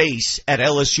rented space at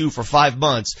LSU for 5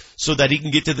 months so that he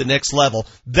can get to the next level.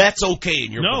 That's okay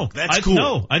in your book. That's cool.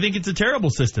 No, I think it's a terrible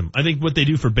system. I think what they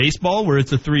do for baseball, where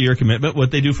it's a 3-year commitment,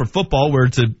 what they do for football, where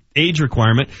it's an age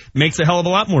requirement, makes a hell of a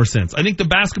lot more sense. I think the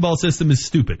basketball system is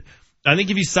stupid. I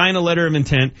think if you sign a letter of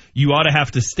intent, you ought to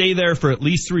have to stay there for at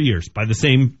least 3 years. By the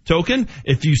same token,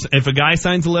 if a guy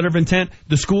signs a letter of intent,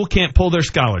 the school can't pull their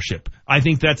scholarship. I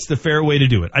think that's the fair way to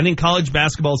do it. I think college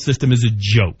basketball system is a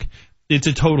joke. It's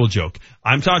a total joke.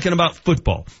 I'm talking about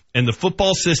football, and the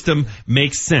football system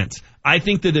makes sense. I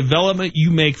think the development you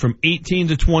make from 18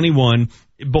 to 21,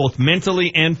 both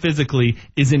mentally and physically,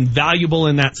 is invaluable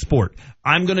in that sport.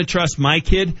 I'm going to trust my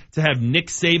kid to have Nick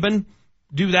Saban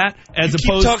do that as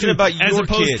opposed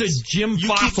to Jim Fossil.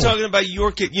 You keep talking about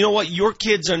your kid. You know what? Your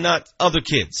kids are not other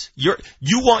kids. You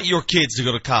want your kids to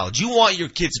go to college. You want your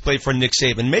kids to play for Nick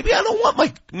Saban. Maybe I don't want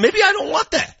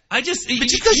that. But just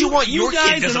because you want your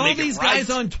guys kid and all these guys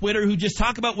on Twitter who just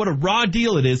talk about what a raw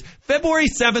deal it is. February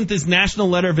 7th is National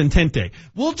Letter of Intent Day.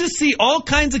 We'll just see all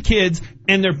kinds of kids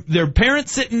and their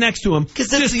parents sitting next to them because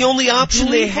that's the only option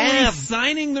they have,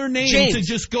 signing their name to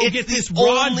just go get this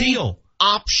raw deal.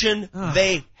 Option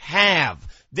they have.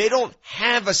 They don't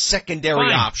have a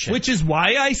secondary option. Which is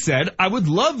why I said I would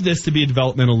love this to be a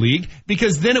developmental league,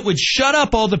 because then it would shut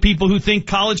up all the people who think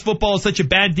college football is such a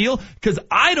bad deal, because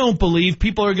I don't believe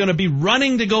people are going to be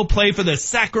running to go play for the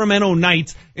Sacramento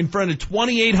Knights in front of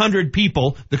 2,800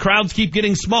 people. The crowds keep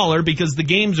getting smaller because the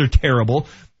games are terrible.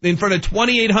 In front of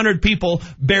 2,800 people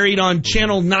buried on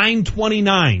channel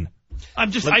 929. I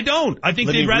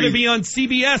think they'd rather be on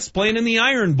CBS playing in the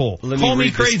Iron Bowl. Call me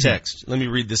crazy. Let me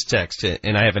read this text,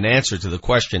 and I have an answer to the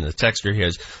question. The texter here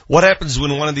is, what happens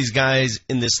when one of these guys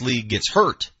in this league gets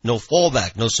hurt? No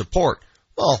fallback, no support.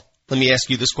 Well, let me ask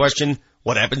you this question.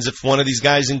 What happens if one of these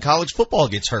guys in college football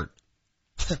gets hurt?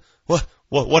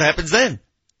 What happens then?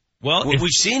 Well, we've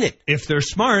seen it. If they're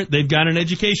smart, they've got an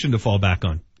education to fall back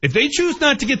on. If they choose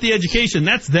not to get the education,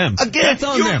 that's them. Again, that's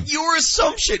on them. Your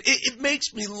assumption, it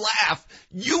makes me laugh.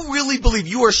 You really believe,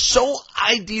 you are so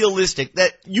idealistic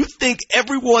that you think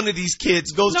every one of these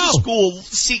kids goes to school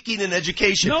seeking an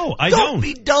education. No, I don't. Don't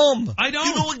be dumb. I don't.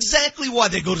 You know exactly why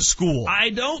they go to school.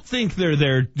 I don't think they're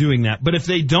there doing that. But if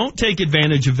they don't take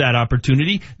advantage of that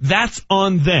opportunity, that's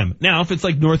on them. Now, if it's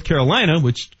like North Carolina,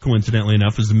 which coincidentally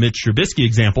enough is the Mitch Trubisky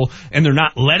example, and they're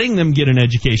not letting them get an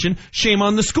education, shame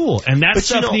on the school. And that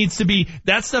stuff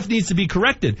needs to be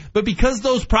corrected. But because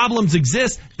those problems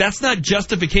exist, that's not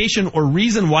justification or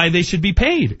reason why they should be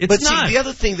paid. It's not. See, the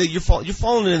other thing that you're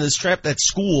falling into this trap that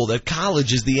school, that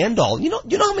college is the end all. You know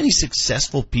how many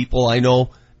successful people I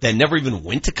know that never even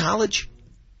went to college?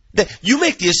 That you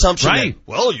make the assumption that,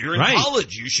 well, you're in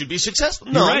college, you should be successful.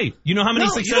 No. You're right. You know how many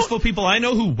successful people I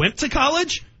know who went to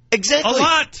college? Exactly. A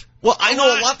lot. Well, I know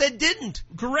a lot that didn't.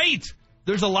 Great.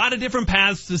 There's a lot of different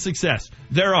paths to success.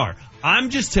 There are. I'm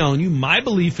just telling you, my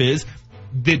belief is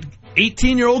that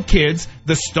 18-year-old kids,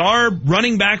 the star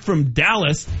running back from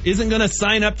Dallas, isn't going to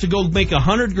sign up to go make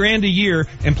 $100,000 a year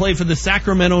and play for the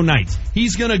Sacramento Knights.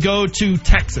 He's going to go to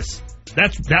Texas.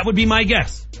 That would be my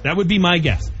guess. That would be my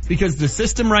guess. Because the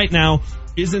system right now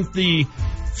isn't the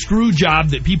screw job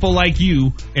that people like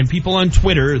you and people on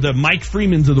Twitter, the Mike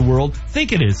Freemans of the world,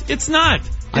 think it is. It's not.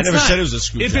 I never said it was a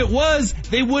screw job. If it was,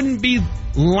 they wouldn't be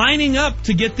lining up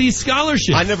to get these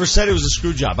scholarships. I never said it was a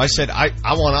screw job. I said I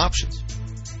want options.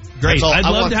 Great. I'd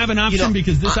love to have an option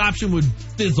because this option would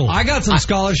fizzle. I got some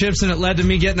scholarships and it led to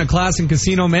me getting a class in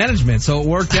casino management, so it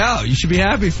worked out. You should be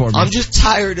happy for me. I'm just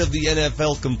tired of the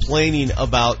NFL complaining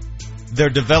about their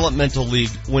developmental league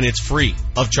when it's free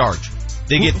of charge.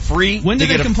 They get free. When do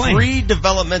they complain? A free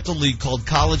developmental league called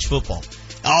college football.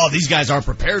 Oh, these guys aren't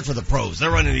prepared for the pros.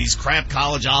 They're running these crap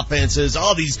college offenses.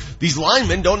 Oh, these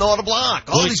linemen don't know how to block.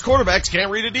 Oh, these quarterbacks can't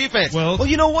read a defense. Well,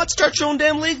 you know what? Start your own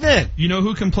damn league then. You know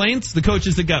who complains? The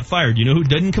coaches that got fired. You know who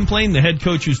didn't complain? The head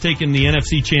coach who's taken the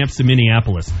NFC champs to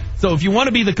Minneapolis. So if you want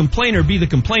to be the complainer, be the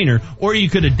complainer. Or you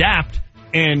could adapt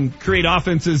and create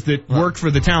offenses that work for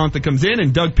the talent that comes in,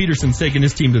 and Doug Peterson's taking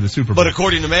his team to the Super Bowl. But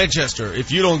according to Manchester,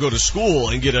 if you don't go to school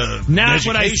and get a not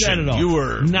what I said at all. You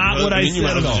were not what I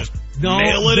said at all.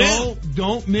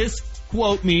 Don't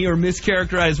misquote me or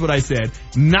mischaracterize what I said.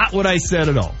 Not what I said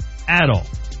at all. At all.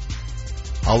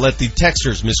 I'll let the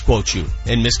texters misquote you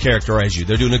and mischaracterize you.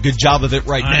 They're doing a good job of it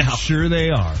right now. I'm sure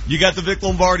they are. You got the Vic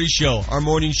Lombardi Show. Our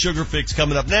morning sugar fix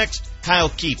coming up next. Kyle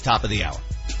Keefe, top of the hour.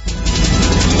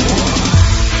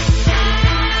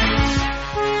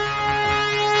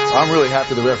 I'm really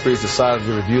happy the referees decided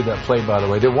to review that play, by the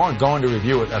way. They weren't going to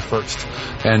review it at first.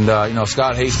 And,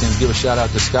 Scott Hastings, give a shout out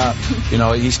to Scott.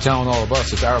 He's telling all of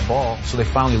us it's our ball. So they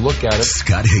finally look at it.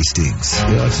 Scott Hastings.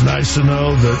 It's nice to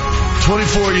know that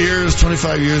 25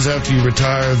 years after you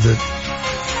retire that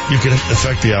you can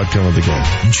affect the outcome of the game.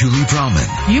 Julie Brahman.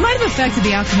 You might have affected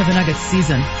the outcome of the Nuggets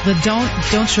season, but don't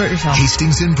short yourself.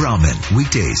 Hastings and Brahman,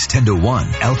 weekdays 10 to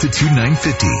 1, altitude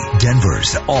 950,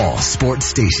 Denver's all sports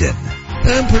station.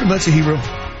 I'm pretty much a hero.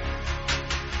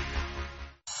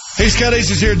 Hey, Scott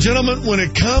Hastings here. Gentlemen, when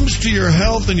it comes to your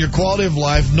health and your quality of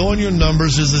life, knowing your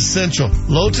numbers is essential.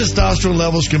 Low testosterone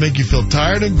levels can make you feel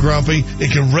tired and grumpy.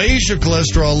 It can raise your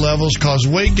cholesterol levels, cause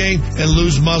weight gain, and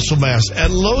lose muscle mass. At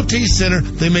Low T Center,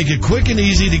 they make it quick and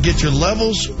easy to get your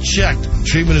levels checked.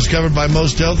 Treatment is covered by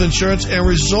most health insurance and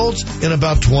results in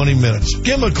about 20 minutes.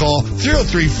 Give them a call,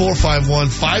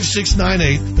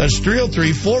 303-451-5698. That's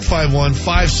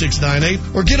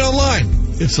 303-451-5698. Or get online.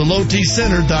 It's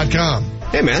thelowtcenter.com.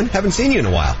 Hey, man, haven't seen you in a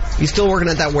while. You still working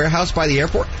at that warehouse by the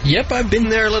airport? Yep, I've been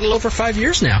there a little over 5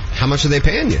 years now. How much are they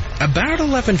paying you? About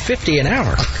 $11.50 an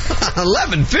hour.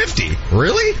 $11.50?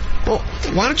 Really? Well,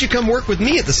 why don't you come work with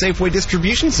me at the Safeway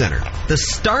Distribution Center? The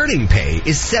starting pay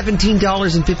is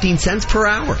 $17.15 per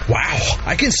hour. Wow,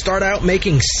 I can start out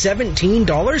making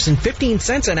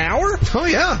 $17.15 an hour? Oh,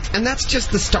 yeah, and that's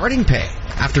just the starting pay.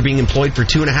 After being employed for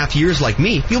 2.5 years like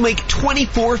me, you'll make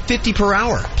 $24.50 per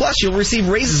hour. Plus, you'll receive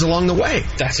raises along the way.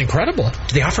 That's incredible.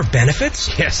 Do they offer benefits?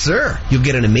 Yes, sir. You'll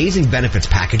get an amazing benefits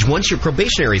package once your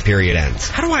probationary period ends.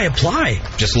 How do I apply?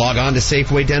 Just log on to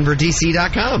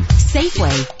SafewayDenverDC.com.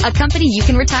 Safeway, a company you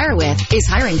can retire with, is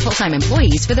hiring full-time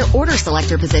employees for their order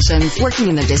selector positions, working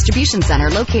in their distribution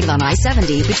center located on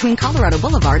I-70 between Colorado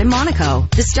Boulevard and Monaco.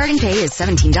 The starting pay is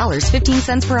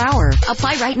 $17.15 per hour.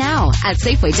 Apply right now at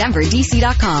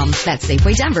SafewayDenverDC.com. That's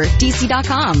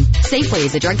SafewayDenverDC.com. Safeway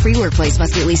is a drug-free workplace.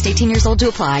 Must be at least 18 years old to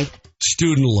apply.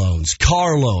 Student loans,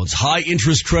 car loans,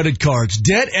 high-interest credit cards.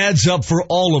 Debt adds up for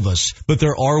all of us, but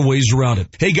there are ways around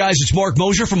it. Hey guys, it's Mark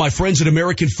Mosier from my friends at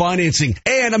American Financing,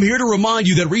 and I'm here to remind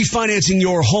you that refinancing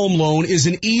your home loan is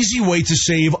an easy way to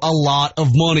save a lot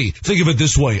of money. Think of it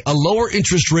this way. A lower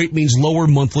interest rate means lower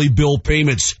monthly bill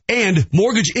payments, and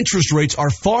mortgage interest rates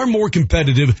are far more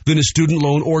competitive than a student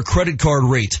loan or credit card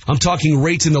rate. I'm talking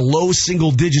rates in the low single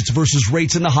digits versus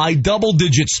rates in the high double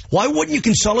digits. Why wouldn't you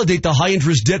consolidate the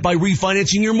high-interest debt by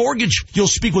refinancing your mortgage? You'll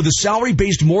speak with a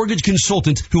salary-based mortgage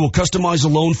consultant who will customize a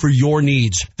loan for your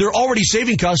needs. They're already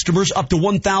saving customers up to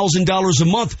 $1,000 a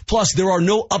month. Plus, there are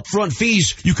no upfront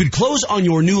fees. You could close on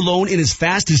your new loan in as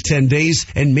fast as 10 days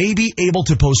and may be able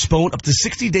to postpone up to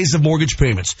 60 days of mortgage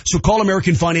payments. So call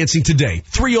American Financing today.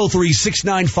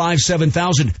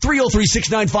 303-695-7000,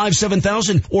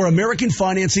 303-695-7000, or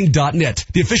AmericanFinancing.net,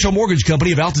 the official mortgage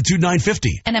company of Altitude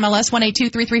 950. NMLS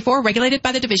 182334, regulated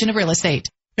by the Division of Real Estate.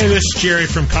 Hey, this is Jerry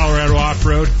from Colorado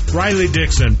Off-Road. Riley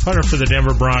Dixon, punter for the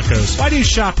Denver Broncos. Why do you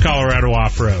shop Colorado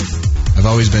Off-Road? I've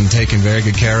always been taken very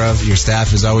good care of. Your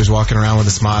staff is always walking around with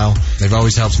a smile. They've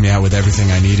always helped me out with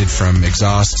everything I needed, from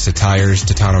exhausts to tires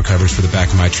to tonneau covers for the back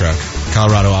of my truck.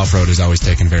 Colorado Off-Road has always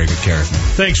taken very good care of me.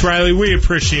 Thanks, Riley. We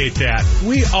appreciate that.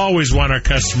 We always want our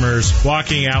customers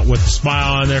walking out with a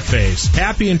smile on their face,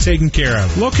 happy and taken care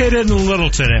of. Located in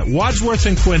Littleton at Wadsworth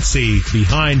and Quincy,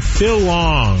 behind Phil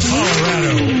Long.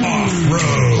 Colorado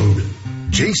Off-Road.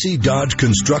 JC Dodge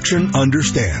Construction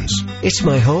understands. It's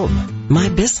my home, my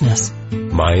business,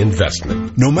 my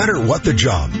investment. No matter what the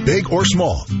job, big or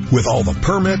small, with all the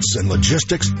permits and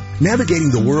logistics,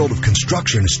 navigating the world of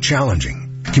construction is challenging.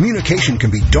 Communication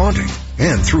can be daunting,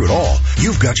 and through it all,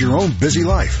 you've got your own busy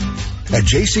life. At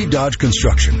JC Dodge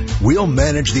Construction, we'll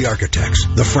manage the architects,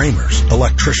 the framers,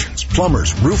 electricians,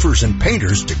 plumbers, roofers, and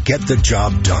painters to get the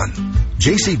job done.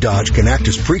 JC Dodge can act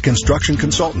as pre-construction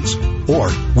consultants,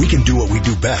 or we can do what we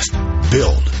do best,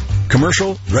 build.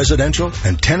 Commercial, residential,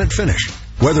 and tenant finish.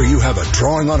 Whether you have a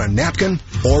drawing on a napkin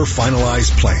or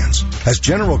finalized plans. As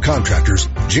general contractors,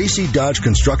 JC Dodge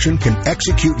Construction can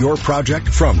execute your project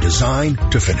from design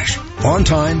to finish. On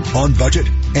time, on budget,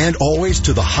 and always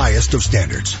to the highest of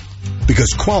standards.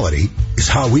 Because quality is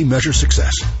how we measure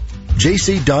success.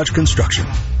 JC Dodge Construction.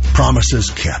 Promises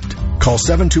kept. Call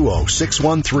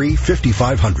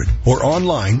 720-613-5500 or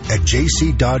online at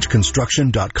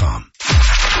jcdodgeconstruction.com.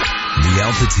 The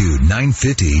Altitude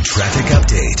 950 traffic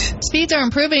update. Speeds are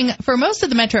improving for most of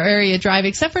the metro area drive,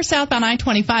 except for southbound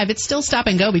I-25. It's still stop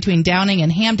and go between Downing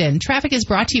and Hamden. Traffic is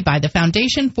brought to you by the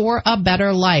Foundation for a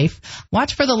Better Life.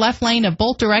 Watch for the left lane of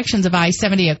both directions of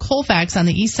I-70 at Colfax on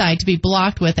the east side to be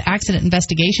blocked with accident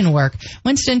investigation work.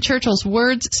 Winston Churchill's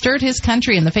words stirred his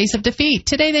country in the face of defeat.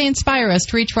 Today they inspire us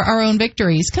to reach for our own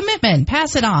victories. Commitment.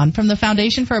 Pass it on. From the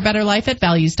Foundation for a Better Life at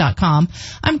Values.com.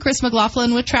 I'm Chris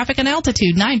McLaughlin with traffic and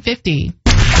Altitude 950. Altitude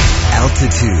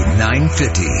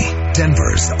 950,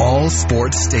 Denver's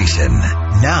all-sports station.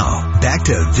 Now, back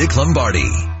to Vic Lombardi.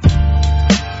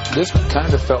 This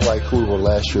kind of felt like who we were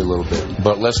last year a little bit,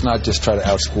 but let's not just try to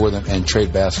outscore them and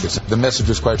trade baskets. The message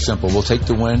is quite simple. We'll take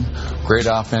the win, great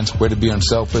offense, way to be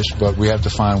unselfish, but we have to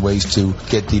find ways to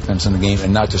get defense in the game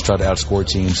and not just try to outscore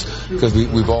teams, because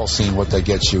we've all seen what that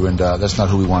gets you, and that's not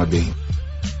who we want to be.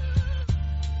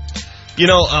 You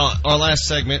know, our last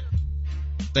segment,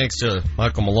 thanks to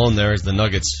Michael Malone there, as the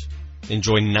Nuggets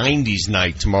enjoy 90s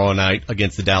night tomorrow night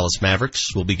against the Dallas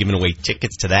Mavericks. We'll be giving away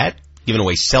tickets to that, giving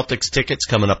away Celtics tickets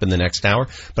coming up in the next hour.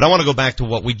 But I want to go back to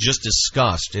what we just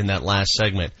discussed in that last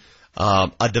segment,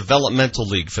 a developmental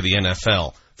league for the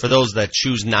NFL, for those that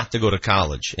choose not to go to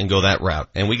college and go that route.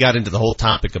 And we got into the whole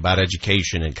topic about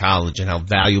education and college and how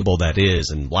valuable that is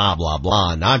and blah, blah,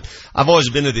 blah. And I've always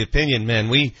been of the opinion, man,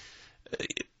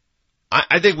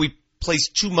 I think we place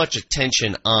too much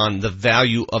attention on the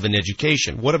value of an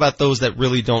education. What about those that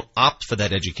really don't opt for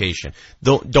that education?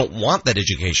 Don't want that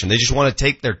education. They just want to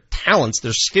take their talents,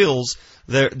 their skills,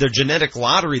 their genetic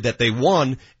lottery that they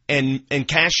won and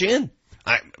cash in.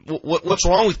 What's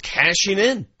wrong with cashing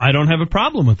in? I don't have a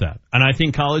problem with that. And I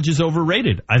think college is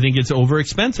overrated. I think it's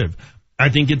overexpensive. I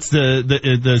think it's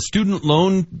the student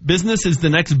loan business is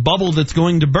the next bubble that's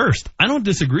going to burst. I don't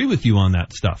disagree with you on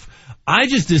that stuff. I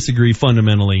just disagree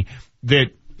fundamentally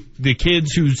that the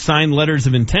kids who sign letters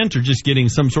of intent are just getting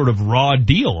some sort of raw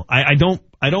deal. I don't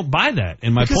buy that.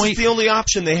 And my point, it's the only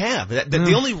option they have.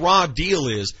 The only raw deal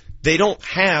is they don't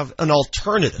have an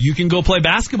alternative. You can go play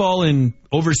basketball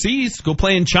overseas, go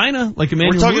play in China like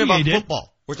Emmanuel Mudiay did. We're talking about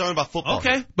football. We're talking about football.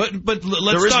 Okay, but let's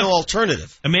there is no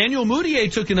alternative. Emmanuel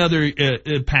Mudiay took another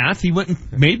path. He went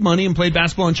and made money and played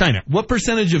basketball in China. What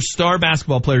percentage of star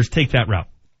basketball players take that route?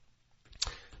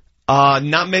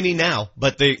 Not many now,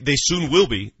 but they soon will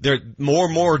be. They're more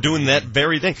and more doing that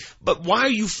very thing. But why are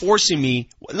you forcing me?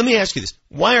 Let me ask you this.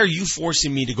 Why are you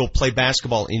forcing me to go play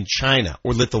basketball in China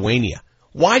or Lithuania?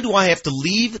 Why do I have to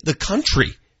leave the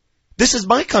country? This is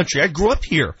my country. I grew up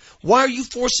here. Why are you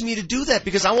forcing me to do that?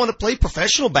 Because I want to play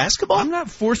professional basketball? I'm not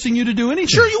forcing you to do anything.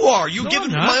 Sure you are. You're No, giving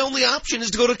I'm not. my only option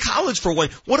is to go to college for one.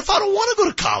 What if I don't want to go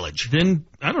to college? Then,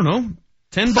 I don't know,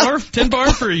 10 bar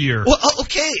for a year. Well,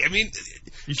 okay. I mean,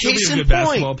 You should case be a in good point.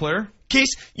 basketball player.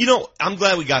 I'm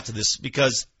glad we got to this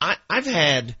because I've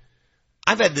had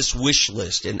this wish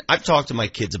list, and I've talked to my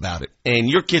kids about it, and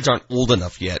your kids aren't old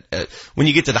enough yet. When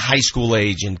you get to the high school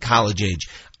age and college age,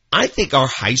 I think our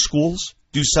high schools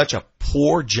do such a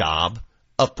poor job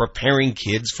of preparing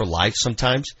kids for life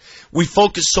sometimes. We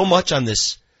focus so much on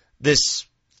this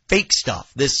fake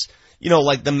stuff,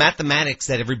 like the mathematics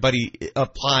that everybody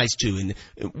applies to.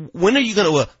 And when are you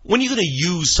going to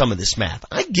use some of this math?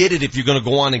 I get it if you're going to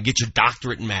go on and get your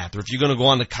doctorate in math, or if you're going to go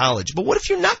on to college. But what if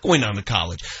you're not going on to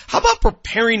college? How about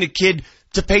preparing a kid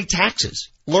to pay taxes?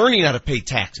 Learning how to pay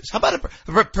taxes. How about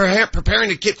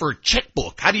preparing a kid for a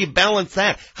checkbook? How do you balance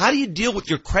that? How do you deal with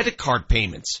your credit card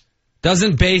payments?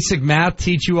 Doesn't basic math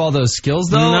teach you all those skills,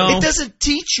 though? No. It doesn't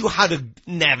teach you how to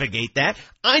navigate that.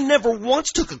 I never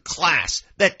once took a class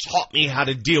that taught me how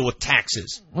to deal with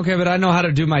taxes. Okay, but I know how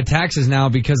to do my taxes now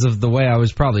because of the way I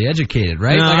was probably educated,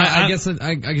 right? No, I guess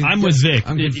I'm with Vic.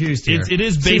 I'm confused here. It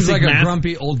is basic Seems like math. a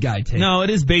grumpy old guy take. No, it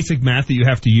is basic math that you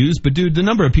have to use. But, dude, the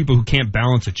number of people who can't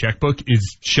balance a checkbook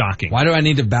is shocking. Why do I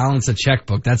need to balance a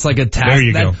checkbook? That's like a task. There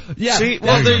you go. Yeah, See,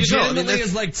 that there you go. legitimately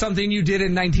is like something you did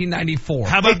in 1994.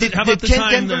 How about the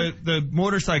time Denver- the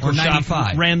motorcycle Or shop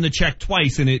 95. ran the check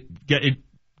twice and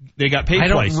they got paid I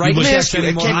don't twice? write You checks would-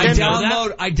 anymore. You I wouldn't know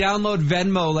that? download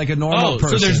Venmo like a normal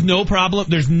person. So there's no problem.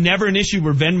 There's never an issue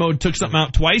where Venmo took something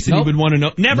out twice and Nope. you would want to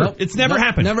know. Never. Nope. It's never Nope.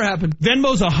 happened. Never happened.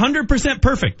 Venmo's 100%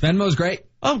 perfect. Venmo's great.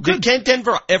 Oh, good. Did Kent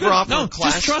Denver ever Good. offer No, a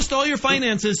class? just trust all your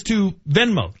finances to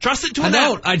Venmo. Trust it to I an app.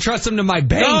 don't. I trust them to my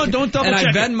bank. No, don't double and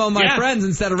check I it. Venmo my Yeah. friends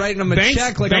instead of writing them a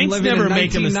check like I'm living never in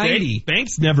make a 1990. mistake.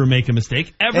 Banks never make a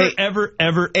mistake. Ever.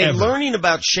 And learning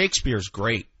about Shakespeare is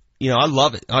great. I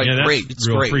love it. Yeah, that's great. It's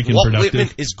real great. freaking Walt productive. Whitman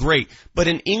is great. But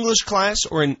in English class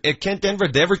or at Kent Denver,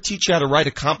 did they ever teach you how to write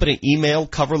a competent email,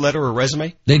 cover letter, or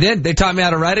resume? They did. They taught me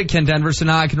how to write at Kent Denver, so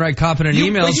now I can write competent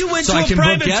emails But you went so to I a can book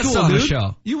private guests school, on the dude.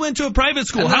 show. You went to a private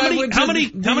school. And How then I many went to the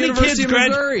kids University of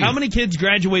Missouri. How many kids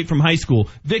graduate from high school?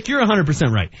 Vic, you're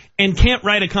 100% right, and can't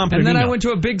write a competent And then email. I went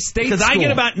to a big state school. Because I get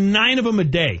about 9 of them a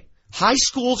day. High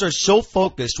schools are so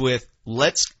focused with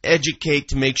let's educate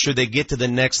to make sure they get to the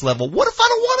next level. What if I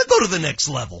don't want to go to the next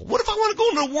level? What if I want to go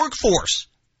into the workforce?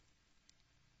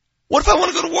 What if I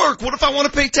want to go to work? What if I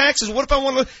want to pay taxes? What if I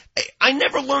want to... I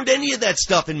never learned any of that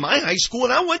stuff in my high school,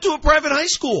 and I went to a private high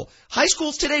school. High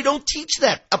schools today don't teach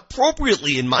that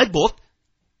appropriately in my book.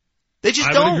 They just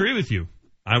don't. I would agree with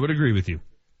you.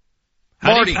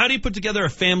 Marty. How do you put together a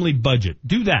family budget?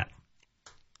 Do that.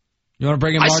 You want to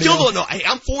bring in Marty? I still don't know. Hey,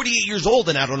 I'm 48 years old,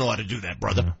 and I don't know how to do that,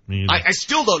 brother. Me either. I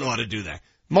still don't know how to do that.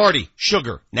 Marty,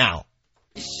 sugar, now.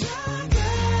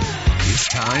 It's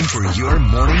time for your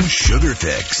morning sugar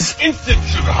fix. Instant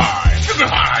sugar high. Sugar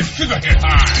high. Sugar hit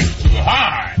high. Sugar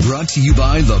high. Brought to you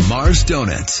by Lamar's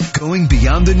Donuts. Going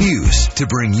beyond the news to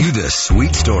bring you the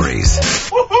sweet stories.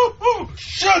 Woo-hoo-hoo.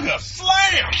 Sugar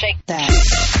slam. Shake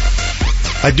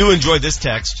that. I do enjoy this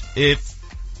text.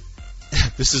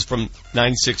 This is from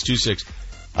 9626.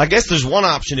 I guess there's one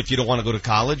option if you don't want to go to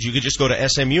college. You could just go to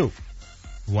SMU.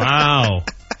 Wow.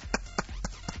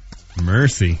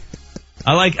 Mercy.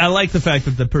 I like the fact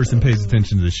that the person pays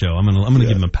attention to the show. I'm gonna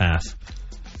give him a pass.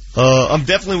 I'm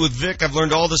definitely with Vic. I've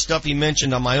learned all the stuff he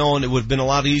mentioned on my own. It would have been a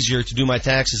lot easier to do my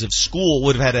taxes if school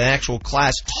would have had an actual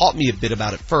class, taught me a bit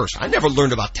about it first. I never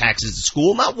learned about taxes at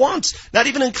school, not once. Not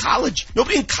even in college.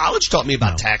 Nobody in college taught me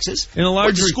about taxes. In a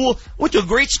large went to a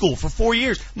great school for 4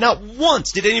 years. Not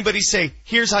once did anybody say,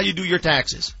 here's how you do your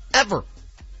taxes. Ever.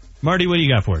 Marty, what do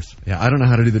you got for us? Yeah, I don't know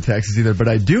how to do the taxes either, but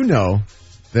I do know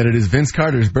that it is Vince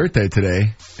Carter's birthday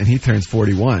today, and he turns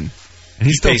 41. And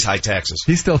he pays high taxes.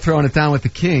 He's still throwing it down with the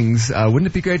Kings. Wouldn't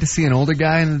it be great to see an older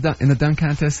guy in the dunk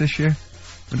contest this year?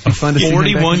 Would it be fun to see him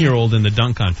back 41-year-old in the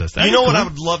dunk contest? You know what I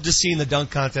would love to see in the dunk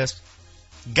contest?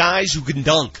 Guys who can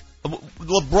dunk.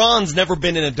 LeBron's never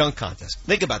been in a dunk contest.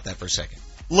 Think about that for a second.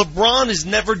 LeBron has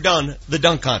never done the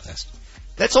dunk contest.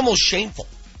 That's almost shameful.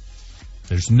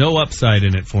 There's no upside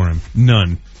in it for him.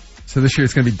 None. So this year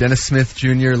it's going to be Dennis Smith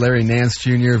Jr., Larry Nance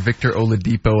Jr., Victor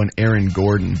Oladipo, and Aaron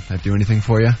Gordon. That do anything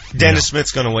for you? Dennis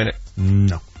Smith's going to win it.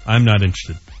 No, I'm not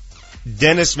interested.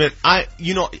 Dennis Smith, I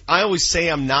always say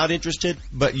I'm not interested,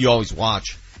 but you always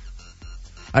watch.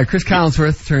 All right, Chris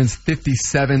Collinsworth turns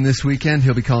 57 this weekend.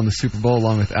 He'll be calling the Super Bowl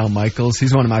along with Al Michaels.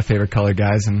 He's one of my favorite color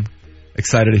guys. I'm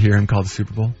excited to hear him call the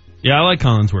Super Bowl. Yeah, I like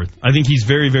Collinsworth. I think he's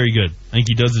very, very good. I think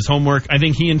he does his homework. I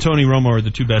think he and Tony Romo are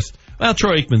the two best. Well,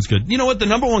 Troy Aikman's good. You know what? The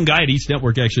number one guy at East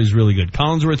Network actually is really good.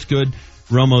 Collinsworth's good,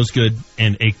 Romo's good,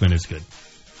 and Aikman is good.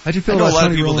 How'd you feel I know about a lot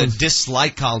Tony of people Romo's... that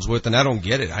dislike Collinsworth, and I don't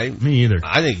get it. Me either.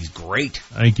 I think he's great.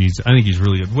 I think he's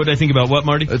really good. What did I think about what,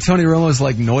 Marty? Tony Romo's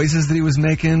like noises that he was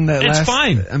making. It's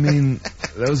fine. I mean,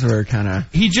 those were kind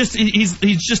of. He's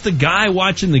just a guy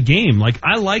watching the game. Like,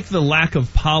 I like the lack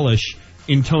of polish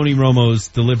in Tony Romo's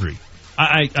delivery.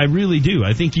 I really do.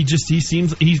 I think it's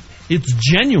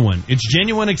genuine. It's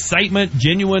genuine excitement,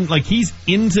 genuine, like he's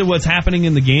into what's happening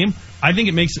in the game. I think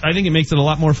it makes it a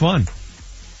lot more fun.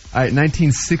 All right,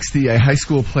 1960, a high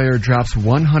school player drops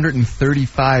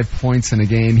 135 points in a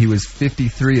game. He was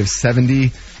 53 of 70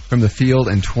 from the field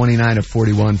and 29 of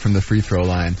 41 from the free throw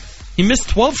line. He missed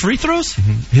 12 free throws?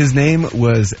 Mm-hmm. His name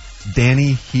was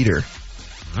Danny Heater.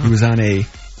 Oh. He was on a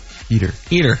heater.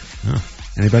 Oh.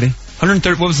 Anybody?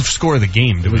 130. What was the score of the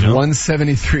game? It was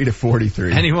 173 to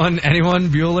 43. Anyone?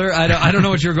 Bueller? I don't know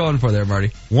what you're going for there, Marty.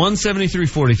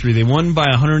 173-43. They won by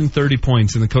 130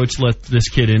 points, and the coach let this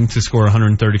kid in to score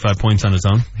 135 points on his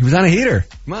own. He was on a heater.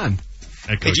 Come on.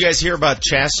 Did you guys hear about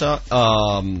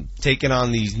Chassa taking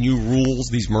on these new rules,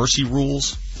 these mercy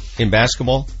rules in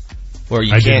basketball? Where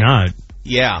you I did not.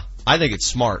 Yeah, I think it's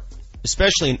smart,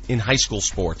 especially in high school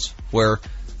sports, where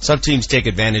some teams take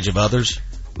advantage of others.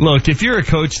 Look, if you're a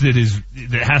coach that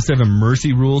has to have a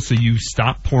mercy rule so you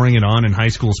stop pouring it on in high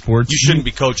school sports, you shouldn't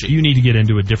be coaching. You need to get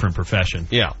into a different profession.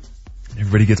 Yeah.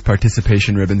 Everybody gets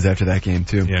participation ribbons after that game,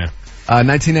 too. Yeah.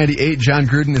 1998, John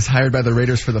Gruden is hired by the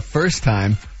Raiders for the first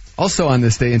time. Also on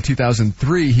this day in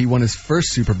 2003, he won his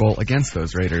first Super Bowl against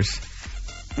those Raiders.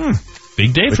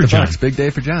 Big day for John. Bucs. Big day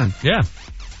for John. Yeah.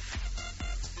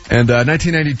 And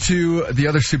 1992, the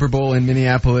other Super Bowl in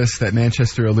Minneapolis that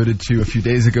Manchester alluded to a few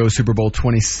days ago, Super Bowl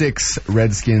 26,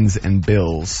 Redskins and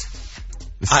Bills.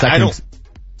 I don't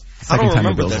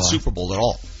remember that lost. Super Bowl at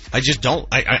all. I just don't.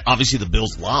 Obviously, the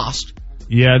Bills lost.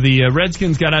 Yeah, the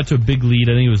Redskins got out to a big lead.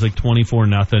 I think it was like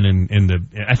 24-0, and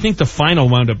I think the final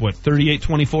wound up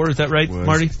 38-24. Is that right,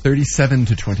 Marty?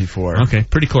 37-24. Okay,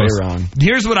 pretty close. Way wrong.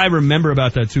 Here's what I remember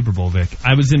about that Super Bowl, Vic.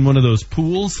 I was in one of those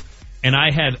pools, and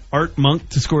I had Art Monk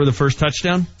to score the first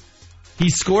touchdown. He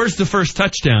scores the first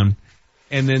touchdown,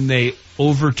 and then they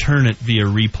overturn it via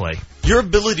replay. Your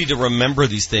ability to remember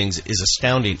these things is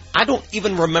astounding. I don't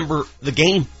even remember the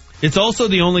game. It's also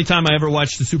the only time I ever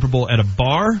watched the Super Bowl at a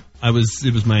bar. It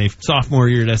was my sophomore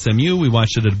year at SMU. We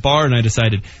watched it at a bar, and I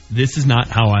decided this is not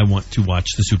how I want to watch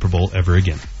the Super Bowl ever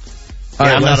again.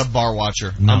 Yeah, I'm not a bar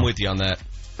watcher. No. I'm with you on that.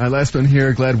 All right, last one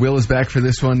here. Glad Will is back for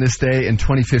this one. This day in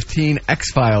 2015,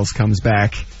 X-Files comes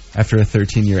back after a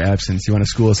 13-year absence. You want to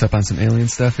school us up on some alien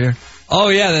stuff here? Oh,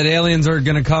 yeah, that aliens are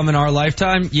going to come in our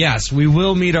lifetime? Yes, we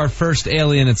will meet our first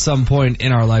alien at some point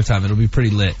in our lifetime. It'll be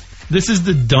pretty lit. This is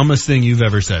the dumbest thing you've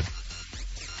ever said.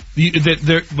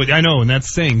 I know, and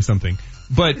that's saying something.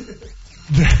 But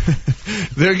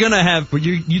they're going to have...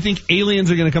 You think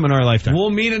aliens are going to come in our lifetime? We'll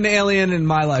meet an alien in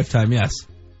my lifetime, yes.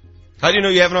 How do you know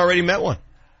you haven't already met one?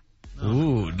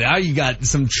 Ooh, now you got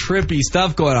some trippy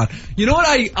stuff going on. You know what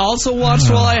I also watched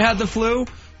while I had the flu?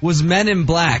 Was Men in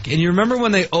Black. And you remember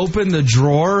when they opened the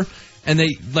drawer and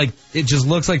it just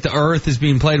looks like the Earth is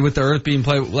being played with the Earth being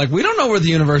played. Like, we don't know where the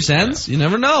universe ends. You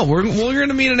never know. We're going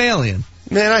to meet an alien.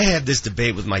 Man, I had this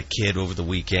debate with my kid over the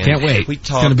weekend. Can't wait. We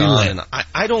talked on, and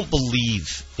I don't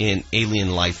believe in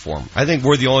alien life form. I think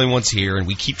we're the only ones here, and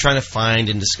we keep trying to find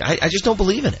and discover. I just don't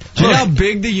believe in it. Do you know how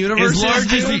big the universe is? I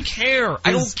don't care.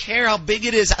 I don't care how big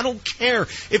it is. I don't care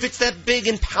if it's that big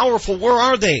and powerful. Where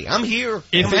are they? I'm here.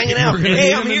 I'm hanging out.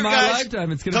 Hey, I'm here, guys.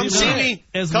 Come see me.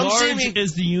 As large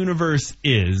as the universe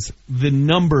is, the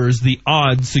numbers, the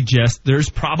odds suggest there's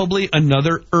probably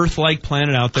another Earth-like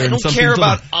planet out there. I don't care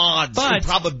about odds and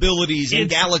probabilities and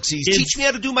galaxies. Teach me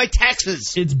how to do my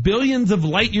taxes. It's billions of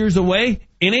light years away.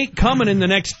 It ain't coming in the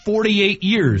next 48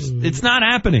 years. It's not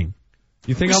happening.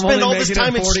 You think we I'm spend only all this making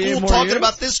time in school talking years?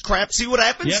 about this crap. See what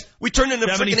happens? Yep. We turn into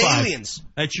freaking 75. aliens.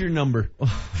 That's your number.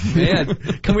 Man,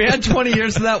 can we add 20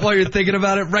 years to that while you're thinking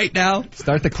about it right now?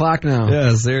 Start the clock now.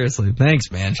 Yeah, seriously.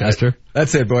 Thanks, Manchester.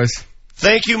 That's it, boys.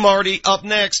 Thank you, Marty. Up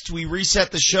next, we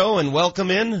reset the show and welcome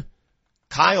in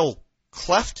Kyle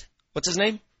Cleft. What's his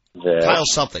name? Yeah. Kyle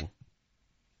something.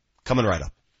 Coming right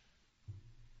up.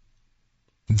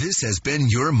 This has been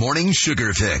your Morning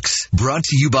Sugar Fix, brought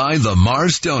to you by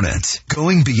Lamar's Donuts,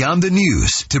 going beyond the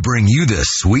news to bring you the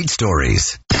sweet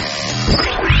stories.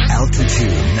 Altitude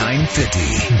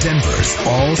 950, Denver's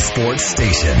all-sports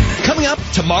station. Coming up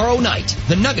tomorrow night,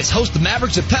 the Nuggets host the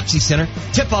Mavericks at Pepsi Center.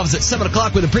 Tip-off is at 7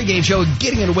 o'clock with a pregame show,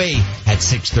 getting it away at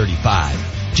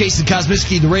 6:35. Jason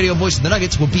Kosmiski, the radio voice of the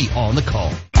Nuggets, will be on the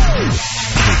call.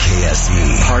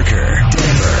 KKSE, Parker,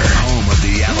 Denver, home of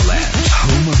the Avalanche,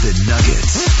 home of the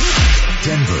Nuggets.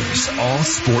 Denver's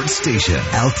all-sports station,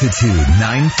 Altitude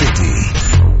 950.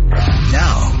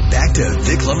 Now, back to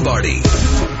Vic Lombardi.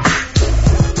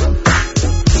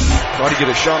 Try to get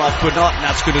a shot off, could not, and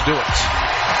that's going to do it.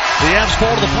 The Avs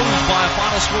fall to the Blues by a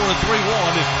final score of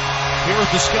 3-1 here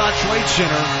at the Scott Trade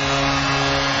Center,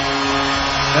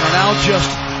 and are now just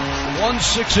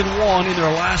 1-6-1 in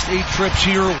their last 8 trips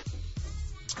here.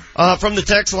 From the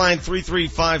text line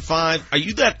 3355, are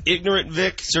you that ignorant,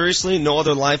 Vic? Seriously? No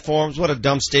other life forms? What a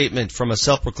dumb statement from a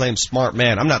self-proclaimed smart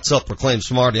man. I'm not self-proclaimed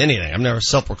smart anything. I've never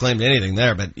self-proclaimed anything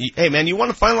there. But, hey, man, you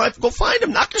want to find life? Go find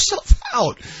them. Knock yourself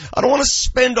out. I don't want to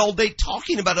spend all day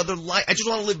talking about other life. I just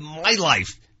want to live my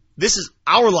life. This is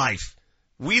our life.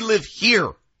 We live here.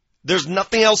 There's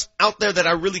nothing else out there that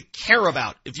I really care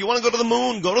about. If you want to go to the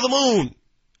moon, go to the moon.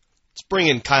 Let's bring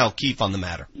in Kyle Keefe on the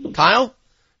matter. Kyle?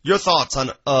 Your thoughts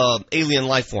on alien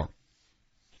life form?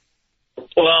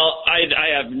 Well,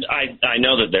 I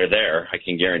know that they're there. I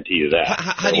can guarantee you that.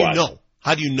 How do you know?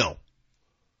 How do you know?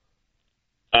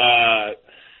 I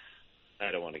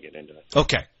don't want to get into it.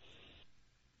 Okay.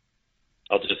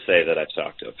 I'll just say that I've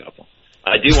talked to a couple.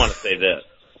 I do want to say this.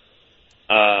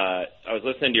 I was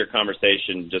listening to your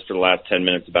conversation just for the last 10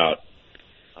 minutes about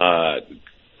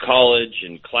college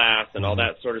and class and all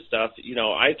that sort of stuff. You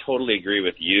know, I totally agree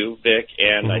with you, Vic,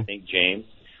 and I think James.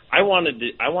 I wanted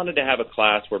to have a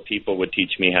class where people would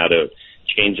teach me how to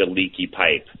change a leaky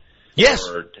pipe. Yes.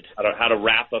 Or how to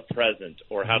wrap a present,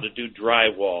 or how to do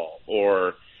drywall,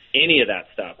 or any of that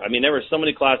stuff. I mean, there were so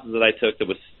many classes that I took that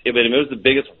it was the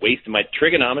biggest waste of my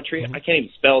trigonometry. I can't even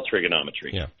spell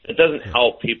trigonometry. Yeah. It doesn't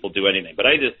help people do anything. But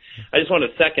I just want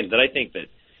to second that I think that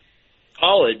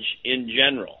college in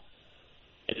general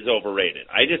is overrated.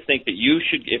 I just think that you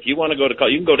should, if you want to go to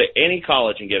college, you can go to any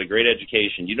college and get a great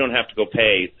education. You don't have to go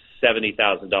pay $70,000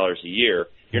 a year.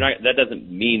 That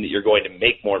doesn't mean that you're going to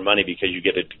make more money because you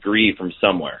get a degree from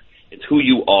somewhere. It's who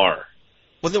you are.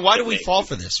 Well, then why do we fall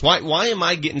for this? Why am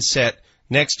I getting set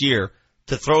next year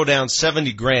to throw down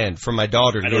 $70,000 for my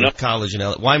daughter to go to college in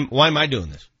LA? Why am I doing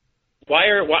this?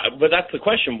 But that's the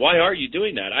question. Why are you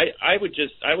doing that? I would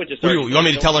just. You want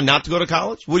me to tell her not to go to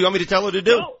college? What do you want me to tell her to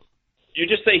do? No. You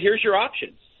just say, here's your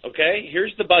options, okay?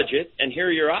 Here's the budget, and here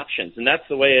are your options, and that's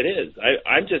the way it is.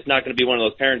 I'm just not going to be one of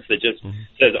those parents that just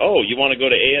says, oh, you want to go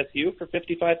to ASU for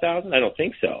 $55,000? I don't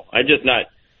think so. I'm just going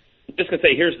to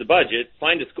say, here's the budget,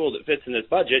 find a school that fits in this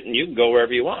budget, and you can go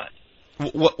wherever you want.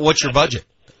 What's your budget?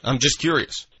 I'm just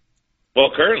curious.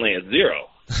 Well, currently it's zero.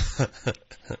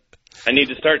 I need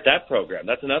to start that program.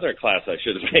 That's another class I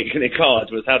should have taken in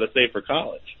college, was how to save for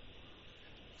college.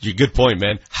 Good point,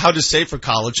 man. How to save for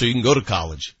college so you can go to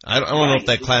college. I don't know if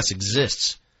that class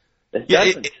exists.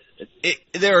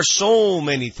 There are so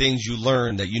many things you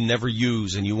learn that you never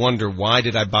use, and you wonder, why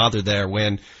did I bother there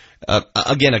when,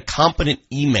 again, a competent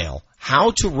email.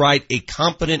 How to write a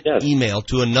competent email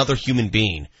to another human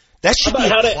being. That should be a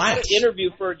class. How to interview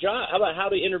for a job. How about how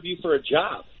to interview for a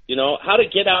job? You know, how to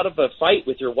get out of a fight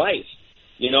with your wife.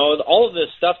 You know, all of this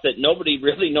stuff that nobody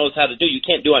really knows how to do. You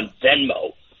can't do on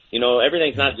Venmo. You know,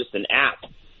 everything's not just an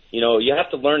app. You know, you have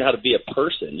to learn how to be a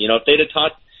person. You know, if they'd have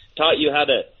taught you how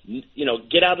to, you know,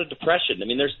 get out of depression. I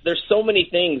mean, there's so many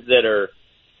things that are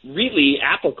really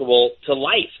applicable to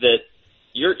life that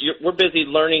we're busy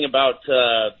learning about,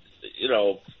 you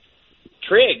know,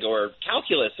 trig or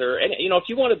calculus or, you know, if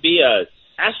you want to be a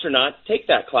astronaut, take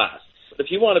that class. But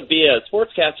if you want to be a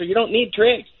sportscaster, you don't need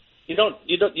trig. You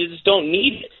just don't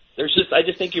need it. I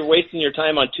just think you're wasting your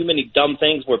time on too many dumb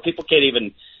things where people can't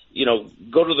even, you know,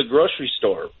 go to the grocery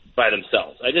store by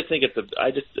themselves. I just think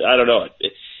I don't know.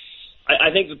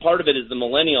 I think the part of it is the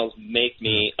millennials make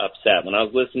me upset when I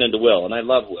was listening to Will, and I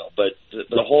love Will, but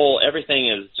everything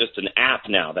is just an app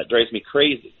now. That drives me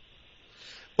crazy.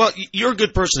 Well, you're a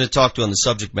good person to talk to on the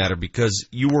subject matter because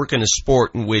you work in a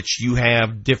sport in which you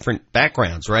have different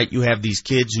backgrounds, right? You have these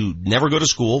kids who never go to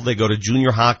school. They go to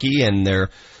junior hockey, and they're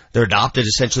adopted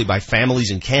essentially by families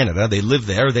in Canada. They live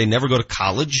there. They never go to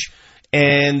college,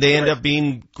 and they end up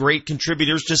being great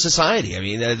contributors to society. I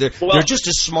mean, they're just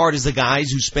as smart as the guys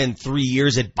who spend 3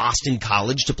 years at Boston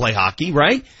College to play hockey,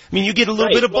 right? I mean, you get a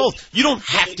little bit of both. You don't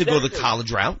have to go the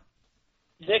college route.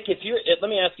 Vic, let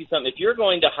me ask you something. If you're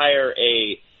going to hire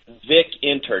a Vic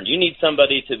intern. You need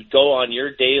somebody to go on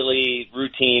your daily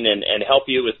routine and help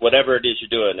you with whatever it is you're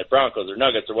doing, the Broncos or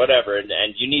Nuggets or whatever,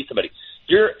 and you need somebody.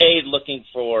 You're looking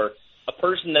for a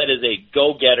person that is a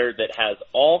go-getter that has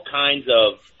all kinds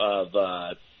of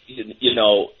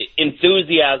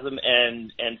enthusiasm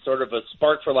and sort of a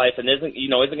spark for life, and isn't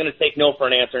going to take no for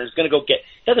an answer, and is going to go get.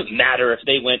 It doesn't matter if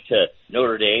they went to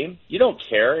Notre Dame. You don't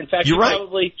care. In fact,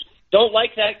 probably don't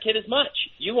like that kid as much.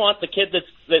 You want the kid that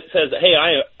says, "Hey,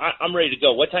 I'm ready to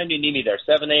go. What time do you need me there?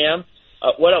 7 a.m.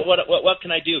 What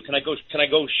can I do? Can I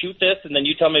go shoot this?" And then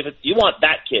you tell me if you want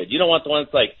that kid. You don't want the one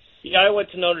that's like, "Yeah, I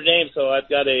went to Notre Dame, so I've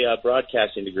got a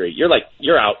broadcasting degree." You're like,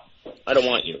 "You're out. I don't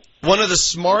want you." One of the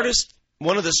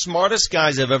smartest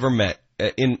guys I've ever met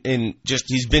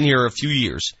he's been here a few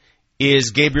years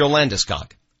is Gabriel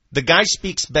Landeskog. The guy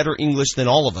speaks better English than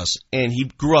all of us, and he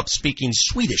grew up speaking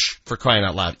Swedish, for crying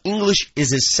out loud. English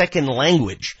is his second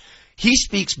language. He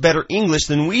speaks better English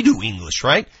than we do English,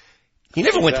 right? He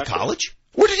never went to college.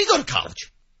 Where did he go to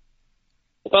college?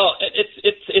 Well,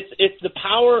 it's the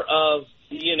power of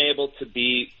being able to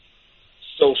be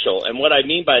social. And what I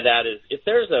mean by that is if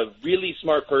there's a really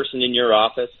smart person in your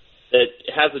office that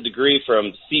has a degree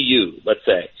from CU, let's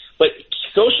say, but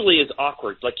socially is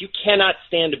awkward, like you cannot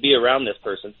stand to be around this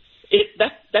person,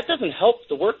 that doesn't help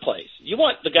the workplace. You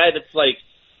want the guy that's like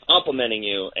complimenting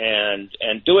you and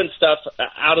doing stuff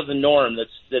out of the norm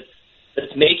that's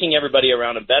making everybody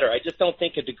around him better. I just don't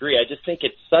think a degree. I just think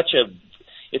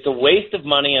it's a waste of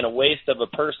money and a waste of a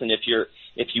person if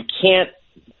you can't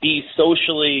be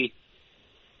socially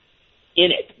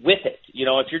in it, with it.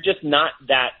 If you're just not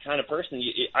that kind of person,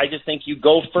 I just think you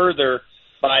go further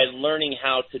by learning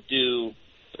how to do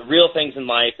the real things in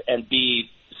life and be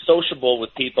sociable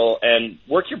with people and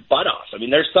work your butt off. I mean,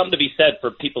 there's something to be said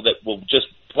for people that will just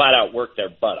flat out work their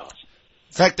butt off.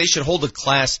 In fact, they should hold a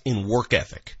class in work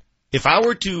ethic. If I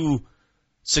were to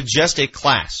suggest a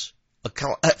class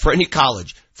for any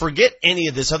college, forget any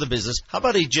of this other business, how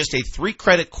about just a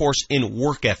 3-credit course in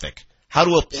work ethic, how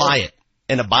to apply it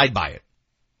and abide by it?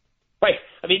 Right.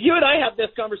 I mean, you and I have this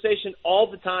conversation all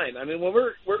the time. I mean, when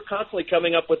we're constantly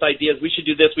coming up with ideas, we should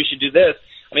do this, we should do this.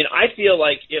 I mean, I feel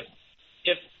like if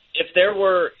there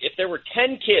were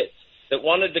 10 kids that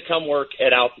wanted to come work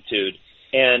at Altitude,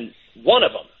 and one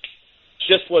of them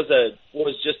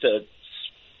was just a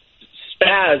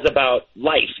spaz about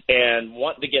life and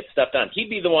wanting to get stuff done, he'd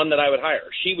be the one that I would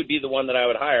hire. She would be the one that I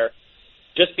would hire,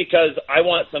 just because I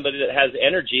want somebody that has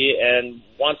energy and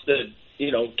wants to,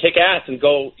 kick ass and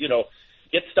go,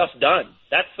 get stuff done.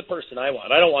 That's the person I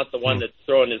want. I don't want the one that's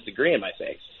throwing his degree in my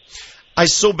face. I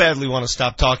so badly want to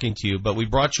stop talking to you, but we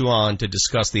brought you on to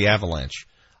discuss the Avalanche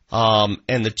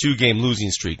and the 2-game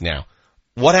losing streak now.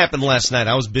 What happened last night?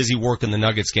 I was busy working the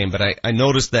Nuggets game, but I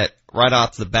noticed that right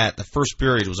off the bat, the first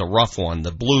period was a rough one.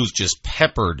 The Blues just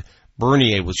peppered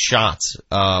Bernier with shots.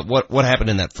 What happened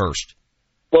in that first?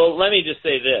 Well, let me just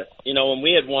say this. When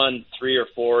we had won 3 or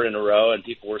 4 in a row and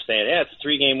people were saying, it's a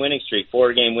 3-game winning streak,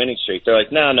 4-game winning streak, they're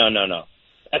like, no.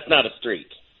 That's not a streak.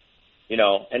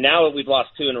 And now that we've lost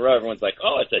 2 in a row, everyone's like,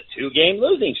 oh, it's a 2-game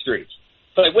losing streak.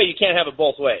 But like, wait, you can't have it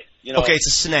both ways. Okay, it's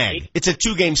a snag. It's a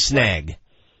 2-game snag.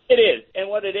 It is. And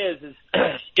what it is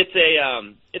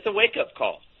it's a wake-up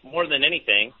call more than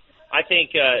anything. I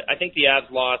think the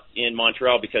Avs lost in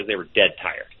Montreal because they were dead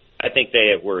tired. I think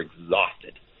they were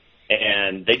exhausted.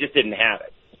 And they just didn't have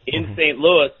it. In St.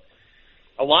 Louis,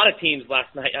 a lot of teams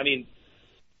last night, I mean,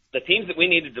 the teams that we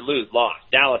needed to lose lost.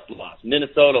 Dallas lost.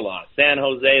 Minnesota lost. San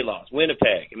Jose lost.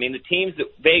 Winnipeg. I mean,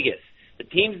 Vegas, the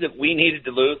teams that we needed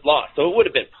to lose lost. So it would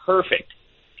have been perfect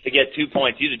to get 2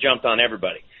 points. You'd have jumped on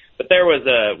everybody. But there was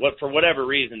for whatever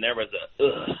reason, there was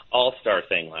a all-star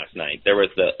thing last night. There was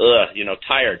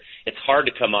tired. It's hard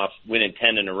to come off winning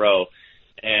 10 in a row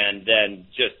and then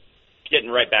just getting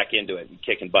right back into it and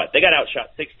kicking butt. They got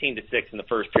outshot 16-6 in the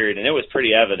first period, and it was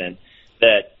pretty evident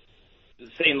that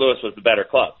St. Louis was the better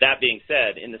club. That being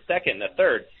said, in the second and the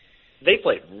third, they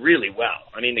played really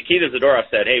well. I mean, Nikita Zadorov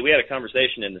said, hey, we had a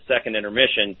conversation in the second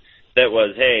intermission that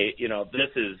was, hey,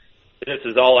 this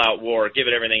is all-out war. Give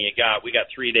it everything you got. We got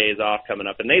 3 days off coming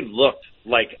up. And they looked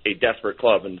like a desperate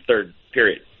club in the third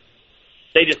period.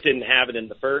 They just didn't have it in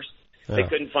the first. They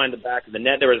couldn't find the back of the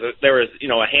net. There was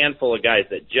a handful of guys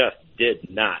that just did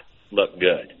not look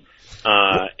good.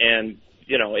 And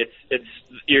it's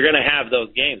you're going to have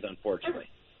those games, unfortunately.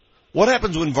 What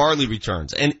happens when Varley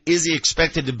returns? And is he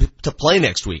expected to play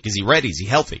next week? Is he ready? Is he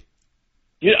healthy?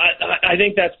 Yeah, I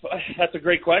think that's a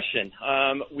great question.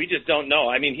 We just don't know.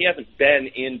 I mean, he hasn't been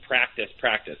in practice.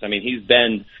 I mean, he's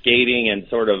been skating and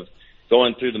sort of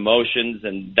going through the motions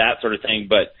and that sort of thing.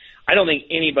 But I don't think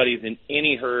anybody's in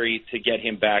any hurry to get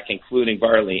him back, including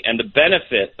Varley. And the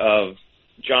benefit of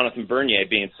Jonathan Bernier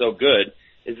being so good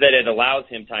is that it allows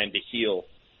him time to heal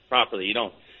properly.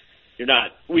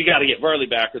 We got to get Varley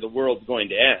back or the world's going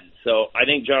to end. So I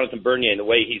think Jonathan Bernier and the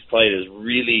way he's played has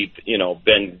really,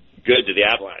 been good to the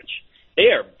Avalanche.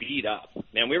 They are beat up.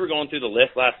 Man, we were going through the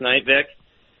list last night, Vic,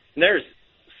 and there's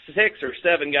 6 or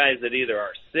 7 guys that either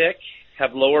are sick,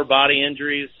 have lower body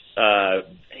injuries,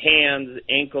 hands,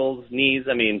 ankles, knees.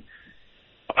 I mean,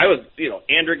 I was,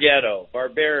 Andrighetto,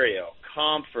 Barberio,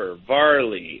 Comfer,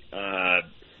 Varley,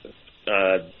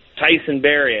 Tyson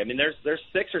Berry. I mean, there's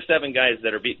 6 or 7 guys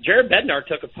that are beat. Jared Bednar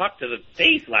took a puck to the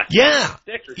face last night.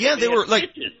 Yeah, they were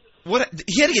like, stitches. What?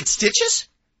 He had to get stitches?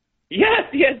 Yes,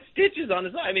 he had stitches on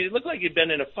his eye. I mean, it looked like he'd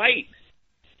been in a fight.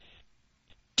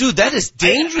 Dude, that is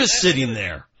dangerous sitting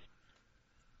there.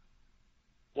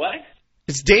 What?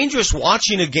 It's dangerous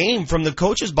watching a game from the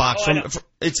coach's box.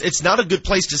 It's not a good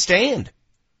place to stand.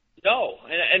 No,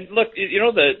 and look,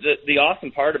 the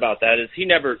awesome part about that is he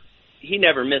never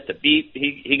missed a beat.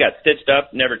 He got stitched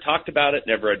up, never talked about it,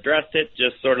 never addressed it.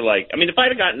 Just sort of like, I mean, if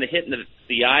I'd have gotten hit in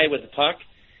the eye with the puck,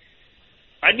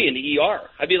 I'd be in the ER.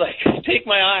 I'd be like, take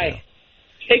my eye,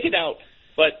 take it out.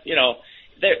 But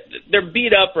they're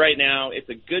beat up right now. It's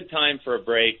a good time for a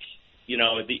break. You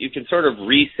can sort of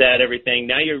reset everything.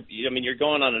 Now you're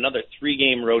going on another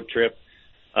 3-game road trip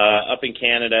up in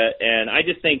Canada, and I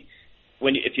just think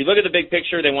if you look at the big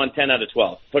picture, they won 10 out of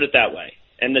 12. Put it that way.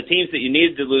 And the teams that you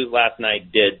needed to lose last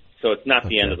night did, so it's not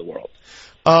the end of the world.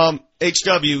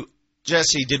 HW,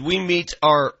 Jesse, did we meet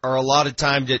our allotted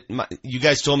time? You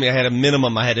guys told me I had a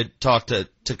minimum. I had to talk to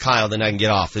Kyle, then I can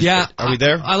get off. Are we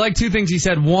there? I like 2 things he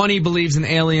said. 1, he believes in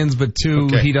aliens, but 2,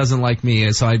 he doesn't like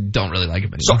me, so I don't really like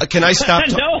him anymore. So can I stop?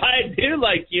 No, I do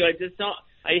like you. I just don't.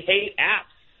 I hate apps.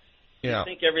 Yeah. I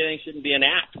think everything shouldn't be an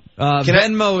app.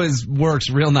 Venmo works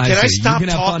real nicely. Can I stop you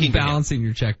can have talking fun balancing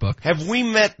your checkbook. Have we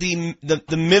met the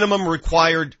minimum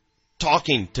required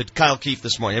talking to Kyle Keefe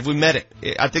this morning? Have we met it?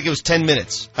 I think it was 10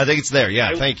 minutes. I think it's there.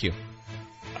 Yeah, thank you.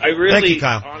 I really, thank you,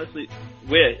 Kyle. Honestly,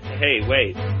 wait.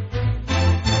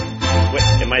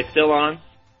 Am I still on?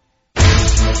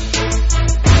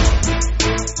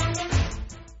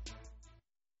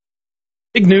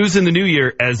 Big news in the new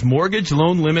year as mortgage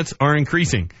loan limits are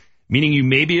increasing, meaning you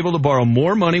may be able to borrow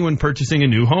more money when purchasing a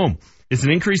new home. It's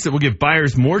an increase that will give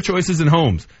buyers more choices in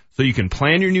homes, so you can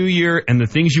plan your new year and the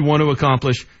things you want to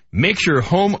accomplish. Make sure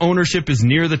home ownership is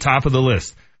near the top of the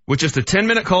list. With just a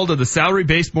 10-minute call to the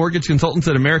salary-based mortgage consultants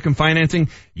at American Financing,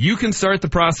 you can start the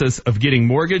process of getting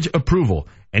mortgage approval,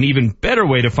 an even better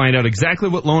way to find out exactly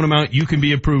what loan amount you can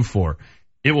be approved for.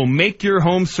 It will make your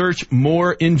home search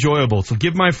more enjoyable. So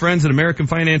give my friends at American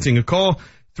Financing a call,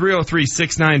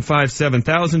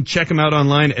 303-695-7000. Check them out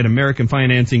online at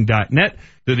AmericanFinancing.net.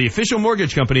 They're the official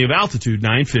mortgage company of Altitude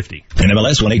 950.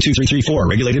 NMLS 182334,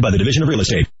 regulated by the Division of Real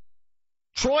Estate.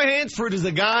 Troy Hansford is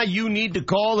the guy you need to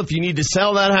call if you need to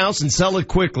sell that house and sell it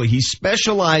quickly. He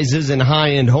specializes in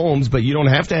high-end homes, but you don't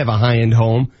have to have a high-end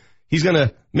home. He's going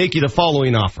to make you the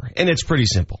following offer, and it's pretty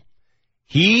simple.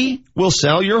 He will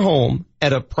sell your home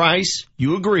at a price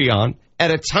you agree on,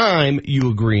 at a time you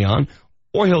agree on,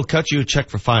 or he'll cut you a check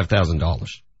for $5,000.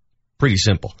 Pretty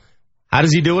simple. How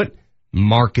does he do it?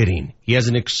 Marketing. He has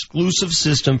an exclusive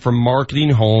system for marketing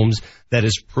homes that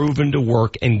is proven to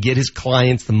work and get his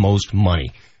clients the most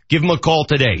money. Give him a call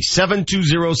today,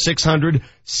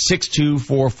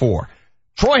 720-600-6244.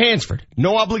 Troy Hansford,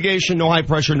 no obligation, no high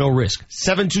pressure, no risk.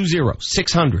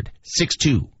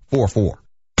 720-600-6244.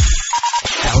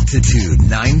 Altitude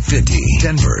 950,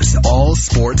 Denver's all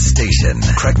sports station.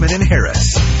 Kreckman and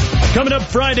Harris. Coming up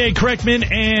Friday,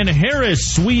 Kreckman and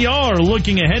Harris. We are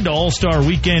looking ahead to All-Star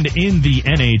Weekend in the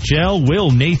NHL.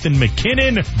 Will Nathan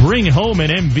MacKinnon bring home an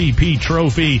MVP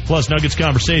trophy? Plus Nuggets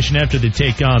conversation after they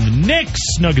take on the Knicks.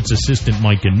 Nuggets assistant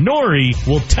Mike Nori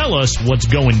will tell us what's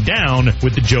going down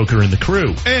with the Joker and the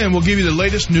crew. And we'll give you the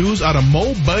latest news out of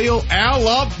Mobile,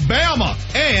 Alabama,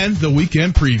 and the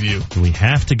weekend preview. Do we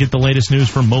have to get the latest news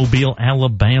from Mobile,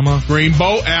 Alabama?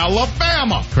 Greenbow,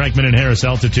 Alabama. Kreckman and Harris,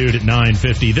 Altitude at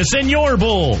 950. The Senior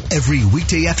Bowl. Every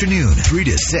weekday afternoon, 3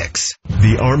 to 6.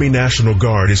 The Army National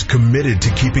Guard is committed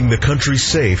to keeping the country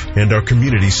safe and our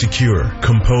community secure.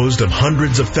 Composed of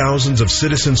hundreds of thousands of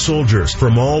citizen soldiers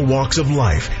from all walks of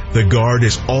life, the Guard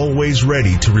is always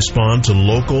ready to respond to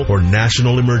local or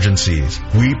national emergencies.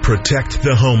 We protect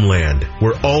the homeland.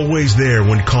 We're always there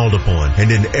when called upon. And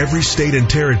in every state and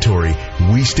territory,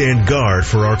 we stand guard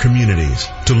for our communities.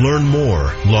 To learn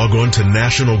more, log on to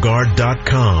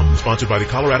NationalGuard.com. Sponsored by the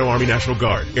Colorado Army National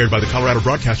Guard. Aired by the Colorado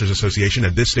Broadcasters Association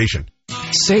at this station.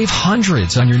 Save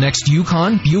hundreds on your next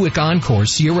Yukon, Buick Encore,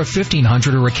 Sierra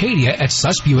 1500, or Acadia at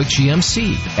Suss Buick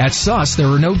GMC. At Suss, there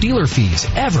are no dealer fees,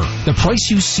 ever. The price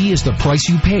you see is the price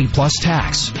you pay plus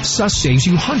tax. Suss saves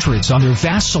you hundreds on their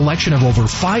vast selection of over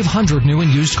 500 new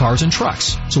and used cars and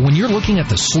trucks. So when you're looking at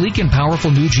the sleek and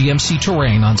powerful new GMC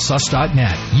Terrain on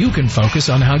Suss.net, you can focus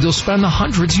on how you'll spend the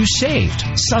hundreds you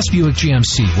saved. Suss Buick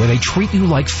GMC, where they treat you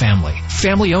like family.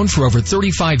 Family owned for over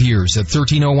 35 years at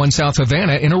 1301 South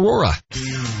Havana in Aurora.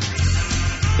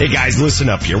 Hey guys, listen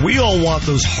up here. We all want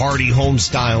those hearty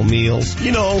home-style meals.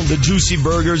 You know, the juicy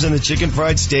burgers and the chicken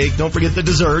fried steak. Don't forget the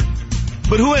dessert.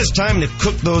 But who has time to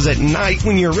cook those at night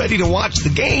when you're ready to watch the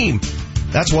game?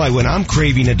 That's why when I'm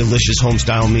craving a delicious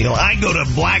home-style meal, I go to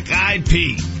Black Eyed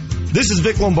Pea. This is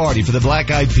Vic Lombardi for the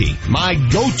Black Eyed Pea, my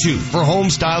go-to for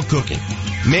home-style cooking.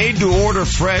 Made to order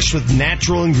fresh with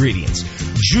natural ingredients.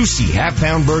 Juicy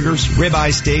half-pound burgers,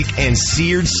 ribeye steak, and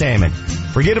seared salmon.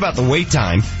 Forget about the wait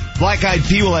time. Black Eyed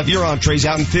Pea will have your entrees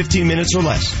out in 15 minutes or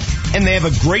less. And they have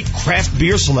a great craft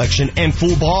beer selection and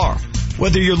full bar.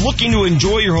 Whether you're looking to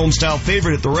enjoy your home-style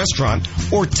favorite at the restaurant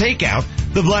or takeout,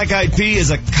 the Black Eyed Pea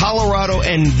is a Colorado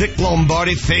and Vic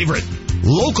Lombardi favorite.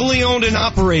 Locally owned and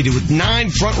operated with 9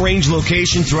 Front Range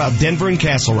locations throughout Denver and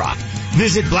Castle Rock.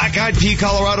 Visit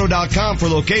blackeyedpeacolorado.com for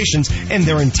locations and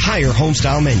their entire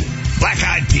homestyle menu. Black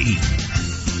Eyed Pea.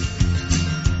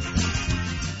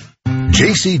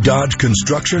 JC Dodge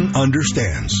Construction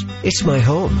understands. It's my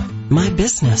home, my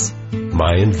business,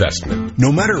 my investment.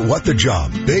 No matter what the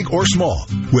job, big or small,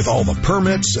 with all the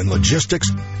permits and logistics,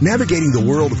 navigating the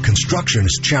world of construction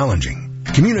is challenging.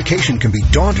 Communication can be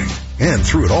daunting, and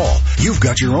through it all, you've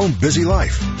got your own busy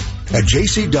life. At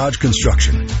JC Dodge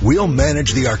Construction, we'll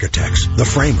manage the architects, the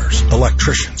framers,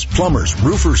 electricians, plumbers,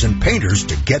 roofers, and painters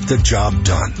to get the job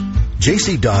done.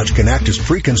 JC Dodge can act as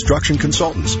pre-construction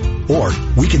consultants, or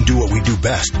we can do what we do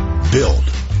best, build.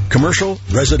 Commercial,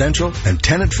 residential, and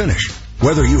tenant finish.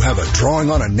 Whether you have a drawing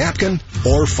on a napkin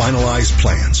or finalized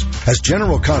plans. As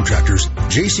general contractors,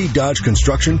 JC Dodge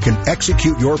Construction can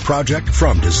execute your project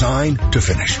from design to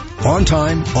finish. On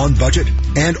time, on budget,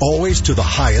 and always to the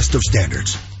highest of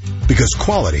standards. Because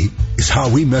quality is how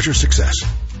we measure success.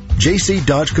 JC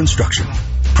Dodge Construction.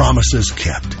 Promises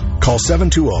kept. Call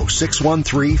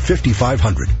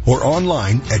 720-613-5500 or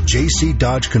online at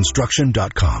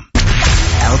jcdodgeconstruction.com.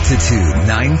 Altitude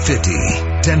 950,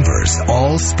 Denver's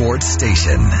all-sports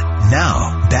station.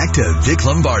 Now, back to Vic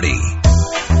Lombardi.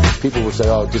 People would say,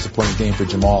 oh, disappointing game for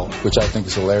Jamal, which I think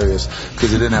is hilarious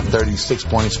because he didn't have 36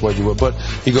 points what you would. But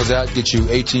he goes out, gets you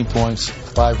 18 points,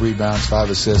 5 rebounds, 5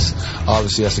 assists.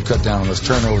 Obviously has to cut down on those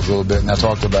turnovers a little bit, and I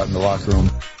talked about in the locker room.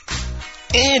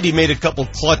 And he made a couple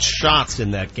clutch shots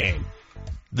in that game.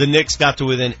 The Knicks got to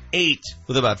within 8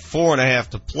 with about 4.5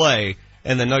 to play,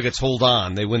 and the Nuggets hold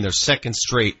on. They win their second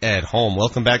straight at home.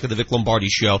 Welcome back to the Vic Lombardi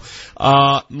Show.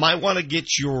 Might want to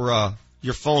get your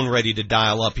phone ready to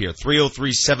dial up here.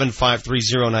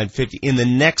 303-753-0950. In the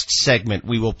next segment,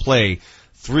 we will play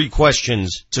 3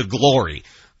 questions to glory.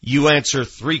 You answer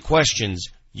 3 questions,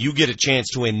 you get a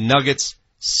chance to win Nuggets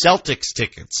Celtics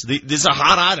tickets. This is a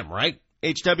hot item, right?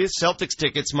 HW Celtics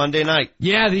tickets Monday night.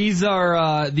 Yeah, these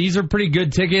are pretty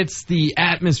good tickets. The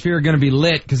atmosphere are going to be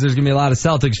lit because there's going to be a lot of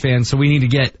Celtics fans, so we need to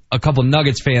get a couple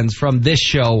Nuggets fans from this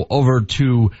show over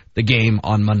to the game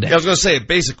on Monday. Yeah, I was going to say a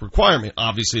basic requirement,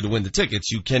 obviously, to win the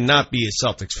tickets. You cannot be a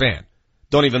Celtics fan.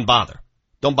 Don't even bother.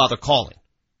 Don't bother calling.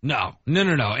 No.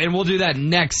 And we'll do that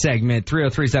next segment,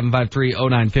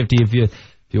 303-753-0950. If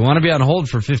you want to be on hold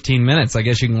for 15 minutes, I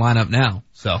guess you can line up now.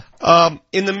 So,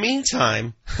 in the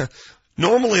meantime,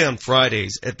 normally on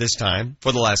Fridays at this time,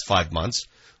 for the last 5 months,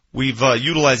 we've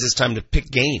utilized this time to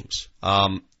pick games.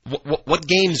 What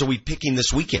games are we picking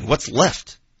this weekend? What's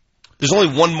left? There's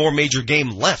only one more major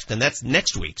game left, and that's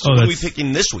next week. So what are we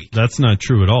picking this week? That's not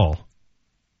true at all.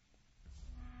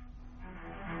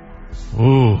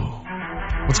 Ooh.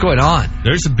 What's going on?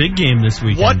 There's a big game this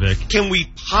weekend, Vic. What can we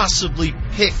possibly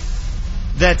pick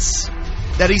that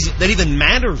even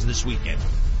matters this weekend?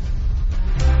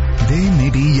 They may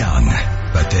be young,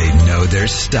 but they know their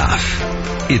stuff.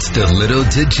 It's the Little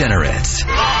Degenerates.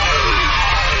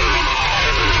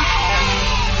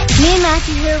 Me and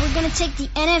Matthew here, we're going to take the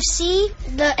NFC.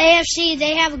 The AFC,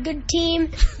 they have a good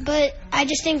team, but I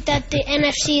just think that the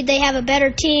NFC, they have a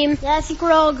better team. Yeah, I think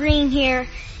we're all agreeing here.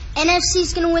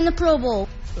 NFC's going to win the Pro Bowl.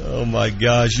 Oh, my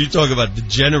gosh. You talk about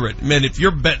degenerate. Man, if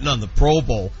you're betting on the Pro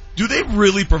Bowl, do they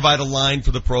really provide a line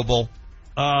for the Pro Bowl?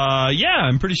 Yeah,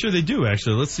 I'm pretty sure they do,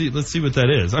 actually. Let's see what that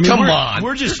is. I mean, Come on.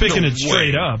 We're just picking it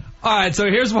straight up. All right, so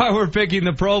here's why we're picking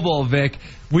the Pro Bowl, Vic.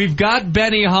 We've got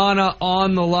Benihana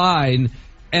on the line,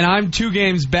 and I'm 2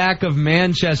 games back of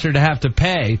Manchester to have to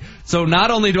pay. So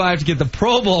not only do I have to get the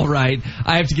Pro Bowl right,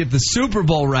 I have to get the Super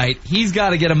Bowl right. He's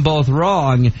got to get them both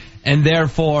wrong, and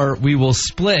therefore we will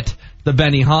split the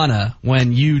Benihana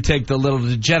when you take the little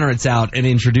degenerates out and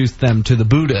introduce them to the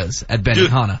Buddhas at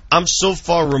Benihana. Dude, I'm so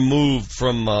far removed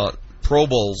from Pro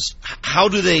Bowls. How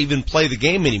do they even play the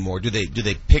game anymore? Do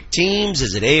they pick teams?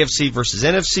 Is it AFC versus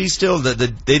NFC still?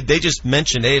 They just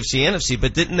mentioned AFC, NFC,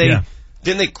 but didn't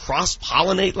they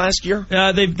cross-pollinate last year?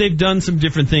 They've done some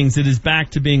different things. It is back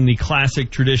to being the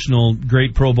classic, traditional,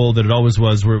 great Pro Bowl that it always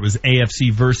was, where it was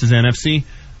AFC versus NFC.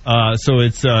 So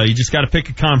it's you just got to pick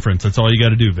a conference. That's all you got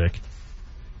to do, Vic.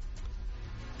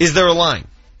 Is there a line?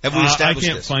 Have we established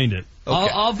I can't find it.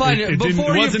 Okay. I'll find it.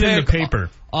 Before it wasn't in the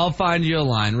paper. I'll find you a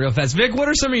line real fast. Vic, what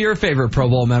are some of your favorite Pro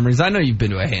Bowl memories? I know you've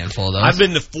been to a handful of those. I've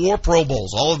been to 4 Pro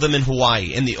Bowls, all of them in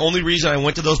Hawaii. And the only reason I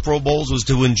went to those Pro Bowls was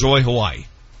to enjoy Hawaii.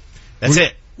 That's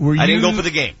it. I didn't go for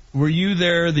the game. Were you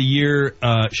there the year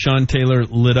Sean Taylor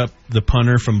lit up the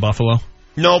punter from Buffalo?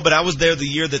 No, but I was there the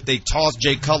year that they tossed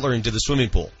Jay Cutler into the swimming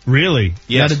pool. Really?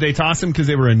 Yes. Now, did they toss him because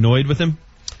they were annoyed with him?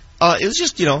 It was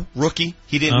just, rookie.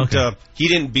 He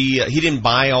didn't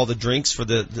buy all the drinks for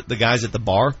the guys at the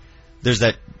bar. There's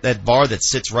that bar that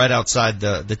sits right outside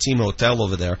the team hotel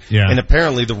over there. Yeah. And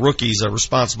apparently the rookies are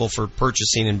responsible for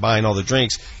purchasing and buying all the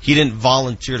drinks. He didn't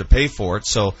volunteer to pay for it,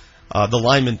 so the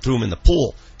lineman threw him in the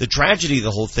pool. The tragedy of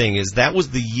the whole thing is that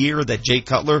was the year that Jay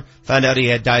Cutler found out he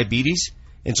had diabetes,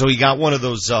 and so he got one of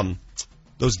those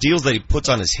deals that he puts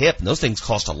on his hip, and those things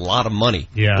cost a lot of money.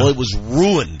 Yeah. Well, it was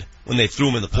ruined when they threw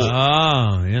him in the pool.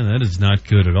 Oh, yeah, that is not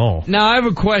good at all. Now, I have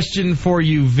a question for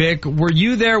you, Vic. Were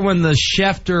you there when the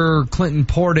Schefter-Clinton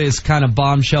Portis kind of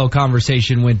bombshell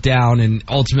conversation went down and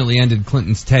ultimately ended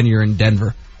Clinton's tenure in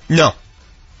Denver? No.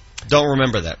 Don't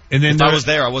remember that. And then if I was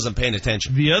there, I wasn't paying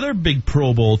attention. The other big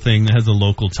Pro Bowl thing that has a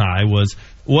local tie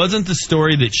wasn't the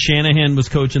story that Shanahan was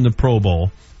coaching the Pro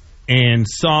Bowl and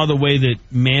saw the way that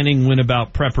Manning went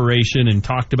about preparation and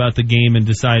talked about the game and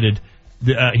decided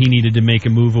he needed to make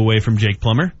a move away from Jake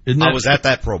Plummer? I was at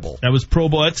that Pro Bowl. That was Pro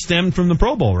Bowl. That stemmed from the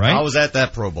Pro Bowl, right? I was at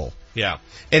that Pro Bowl. Yeah.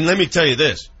 And let me tell you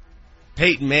this.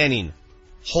 Peyton Manning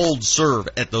holds serve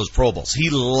at those Pro Bowls. He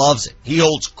loves it. He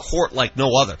holds court like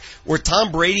no other. Where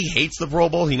Tom Brady hates the Pro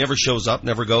Bowl, he never shows up,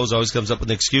 never goes, always comes up with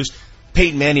an excuse.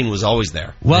 Peyton Manning was always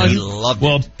there. Well, he loved it.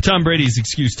 Well, Tom Brady's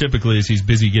excuse typically is he's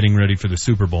busy getting ready for the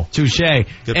Super Bowl. Touché.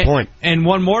 Good point. And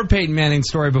one more Peyton Manning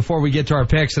story before we get to our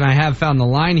picks, and I have found the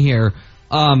line here.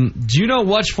 Do you know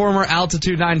which former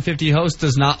Altitude 950 host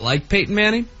does not like Peyton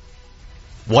Manning?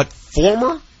 What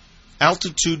former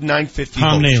Altitude 950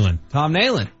 Tom host? Nalen. Tom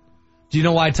Nalen. Do you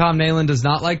know why Tom Nalen does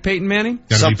not like Peyton Manning?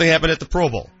 Something happened at the Pro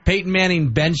Bowl. Peyton Manning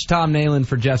benched Tom Nalen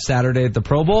for Jeff Saturday at the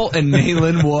Pro Bowl, and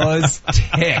Nalen was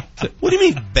ticked. What do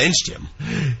you mean benched him?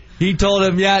 He told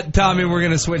him, yeah, Tommy, we're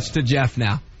going to switch to Jeff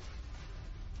now.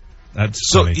 That's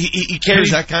so funny. he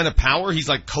carries that kind of power? He's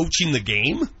like coaching the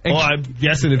game? Well, I'm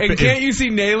guessing And can't you see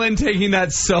Nalen taking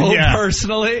that so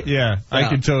personally? Yeah, I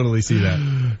could totally see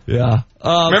that. Yeah.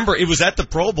 Remember, it was at the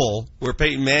Pro Bowl where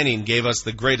Peyton Manning gave us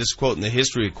the greatest quote in the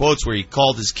history of quotes, where he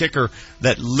called his kicker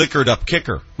that liquored up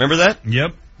kicker. Remember that?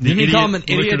 Yep. Didn't he call him an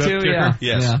idiot too? Yeah.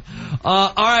 Yes. Yeah.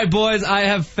 All right, boys, I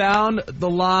have found the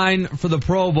line for the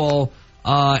Pro Bowl.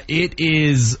 It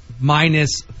is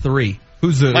 -3.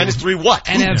 Who's the -3 what?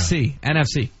 NFC.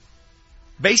 NFC.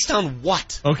 Based on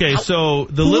what? Okay, so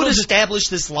who would establish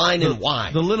this line and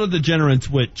why? The little degenerates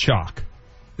went chalk.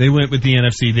 They went with the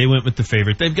NFC. They went with the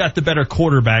favorite. They've got the better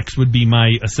quarterbacks would be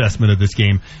my assessment of this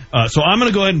game. So I'm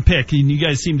going to go ahead and pick, and you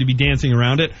guys seem to be dancing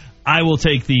around it. I will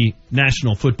take the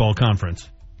National Football Conference.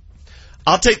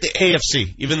 I'll take the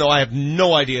AFC, even though I have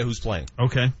no idea who's playing.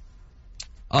 Okay.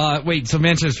 Wait, so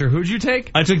Manchester, who'd you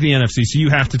take? I took the NFC, so you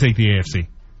have to take the AFC.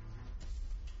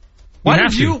 Why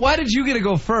did you get to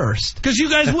go first? Because you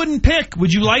guys wouldn't pick.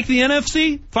 Would you like the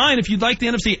NFC? Fine, if you'd like the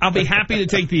NFC, I'll be happy to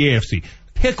take the AFC.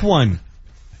 Pick one.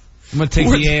 I'm going to take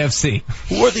the AFC.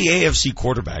 Who are the AFC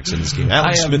quarterbacks in this game?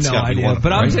 I have no idea,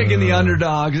 but I'm taking the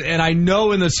underdogs, and I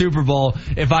know in the Super Bowl,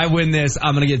 if I win this,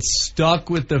 I'm going to get stuck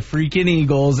with the freaking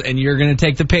Eagles, and you're going to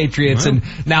take the Patriots, and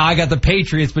now I got the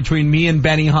Patriots between me and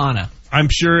Benihana. I'm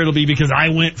sure it'll be because I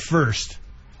went first.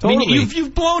 Totally. I mean,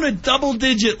 you've blown a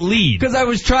double-digit lead. Because I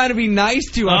was trying to be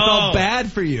nice to you. I felt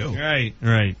bad for you. Right.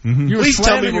 Mm-hmm. You were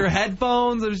slamming your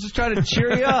headphones. I was just trying to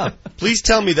cheer you up. Please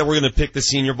tell me that we're going to pick the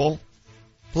Senior Bowl.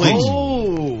 Please.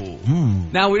 Oh.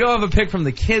 Now, we don't have a pick from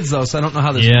the kids, though, so I don't know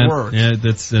how this works. Yeah,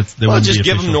 that's well, just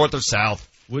give them north or south.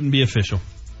 Wouldn't be official.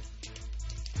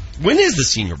 When is the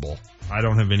Senior Bowl? I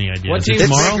don't have any idea. What team's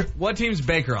tomorrow? What team's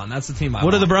Baker on? That's the team I want.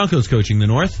 What are the Broncos coaching? The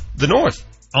North? The North.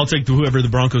 I'll take whoever the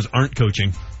Broncos aren't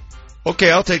coaching.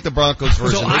 Okay, I'll take the Broncos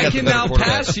version. So I can now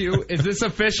pass you. Is this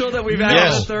official that we've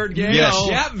had the third game? Yes.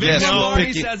 Yeah, Vince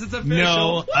Lombardi says it's official.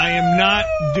 No, I am not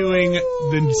doing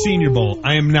the Senior Bowl.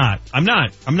 I am not. I'm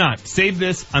not. Save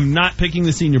this. I'm not picking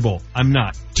the Senior Bowl. I'm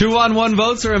not. 2-on-1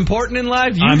 votes are important in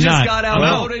life. You got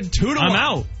outvoted 2-1. I'm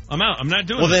out. I'm not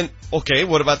doing it. Well, then, okay,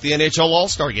 what about the NHL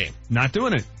All-Star Game? Not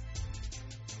doing it.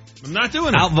 I'm not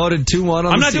doing it. Outvoted 2-1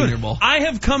 on the Senior Bowl. I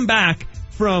have come back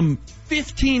from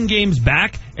 15 games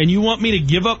back, and you want me to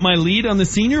give up my lead on the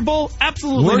Senior Bowl?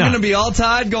 Absolutely not. We're going to be all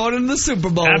tied going into the Super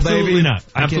Bowl, Absolutely baby. not.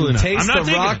 Absolutely not. Taste I'm not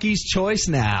the Rockies' choice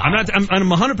now. I'm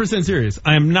 100% serious.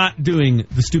 I am not doing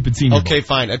the stupid Senior Bowl. Okay,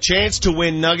 fine. A chance to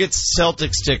win Nuggets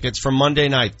Celtics tickets for Monday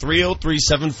night.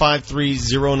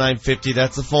 303-753-0950.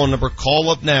 That's the phone number. Call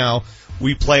up now.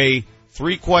 We play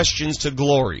 3 questions to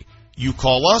glory. You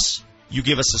call us. You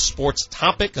give us a sports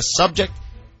topic, a subject.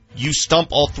 You stump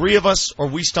all 3 of us, or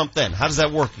we stump them. How does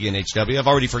that work again, HW? I've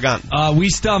already forgotten. We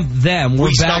stump them.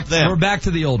 We're back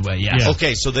to the old way, yes.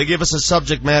 Okay, so they give us a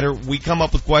subject matter. We come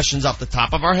up with questions off the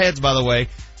top of our heads, by the way.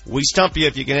 We stump you.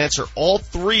 If you can answer all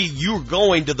 3, you're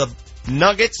going to the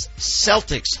Nuggets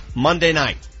Celtics Monday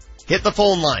night. Hit the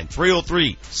phone line,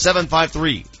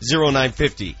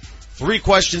 303-753-0950. 3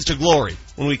 questions to glory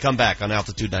when we come back on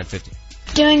Altitude 950.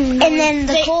 And then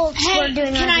the Colts were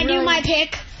doing. Can I do my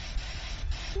pick?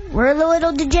 We're the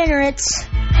little degenerates.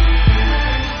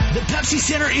 The Pepsi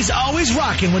Center is always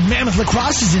rocking when Mammoth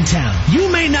Lacrosse is in town. You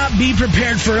may not be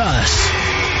prepared for us,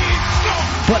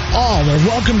 but all are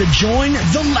welcome to join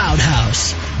the Loud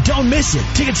House. Don't miss it.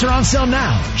 Tickets are on sale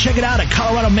now. Check it out at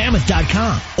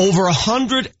ColoradoMammoth.com. Over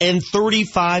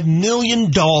 $135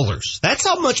 million. That's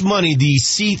how much money the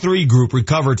C3 Group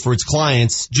recovered for its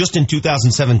clients just in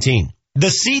 2017. The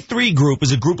C3 Group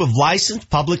is a group of licensed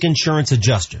public insurance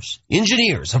adjusters,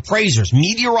 engineers, appraisers,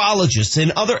 meteorologists,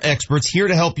 and other experts here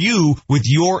to help you with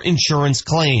your insurance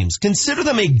claims. Consider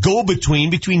them a go-between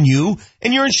between you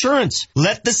and your insurance.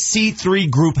 Let the C3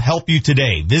 Group help you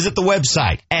today. Visit the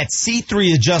website at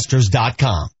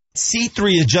c3adjusters.com.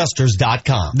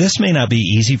 c3adjusters.com. This may not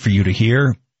be easy for you to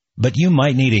hear, but you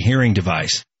might need a hearing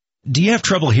device. Do you have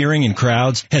trouble hearing in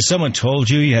crowds? Has someone told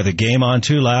you you have the game on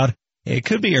too loud? It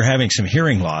could be you're having some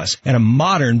hearing loss, and a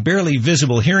modern, barely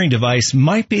visible hearing device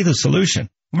might be the solution.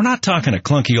 We're not talking a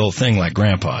clunky old thing like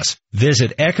Grandpa's.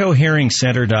 Visit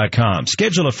EchoHearingCenter.com.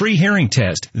 Schedule a free hearing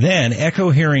test. Then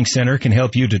Echo Hearing Center can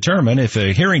help you determine if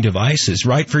a hearing device is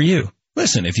right for you.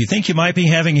 Listen, if you think you might be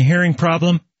having a hearing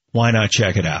problem, why not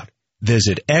check it out?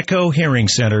 Visit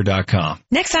EchoHearingCenter.com.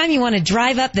 Next time you want to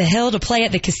drive up the hill to play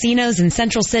at the casinos in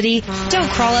Central City,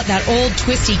 don't crawl up that old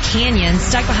twisty canyon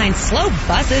stuck behind slow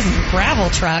buses and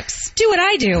gravel trucks. Do what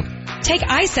I do. Take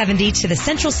I-70 to the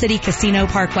Central City Casino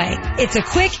Parkway. It's a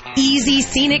quick, easy,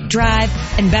 scenic drive,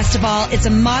 and best of all, it's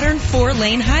a modern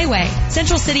 4-lane highway.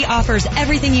 Central City offers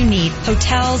everything you need.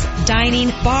 Hotels, dining,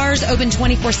 bars open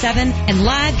 24/7, and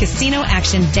live casino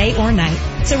action day or night.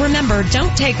 So remember,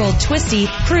 don't take old twisty,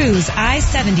 cruise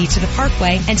I-70 to the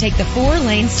Parkway and take the 4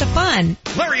 lanes to fun.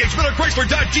 Larry H. Miller Chrysler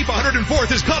Dodge Jeep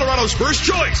 104th is Colorado's first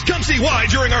choice. Come see why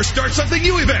during our Start Something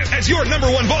New event. As your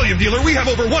 #1 volume dealer, we have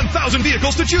over 1,000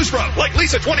 vehicles to choose from. Like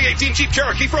Lisa 2018 Jeep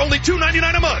Cherokee for only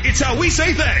 $299 a month. It's how we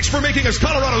say thanks for making us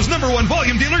Colorado's #1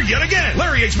 volume dealer yet again.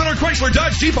 Larry H. Miller Chrysler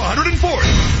Dodge Jeep 104th.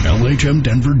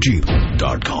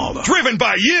 LHMDenverJeep.com. Driven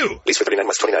by you. Lease for 39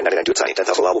 months, $29.99 due at signing.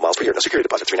 10,000 allowable miles per year. No security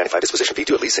deposit. $395 disposition fee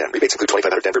due at lease end. Rebates include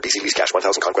 $2,500 Denver BC lease cash,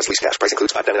 $1,000 Conquest lease cash. Price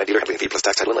includes $599 dealer handling fee plus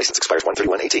tax, title, and license. Expires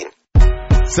 1/31/18.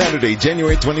 Saturday,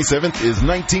 January 27th is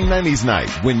 1990s night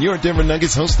when your Denver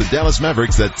Nuggets host the Dallas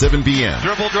Mavericks at 7 p.m.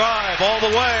 Dribble drive all the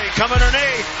way. Come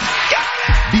underneath.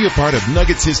 Be a part of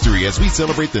Nuggets history as we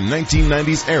celebrate the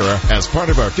 1990s era as part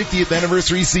of our 50th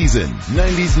anniversary season.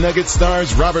 90s Nuggets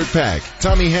stars Robert Pack,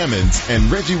 Tommy Hammonds, and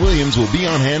Reggie Williams will be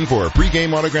on hand for a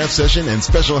pregame autograph session and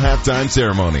special halftime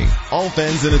ceremony. All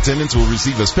fans in attendance will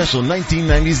receive a special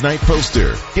 1990s night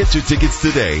poster. Get your tickets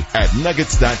today at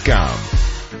Nuggets.com.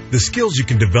 The skills you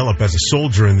can develop as a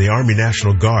soldier in the Army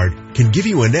National Guard can give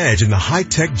you an edge in the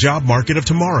high-tech job market of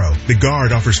tomorrow. The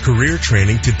Guard offers career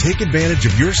training to take advantage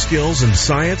of your skills in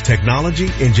science, technology,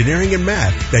 engineering, and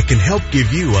math that can help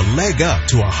give you a leg up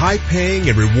to a high-paying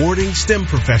and rewarding STEM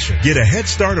profession. Get a head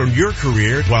start on your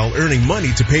career while earning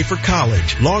money to pay for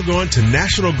college. Log on to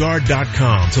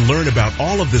NationalGuard.com to learn about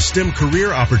all of the STEM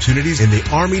career opportunities in the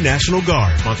Army National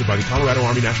Guard. Sponsored by the Colorado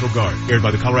Army National Guard. Aired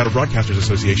by the Colorado Broadcasters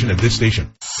Association and this station.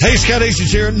 Hey, Scott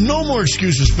Hastings here. No more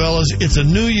excuses, fellas. It's a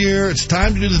new year. It's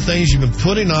time to do the things you've been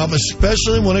putting off,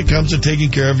 especially when it comes to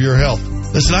taking care of your health.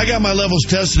 Listen, I got my levels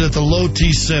tested at the Low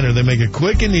T Center. They make it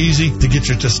quick and easy to get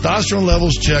your testosterone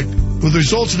levels checked with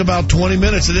results in about 20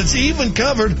 minutes, and it's even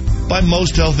covered by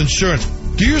most health insurance.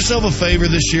 Do yourself a favor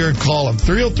this year and call them.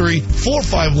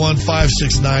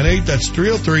 303-451-5698. That's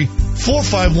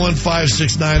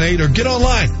 303-451-5698. Or get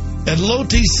online at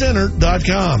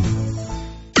lowtcenter.com.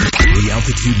 The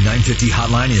Altitude 950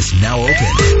 hotline is now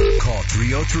open. Call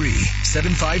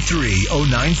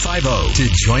 303-753-0950 to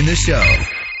join the show.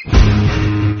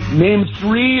 Name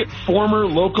 3 former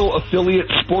local affiliate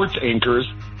sports anchors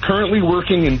currently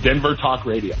working in Denver Talk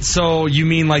Radio. So you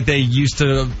mean like they used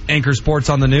to anchor sports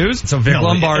on the news? So Vic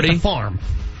Lombardi. At the farm.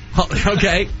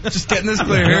 Okay, just getting this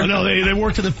clear here. No, they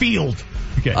worked in the field.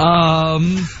 Okay.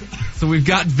 So we've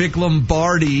got Vic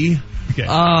Lombardi. Okay.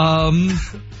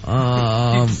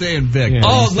 Keep saying Vic.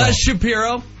 Yeah, Les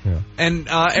Shapiro and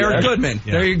Eric Goodman.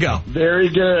 Yeah. There you go. Very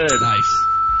good. Nice.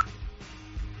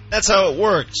 That's how it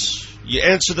works. You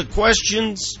answer the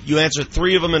questions, you answer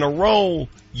 3 of them in a row,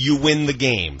 you win the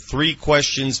game. 3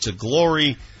 questions to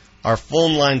glory. Our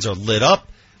phone lines are lit up.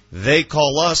 They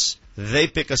call us. They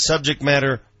pick a subject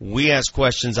matter. We ask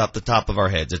questions off the top of our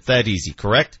heads. It's that easy,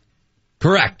 correct?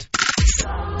 Correct.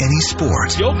 Any sport.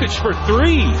 Jokic for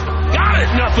 3. Got it.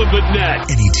 Nothing but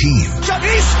net. Any team.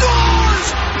 He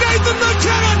scores! Nathan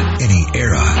McKinnon! Any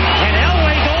era. And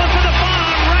Elway going for the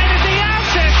bomb right at the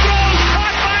outset. Throws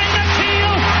caught by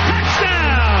McNeil.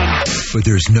 Touchdown. But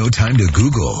there's no time to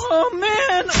Google. Oh,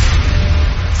 man!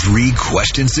 3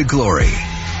 questions to glory.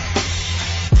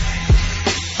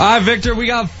 All right, Victor, we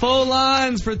got phone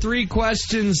lines for 3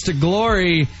 questions to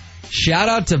glory. Shout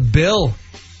out to Bill.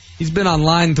 He's been on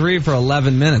line 3 for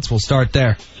 11 minutes. We'll start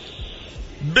there.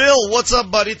 Bill, what's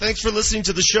up, buddy? Thanks for listening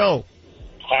to the show.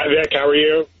 Hi, Vic. How are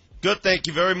you? Good, thank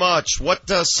you very much. What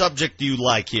subject do you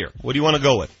like here? What do you want to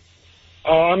go with?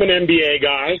 I'm an NBA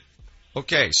guy.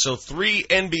 Okay, so 3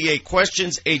 NBA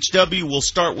questions. HW, we'll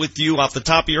start with you off the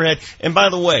top of your head. And by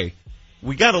the way,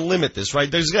 we got to limit this,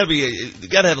 right? There's got to be, you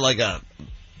got to have like a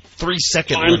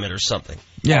 3-second limit or something.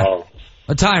 Yeah,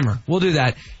 a timer. We'll do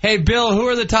that. Hey, Bill, who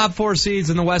are the top 4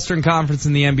 seeds in the Western Conference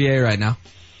in the NBA right now?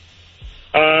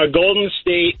 Golden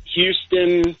State,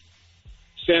 Houston,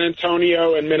 San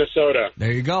Antonio, and Minnesota.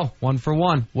 There you go. 1 for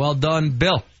 1. Well done,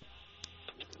 Bill.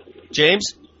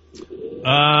 James?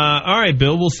 All right,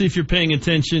 Bill. We'll see if you're paying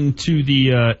attention to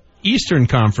the Eastern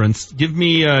Conference. Give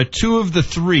me 2 of the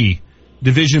 3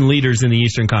 division leaders in the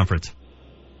Eastern Conference.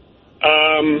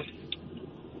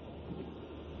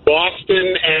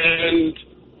 Boston and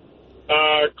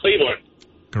Cleveland.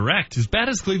 Correct. As bad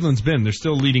as Cleveland's been, they're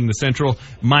still leading the Central.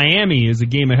 Miami is a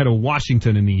game ahead of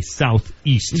Washington in the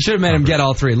Southeast. You should have made him get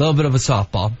all 3. A little bit of a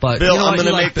softball. But Bill, you know I'm going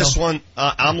to make Bill? this one.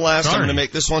 I'm last. Sorry. I'm going to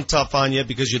make this one tough on you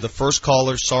because you're the first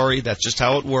caller. Sorry, that's just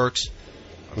how it works.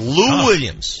 Lou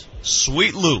Williams,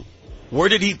 Sweet Lou. Where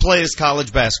did he play his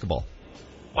college basketball?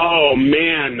 Oh,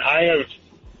 man. I have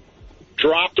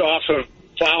dropped off of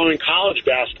following college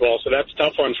basketball, so that's a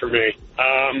tough one for me.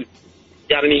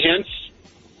 Got any hints?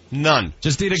 None.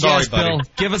 Just need a Sorry, guess, buddy. Bill.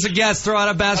 Give us a guess. Throw out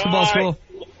a basketball school.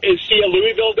 Is he a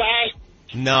Louisville guy?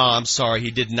 No, I'm sorry. He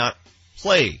did not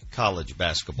play college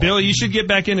basketball. Bill, you should get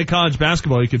back into college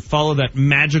basketball. You could follow that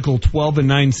magical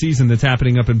 12-9 season that's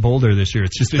happening up in Boulder this year.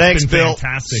 It's Thanks, been Bill.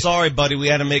 fantastic. Sorry, buddy. We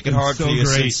had to make it hard so for you.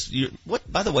 great. What?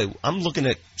 By the way, I'm looking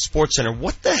at SportsCenter.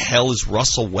 What the hell is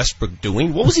Russell Westbrook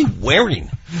doing? What was he wearing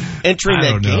entering I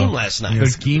that don't know. game last night? A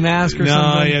ski mask or No,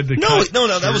 something? he had the No.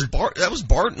 That was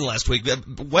Barton last week.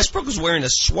 Westbrook was wearing a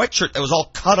sweatshirt that was all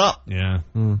cut up. Yeah,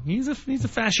 he's a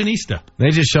fashionista. They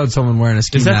just showed someone wearing a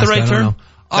ski Is mask. that the right I don't term? know.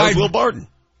 That was Will Barton.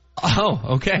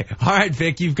 Oh, okay. All right,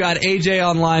 Vic, you've got AJ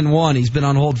on line 1. He's been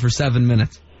on hold for 7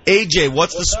 minutes. AJ,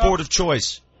 what's the sport of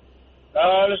choice?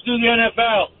 Let's do the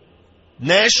NFL.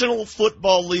 National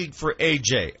Football League for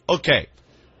AJ. Okay.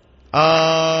 Do you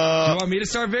want me to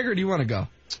start, Vic, or do you want to go?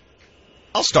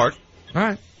 I'll start. All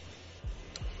right.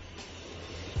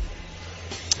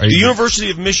 The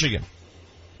University of Michigan.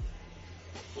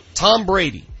 Tom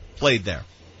Brady played there.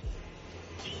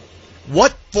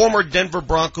 What former Denver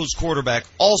Broncos quarterback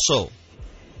also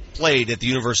played at the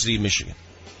University of Michigan?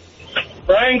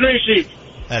 Brian Griese.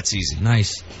 That's easy.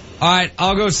 Nice. All right,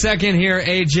 I'll go second here,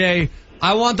 AJ.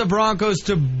 I want the Broncos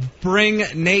to bring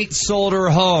Nate Solder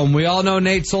home. We all know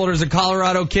Nate Solder's a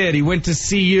Colorado kid. He went to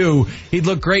CU. He'd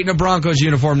look great in a Broncos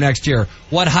uniform next year.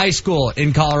 What high school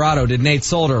in Colorado did Nate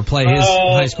Solder play his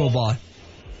high school ball?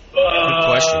 Good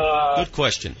question. Good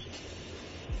question.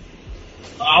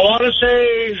 I want to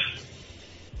say,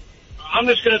 I'm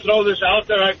just going to throw this out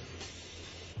there.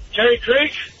 Cherry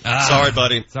Creek? Sorry,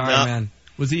 buddy. Sorry, No. man.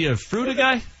 Was he a Fruita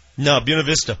guy? No, Buena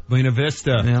Vista. Buena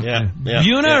Vista. Yeah.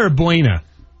 Buena or Buena?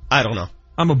 I don't know.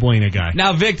 I'm a Buena guy.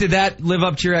 Now, Vic, did that live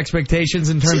up to your expectations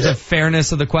in terms of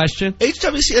fairness of the question?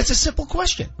 HWC, that's a simple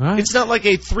question. Right. It's not like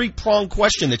a three-pronged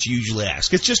question that you usually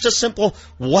ask. It's just a simple,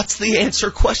 what's the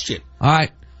answer question. All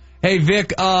right. Hey,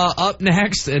 Vic, up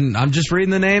next, and I'm just reading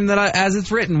the name as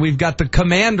it's written. We've got the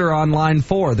Commander on line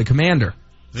 4, the Commander.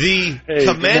 The Hey,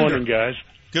 Commander. good morning, guys.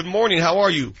 Good morning. How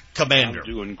are you, Commander?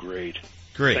 I'm doing great.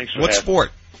 Great. Thanks for What having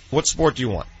sport? What sport do you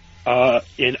want?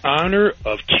 In honor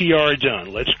of T.R.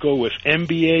 Dunn, let's go with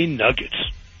NBA Nuggets.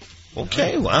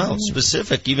 Okay, wow,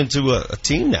 specific even to a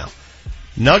team now.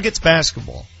 Nuggets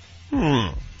basketball.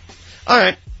 All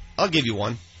right, I'll give you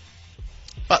one.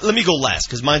 Let me go last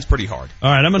because mine's pretty hard.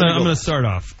 All right, I'm gonna start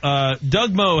off.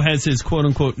 Doug Moe has his quote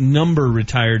unquote number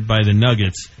retired by the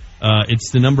Nuggets.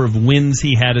 It's the number of wins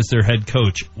he had as their head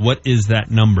coach. What is that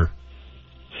number?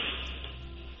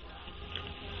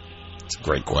 It's a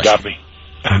great question. Got me.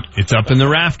 It's up in the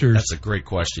rafters. That's a great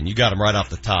question. You got him right off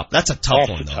the top. That's a tough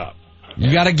one, though. Top.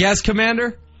 You got a guess,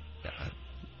 Commander?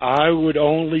 I would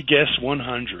only guess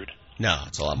 100. No,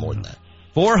 it's a lot more than that.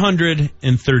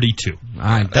 432. All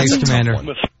right, thanks, Commander.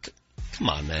 Come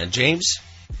on, man, James.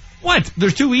 What? They're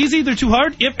too easy? They're too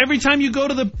hard? Every time you go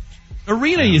to the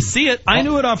arena, you see it. I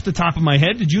knew it off the top of my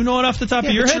head. Did you know it off the top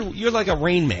of your head? You're like a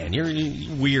Rain Man. You're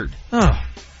weird. Oh.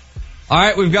 All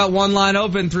right, we've got one line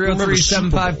open,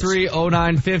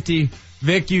 303-753-0950.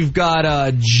 Vic, you've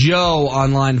got Joe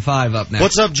on line 5 up next.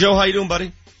 What's up, Joe? How you doing,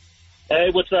 buddy? Hey,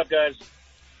 what's up, guys?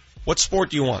 What sport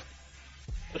do you want?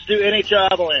 Let's do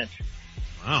NHL Avalanche.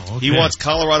 Wow, okay. He wants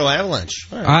Colorado Avalanche.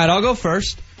 All right, I'll go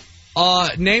first.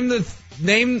 Name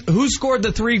who scored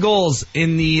the 3 goals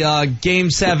in the Game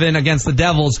 7 against the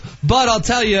Devils. But I'll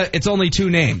tell you, it's only 2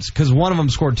 names because one of them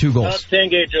scored 2 goals.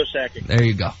 Tanguay Josaki. There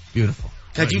you go. Beautiful.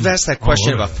 God, you've asked that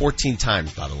question about 14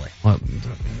 times, by the way. Well,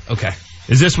 okay.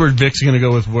 Is this where Vic's going to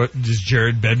go with what is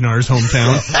Jared Bednar's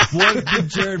hometown? What did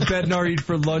Jared Bednar eat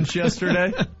for lunch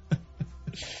yesterday?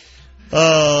 You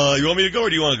want me to go or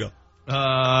do you want to go?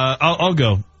 I'll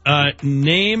go.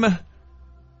 Name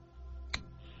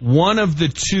one of the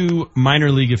 2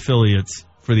 minor league affiliates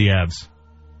for the Avs.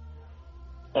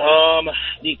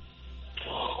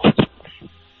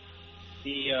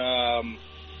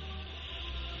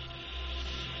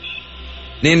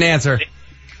 Need an answer.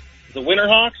 The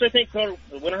Winterhawks, I think. The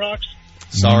Winterhawks.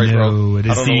 Sorry, bro. It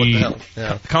is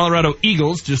the Colorado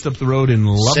Eagles, just up the road in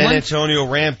Loveland. San Antonio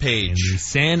Rampage. And the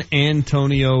San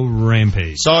Antonio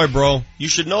Rampage. Sorry, bro. You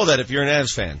should know that if you're an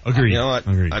Avs fan. Agreed. You know what?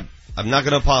 Agreed. I'm not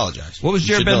going to apologize. What was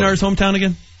Jared Bednar's hometown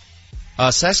again?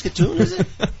 Saskatoon, is it?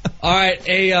 All right,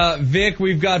 Vic,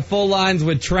 we've got full lines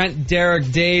with Trent,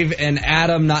 Derek, Dave, and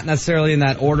Adam, not necessarily in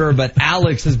that order, but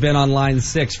Alex has been on line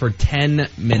 6 for 10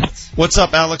 minutes. What's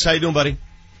up, Alex? How you doing, buddy?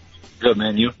 Good,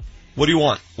 man. You? What do you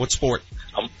want? What sport?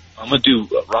 I'm going to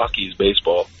do Rockies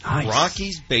baseball. Nice.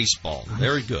 Rockies baseball.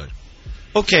 Very good.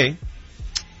 Okay.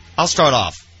 I'll start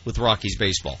off with Rockies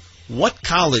baseball. What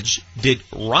college did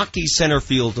Rockies center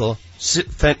fielder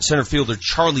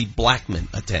Charlie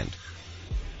Blackmon attend?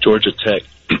 Georgia Tech.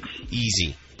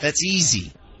 Easy. That's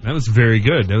easy. That was very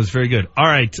good. All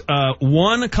right.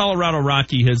 One Colorado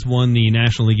Rocky has won the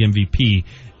National League MVP.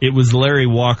 It was Larry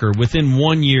Walker. Within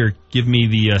 1 year, give me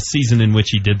the season in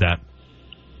which he did that.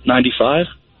 95?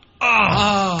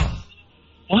 Oh.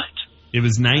 What? It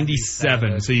was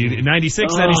 97. So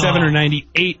 96, 97, or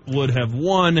 98 would have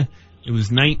won. It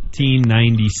was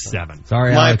 1997.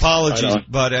 Sorry, my Alex. apologies,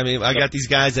 but I mean, I got these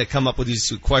guys that come up with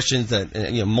these questions that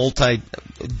multi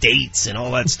dates and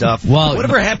all that stuff. Well,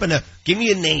 whatever happened to give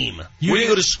me a name? Where do you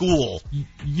go to school?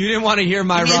 You didn't want to hear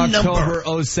my Give me a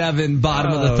Rocktober 07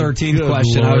 bottom of the 13th good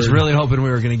question. Lord. I was really hoping we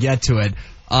were going to get to it.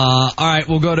 All right,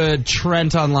 we'll go to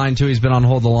Trent on line 2. He's been on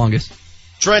hold the longest.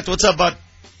 Trent, what's up, bud?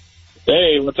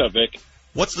 Hey, what's up, Vic?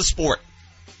 What's the sport?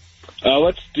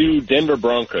 Let's do Denver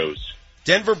Broncos.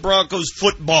 Denver Broncos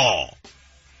football.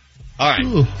 All right.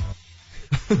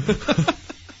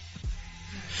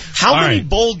 How many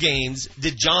bowl games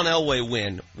did John Elway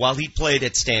win while he played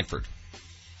at Stanford?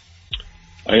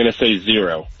 I'm going to say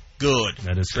 0. Good.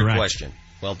 That is Good correct. question.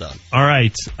 Well done. All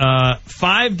right.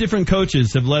 5 different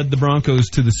coaches have led the Broncos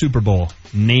to the Super Bowl.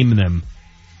 Name them.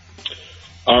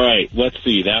 All right, let's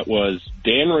see. That was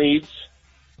Dan Reeves,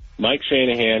 Mike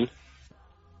Shanahan,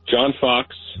 John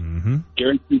Fox,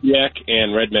 Gary Kubiak,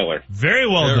 and Red Miller. Very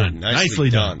well done.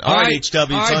 Nicely done. All right, HW, it's all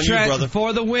right, on Trent, you, brother.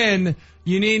 For the win,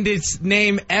 you need to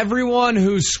name everyone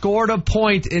who scored a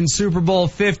point in Super Bowl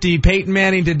 50. Peyton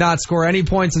Manning did not score any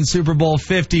points in Super Bowl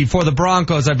 50. For the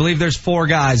Broncos, I believe there's 4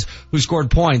 guys who scored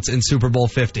points in Super Bowl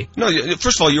 50. No,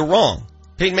 first of all, you're wrong.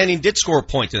 Peyton Manning did score a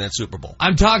point in that Super Bowl.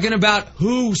 I'm talking about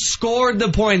who scored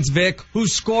the points, Vic. Who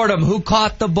scored them? Who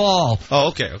caught the ball? Oh,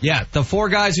 okay. Yeah, the 4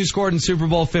 guys who scored in Super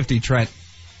Bowl 50, Trent.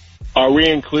 Are we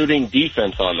including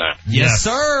defense on that? Yes,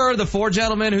 sir. The 4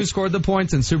 gentlemen who scored the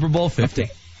points in Super Bowl 50.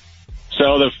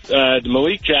 So the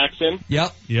Malik Jackson.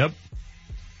 Yep.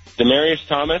 Demarius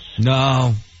Thomas.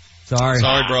 No. Sorry,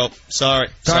 bro. Sorry.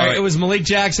 It was Malik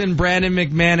Jackson, Brandon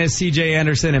McManus, C.J.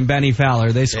 Anderson, and Benny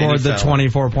Fowler. They scored the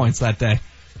 24 points that day.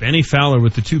 Benny Fowler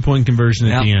with the 2-point conversion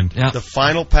at the end. The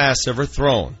final pass ever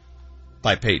thrown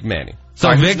by Peyton Manning.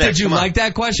 So, Vic, did you like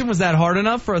that question? Was that hard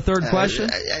enough for a third question?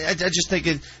 I just think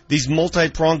these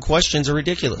multi-pronged questions are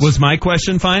ridiculous. Was my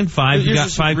question fine? 5? You got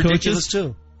 5 ridiculous coaches?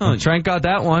 Too. Oh, Trent got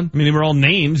that one. I mean, they were all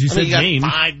names. You said names.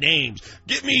 5 names.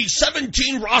 Give me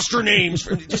 17 roster names.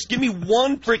 Just give me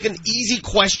one freaking easy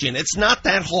question. It's not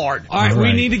that hard. All right,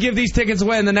 we need to give these tickets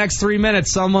away in the next 3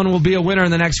 minutes. Someone will be a winner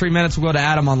in the next 3 minutes. We'll go to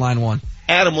Adam on line 1.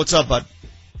 Adam, what's up, bud?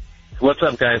 What's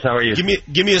up, guys? How are you?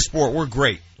 Give me a sport. We're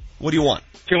great. What do you want?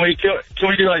 Can we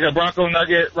do like a Bronco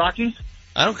Nugget Rockies?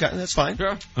 I don't care. That's fine.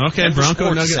 Sure. Okay,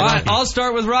 Bronco Nugget. All right, I'll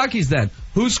start with Rockies then.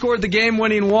 Who scored the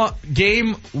game-winning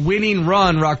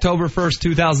run October 1st,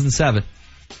 2007?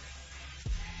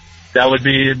 That would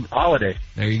be Holiday.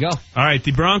 There you go. All right,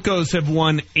 the Broncos have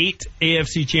won 8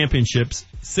 AFC championships.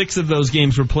 6 of those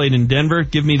games were played in Denver.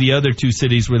 Give me the other 2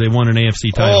 cities where they won an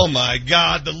AFC title. Oh, my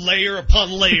God. The layer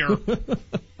upon layer.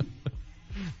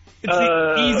 It's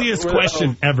the easiest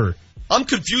question ever. I'm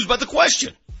confused by the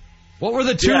question. What were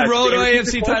the 2 road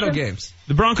AFC title games?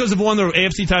 The Broncos have won the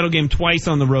AFC title game twice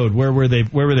on the road. Where were they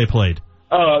played?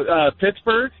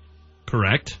 Pittsburgh.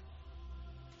 Correct.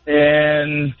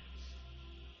 And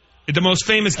the most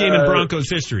famous game in Broncos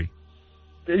history.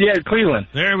 Yeah, Cleveland.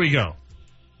 There we go.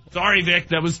 Sorry, Vic,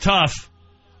 that was tough.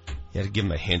 You had to give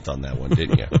him a hint on that one,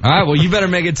 didn't you? All right, well, you better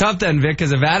make it tough then, Vic,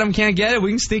 because if Adam can't get it, we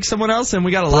can sneak someone else in.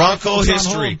 We got a lot of Bronco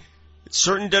history.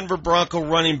 Certain Denver Bronco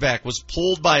running back was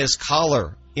pulled by his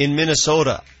collar in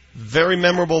Minnesota. Very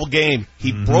memorable game.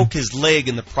 He broke his leg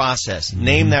in the process.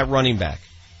 Name that running back.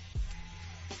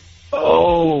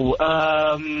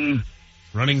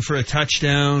 Running for a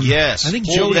touchdown. Yes. I think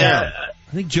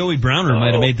Joey Browner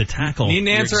might have made the tackle. Need an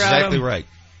answer, You're exactly Adam? right.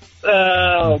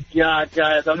 Oh, God,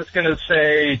 guys. I'm just going to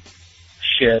say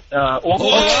shit. You're going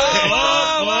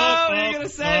to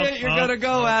say it. You're going to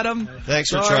go, Adam. Thanks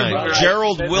for trying.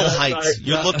 Gerald Wilhite.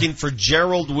 You're looking for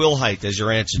Gerald Wilhite as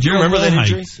your answer. Do you Gerald remember that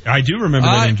injury? I do remember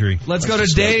that injury. Let's go to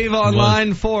Dave on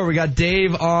line 4. We got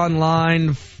Dave on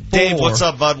line 4. Dave, what's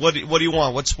up, bud? What do you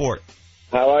want? What sport?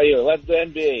 How are you? Let's do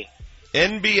NBA.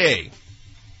 NBA.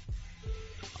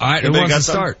 All right, who wants to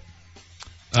start?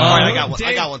 All right, I got one. Dave,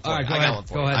 I got one for all right,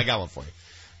 you. go ahead. I got one for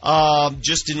you.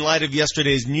 Just in light of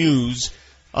yesterday's news,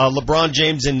 LeBron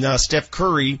James and Steph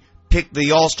Curry picked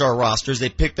the All-Star rosters. They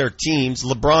picked their teams.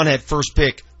 LeBron had first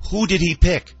pick. Who did he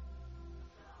pick?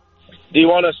 Do you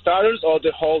want the starters or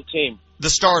the whole team? The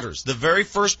starters. The very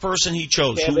first person he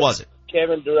chose. Who was it?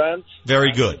 Kevin Durant.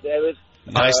 Very good. David.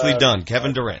 Nicely done,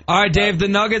 Kevin Durant. All right, Dave, the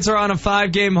Nuggets are on a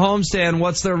 5-game homestand.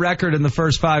 What's their record in the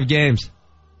first 5 games?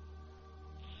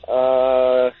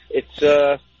 It's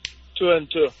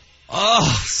 2-2.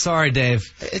 Oh, sorry, Dave.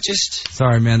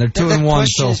 Sorry, man. They're 2-1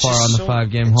 so far on the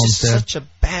 5-game homestand. Such a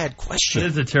bad question. It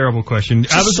is a terrible question.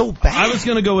 I was so bad. I was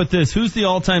going to go with this. Who's the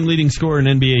all-time leading scorer in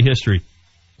NBA history?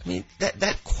 I mean,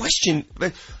 that question.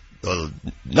 The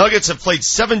Nuggets have played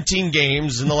 17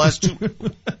 games in the last 2.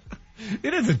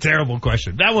 It is a terrible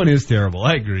question. That one is terrible.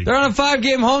 I agree. They're on a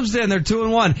 5-game homestand. They're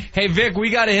 2-1. Hey, Vic, we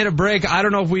got to hit a break. I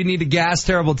don't know if we need to gas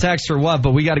terrible text or what,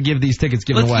 but we got to give these tickets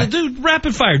away. Let's do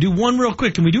rapid fire. Do one real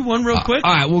quick. Can we do one real quick?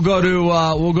 All right, we'll go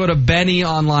to Benny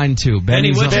on line 2.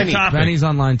 Benny, what's your topic? Benny's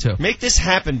on line 2. Make this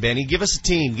happen, Benny. Give us a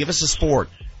team. Give us a sport.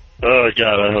 Oh,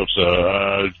 God, I hope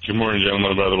so. Good morning,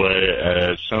 gentlemen, by the way.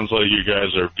 It sounds like you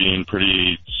guys are being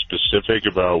pretty specific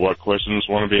about what questions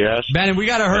want to be asked. Benny, we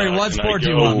got to hurry. What sport do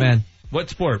you want, man? What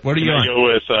sport? What are you on? I go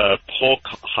with Polk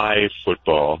High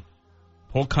football.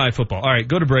 Polk High football. All right,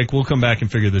 go to break. We'll come back and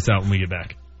figure this out when we get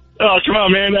back. Oh, come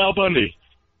on, man. Al Bundy.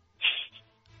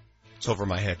 It's over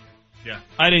my head. Yeah.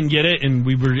 I didn't get it, and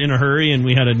we were in a hurry, and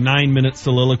we had a 9-minute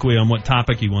soliloquy on what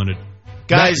topic he wanted.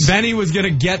 Guys, Benny was going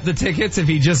to get the tickets if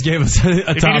he just gave us a topic.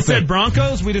 If he'd have said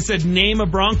Broncos, we'd have said name a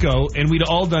Bronco, and we'd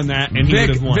all done that, and he would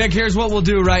have won. Vic, here's what we'll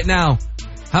do right now.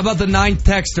 How about the 9th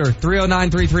texter,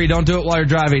 30933? Don't do it while you're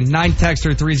driving. 9th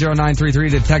texter, 30933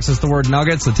 to text us the word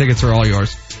Nuggets. The tickets are all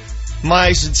yours.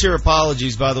 My sincere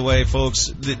apologies, by the way, folks.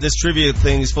 This trivia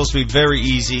thing is supposed to be very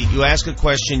easy. You ask a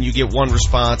question, you get one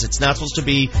response. It's not supposed to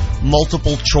be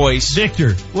multiple choice.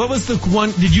 Victor, what was the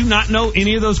one? Did you not know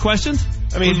any of those questions?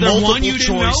 I mean, was there multiple one you didn't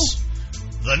choice.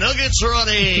 know? The Nuggets are on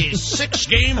a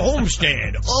 6-game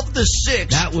homestand. Of the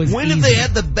 6, that was when easy. have they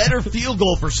had the better field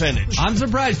goal percentage? I'm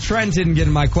surprised Trent didn't get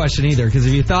in my question either, because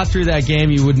if you thought through that game,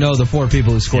 you would know the 4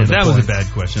 people who scored the that points. was a bad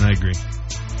question. I agree.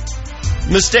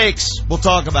 Mistakes. We'll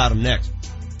talk about them next.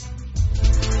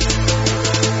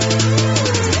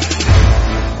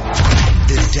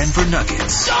 The Denver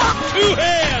Nuggets.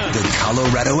 The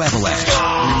Colorado Avalanche.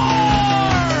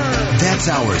 That's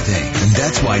our thing, and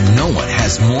that's why no one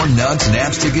has more Nugs and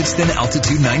Abs tickets than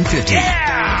Altitude 950.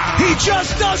 Yeah! He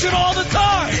just does it all the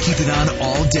time! Keep it on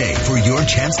all day for your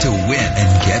chance to win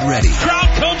and get ready. Crowd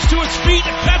comes to its feet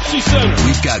at Pepsi Center.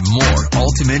 We've got more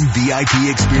Ultimate VIP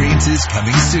experiences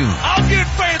coming soon. I'll get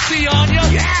fancy on you.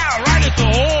 Yeah, right at the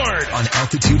Horde. On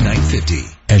Altitude 950.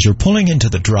 As you're pulling into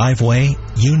the driveway,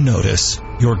 you notice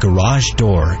your garage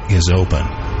door is open,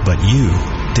 but you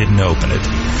didn't open it.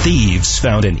 Thieves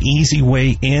found an easy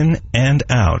way in and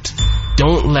out.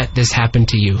 Don't let this happen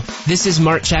to you. This is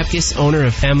Mark Chapkus, owner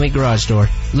of Family Garage Door.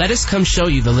 Let us come show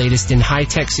you the latest in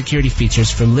high-tech security features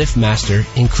from LiftMaster,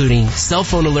 including cell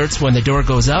phone alerts when the door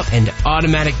goes up and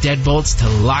automatic deadbolts to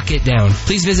lock it down.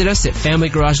 Please visit us at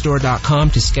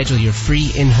FamilyGarageDoor.com to schedule your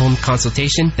free in-home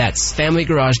consultation. That's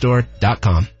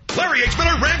FamilyGarageDoor.com. Larry H.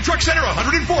 Miller Ram Truck Center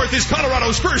 104th is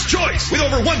Colorado's first choice. With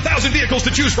over 1,000 vehicles to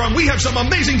choose from, we have some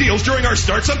amazing deals during our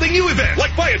Start Something New event.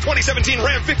 Like buy a 2017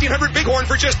 Ram 1500 Bighorn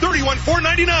for just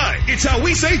 $31,499. It's how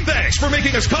we say thanks for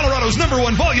making us Colorado's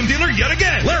 #1 volume dealer yet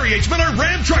again. Larry H. Miller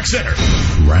Ram Truck Center.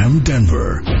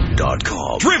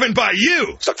 RamDenver.com. Driven by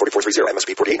you. Stock 4430,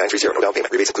 MSP 48930, no down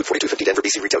payment. Rebates include 4250 Denver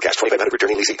BC retail cash, 2500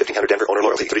 returning leasing, 1500 Denver owner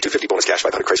loyalty, 3250 bonus cash,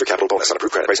 500 Chrysler capital bonus on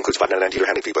approved credit. Price includes $599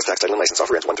 dealer handling fee plus tax, title and license.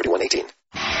 Offer ends 131/18.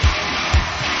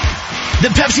 The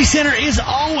Pepsi Center is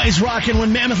always rocking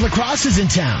when Mammoth Lacrosse is in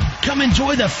town. Come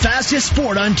enjoy the fastest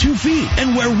sport on 2 feet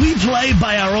and where we play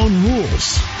by our own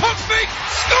rules. Pump fake,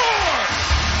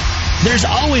 score! There's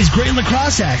always great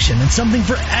lacrosse action and something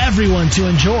for everyone to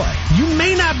enjoy. You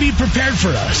may not be prepared for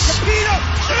us, Are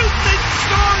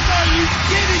you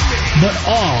kidding me? but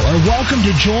all are welcome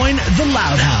to join the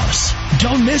Loud House.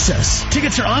 Don't miss us.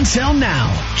 Tickets are on sale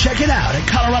now. Check it out at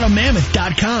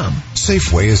ColoradoMammoth.com.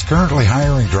 Safeway is currently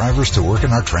hiring drivers to work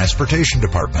in our transportation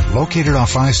department located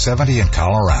off I-70 in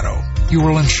Colorado. You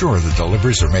will ensure that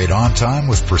deliveries are made on time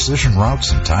with precision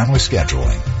routes and timely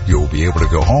scheduling. You will be able to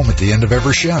go home at the end of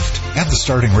every shift. And the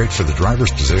starting rate for the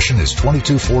driver's position is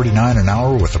 $22.49 an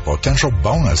hour with a potential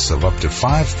bonus of up to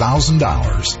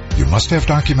 $5,000. You must have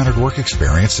documented work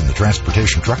experience in the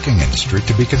transportation trucking industry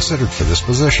to be considered for this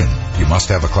position. You must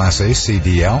have a Class A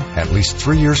CDL, at least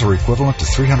 3 years or equivalent to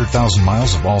 300,000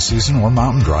 miles of all-season or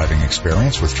mountain driving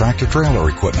experience with tractor-trailer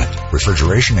equipment.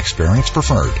 Refrigeration experience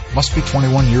preferred. Must be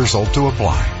 21 years old to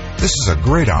apply. This is a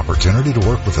great opportunity to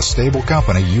work with a stable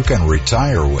company you can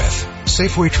retire with.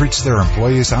 Safeway treats their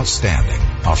employees outstanding,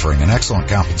 offering an excellent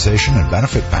compensation and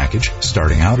benefit package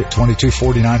starting out at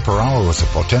 $22.49 per hour with a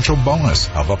potential bonus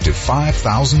of up to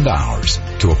 $5,000.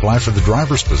 To apply for the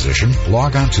driver's position,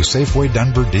 log on to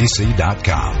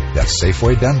SafewayDenverDC.com. That's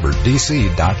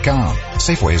SafewayDenverDC.com.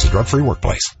 Safeway is a drug-free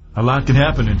workplace. A lot can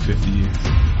happen in 50 years.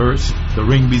 First, the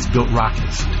Ringbeats built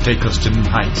rockets to take us to new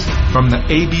heights. From the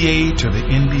ABA to the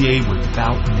NBA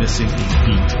without missing a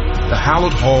beat. The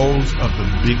hallowed halls of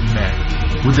the Big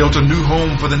Mac. We built a new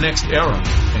home for the next era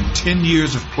and 10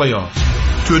 years of playoffs.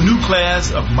 To a new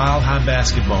class of mile-high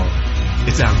basketball.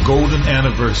 It's our golden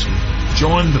anniversary.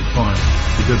 Join the fun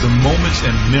because the moments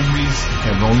and memories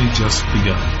have only just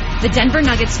begun. The Denver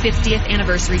Nuggets 50th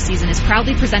anniversary season is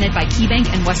proudly presented by KeyBank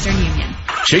and Western Union.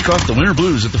 Shake off the winter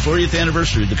blues at the 40th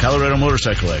anniversary of the Colorado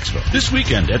Motorcycle Expo. This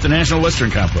weekend at the National Western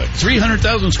Complex.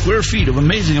 300,000 square feet of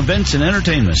amazing events and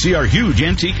entertainment. See our huge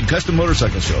antique and custom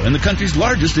motorcycle show and the country's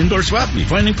largest indoor swap meet.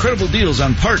 Find incredible deals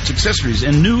on parts, accessories,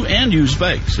 and new and used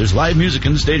bikes. There's live music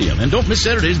in the stadium. And don't miss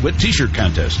Saturday's wet t-shirt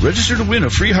contest. Register to win a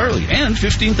free Harley and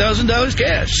 $15,000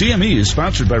 cash. CME is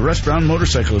sponsored by Russ Brown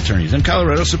Motorcycle Attorneys and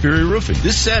Colorado Superior Roofing.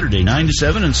 This Saturday 9 to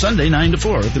 7 and Sunday 9 to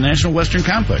 4 at the National Western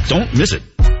Complex. Don't miss it.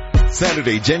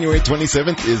 Saturday, January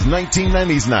 27th is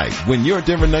 1990s night when your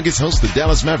Denver Nuggets host the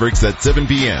Dallas Mavericks at 7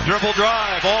 p.m. Dribble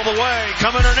drive all the way.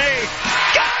 Come underneath.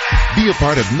 Be a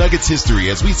part of Nuggets history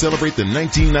as we celebrate the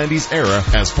 1990s era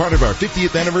as part of our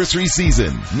 50th anniversary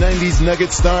season. 90s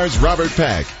Nuggets stars Robert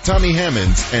Pack, Tommy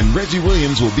Hammonds, and Reggie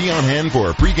Williams will be on hand for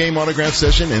a pregame autograph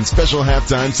session and special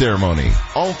halftime ceremony.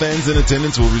 All fans in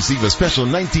attendance will receive a special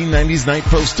 1990s night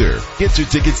poster. Get your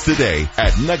tickets today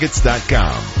at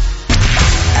Nuggets.com.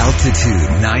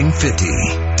 Altitude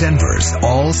 950, Denver's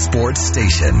all-sports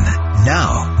station.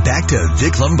 Now, back to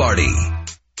Vic Lombardi.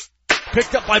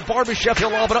 Picked up by Barbashev.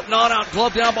 He'll lob it up, not out.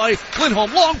 Glove down by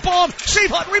Lindholm. Long bomb. Save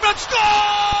Hunt. Rebound.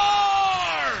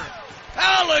 Score!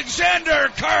 Alexander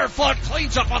Kerfoot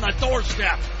cleans up on the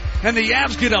doorstep. And the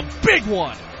Avs get a big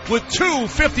one with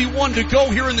 2:51 to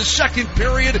go here in the second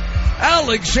period.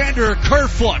 Alexander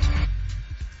Kerfoot.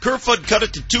 Kerfoot cut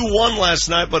it to 2-1 last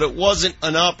night, but it wasn't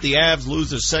enough. The Avs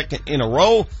lose their second in a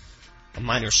row. A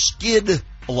minor skid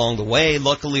along the way.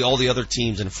 Luckily, all the other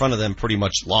teams in front of them pretty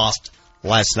much lost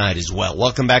last night as well.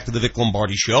 Welcome back to the Vic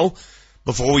Lombardi Show.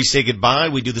 Before we say goodbye,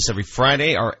 we do this every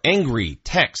Friday, our angry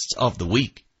texts of the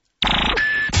week.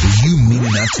 Were you mean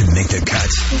enough to make the cut?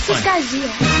 This guy's you.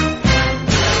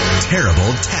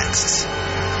 Terrible texts.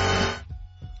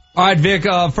 All right, Vic,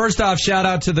 first off, shout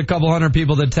out to the couple hundred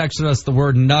people that texted us the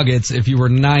word Nuggets. If you were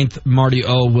ninth, Marty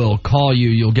O will call you.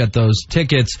 You'll get those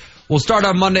tickets. We'll start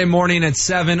on Monday morning at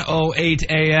 7:08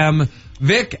 a.m.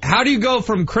 Vic, how do you go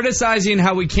from criticizing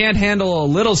how we can't handle a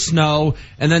little snow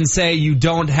and then say you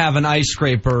don't have an ice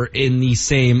scraper in the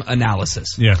same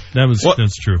analysis? Yeah,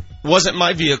 that's true. Wasn't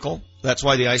my vehicle. That's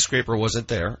why the ice scraper wasn't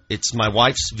there. It's my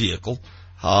wife's vehicle.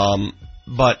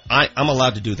 But I'm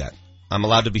allowed to do that. I'm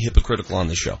allowed to be hypocritical on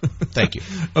this show. Thank you.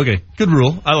 Okay, good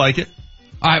rule. I like it.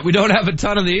 All right, we don't have a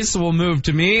ton of these, so we'll move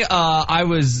to me. I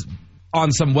was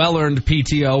on some well-earned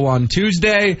PTO on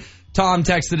Tuesday. Tom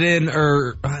texted in,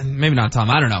 or maybe not Tom,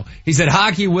 I don't know. He said,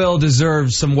 Hockey Will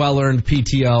deserves some well-earned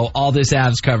PTO. All this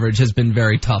Avs coverage has been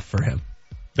very tough for him.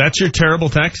 That's your terrible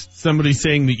text? Somebody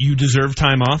saying that you deserve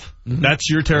time off? Mm-hmm. That's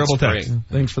your terrible text. Great.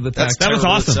 Thanks for the text. That was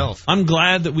awesome. Itself. I'm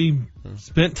glad that we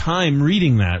spent time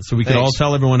reading that so we could all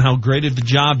tell everyone how great of a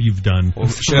job you've done. Well,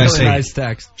 nice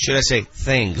text. Should I say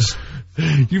things?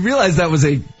 You realize that was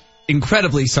a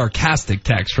incredibly sarcastic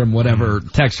text from whatever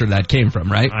texter that came from,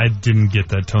 right? I didn't get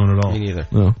that tone at all. Me neither.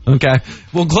 Oh, okay.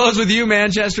 We'll close with you,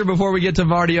 Manchester, before we get to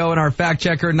Mardio and our fact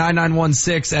checker,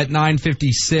 9916 at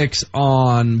 9:56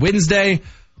 on Wednesday.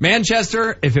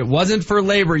 Manchester, if it wasn't for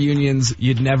labor unions,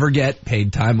 you'd never get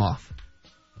paid time off.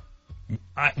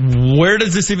 Where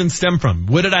does this even stem from?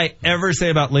 What did I ever say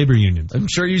about labor unions? I'm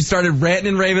sure you started ranting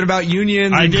and raving about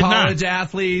unions and college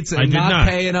athletes and not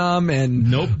paying them. And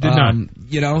nope, did not.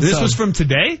 You know, this was from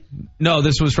today? No,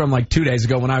 this was from like 2 days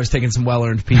ago when I was taking some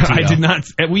well-earned PTO. I did not.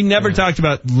 We never talked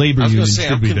about labor unions. I was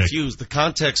going to say, I'm confused. The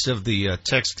context of the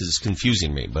text is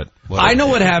confusing me. But I know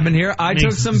what happened here. I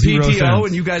took some PTO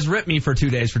and you guys ripped me for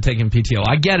 2 days for taking PTO.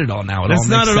 I get it all now. That's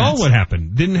not at all what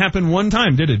happened. Didn't happen one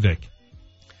time, did it, Vic?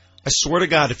 I swear to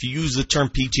God, if you use the term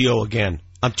PTO again,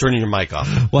 I'm turning your mic off.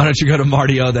 Why don't you go to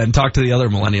Marty O then? Talk to the other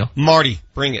millennial. Marty,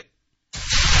 bring it.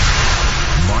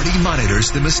 Marty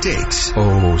monitors the mistakes.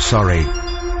 Oh, sorry.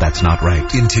 That's not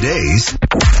right. In today's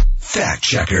Fact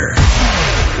Checker.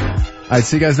 All right,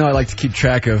 so you guys know I like to keep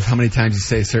track of how many times you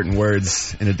say certain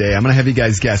words in a day. I'm going to have you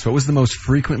guys guess. What was the most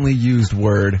frequently used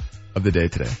word of the day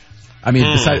today? I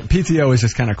mean, besides, PTO is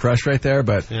just kind of crushed right there,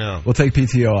 but we'll take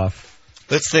PTO off.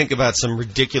 Let's think about some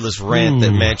ridiculous rant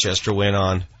that Manchester went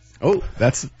on. Oh,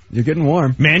 you're getting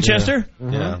warm. Manchester?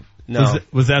 Yeah. No.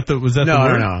 Was that the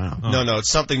word? No. It's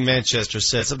something Manchester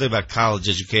said. Something about college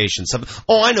education.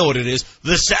 Oh, I know what it is.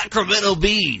 The Sacramento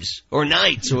Bees or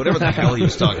Knights or whatever the hell he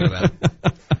was talking about.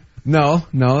 No,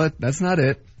 that's not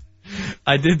it.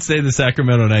 I did say the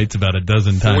Sacramento Knights about a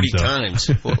dozen times. 40 times.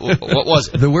 What was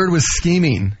it? The word was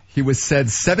scheming. He was said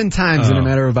 7 times in a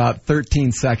matter of about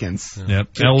 13 seconds.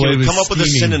 Yep. Come up with a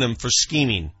synonym for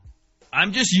scheming.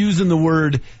 I'm just using the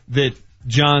word that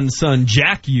John's son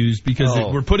Jack used because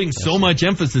we're putting so much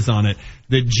emphasis on it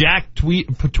that Jack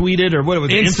tweeted or what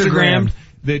was it, Instagrammed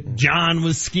that John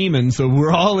was scheming. So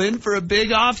we're all in for a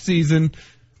big off season.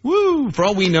 Woo! For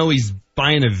all we know, he's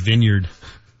buying a vineyard.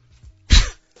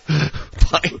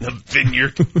 Buying a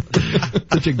vineyard.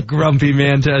 Such a grumpy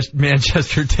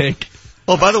Manchester take.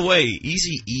 Oh, by the way,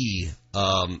 Eazy-E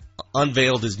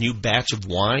unveiled his new batch of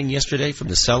wine yesterday from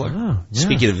the cellar. Oh, yeah.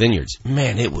 Speaking of vineyards,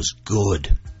 man, it was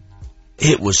good.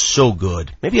 It was so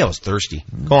good. Maybe I was thirsty.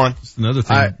 Go on. It's another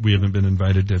thing we haven't been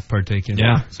invited to partake in.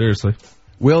 Yeah, seriously.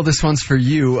 Will, this one's for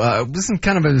you. This is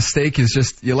kind of a mistake. Is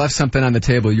just you left something on the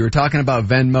table. You were talking about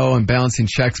Venmo and balancing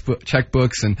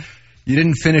checkbooks, and you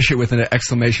didn't finish it with an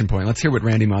exclamation point. Let's hear what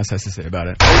Randy Moss has to say about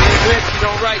it. You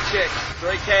don't write checks.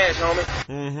 Straight cash, homie.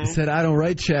 Mm-hmm. He said, I don't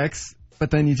write checks,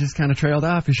 but then you just kind of trailed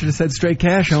off. You should have said straight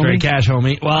cash, homie. Straight cash,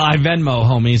 homie. Well, I Venmo,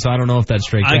 homie, so I don't know if that's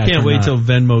straight cash. I can't wait till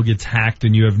Venmo gets hacked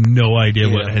and you have no idea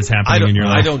what has happened in your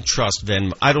life. I don't trust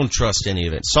Venmo. I don't trust any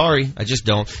of it. Sorry, I just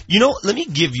don't. You know, let me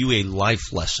give you a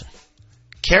life lesson.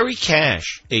 Carry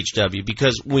cash, HW,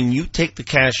 because when you take the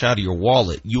cash out of your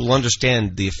wallet, you will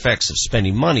understand the effects of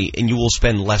spending money and you will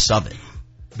spend less of it.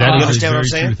 That you understand what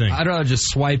I'm saying? I'd rather just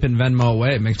swipe and Venmo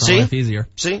away. It makes my life easier.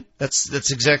 See?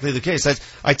 That's exactly the case.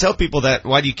 I tell people that,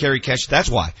 why do you carry cash? That's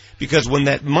why. Because when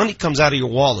that money comes out of your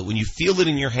wallet, when you feel it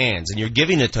in your hands and you're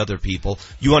giving it to other people,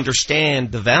 you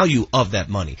understand the value of that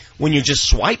money. When you're just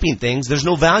swiping things, there's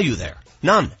no value there.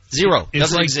 None. Zero.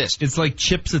 Doesn't exist. It's like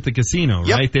chips at the casino,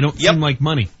 right? They don't seem like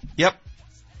money. Yep.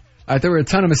 All right, there were a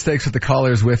ton of mistakes with the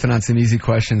callers whiffing on some easy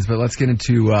questions, but let's get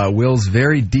into Will's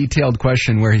very detailed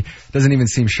question where he doesn't even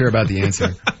seem sure about the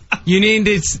answer. You need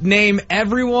to name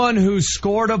everyone who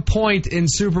scored a point in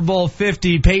Super Bowl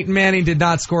 50. Peyton Manning did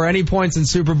not score any points in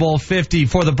Super Bowl 50.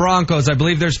 For the Broncos, I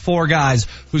believe there's 4 guys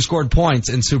who scored points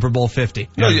in Super Bowl 50.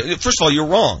 No, first of all, you're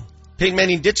wrong. Peyton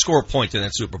Manning did score a point in that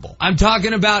Super Bowl. I'm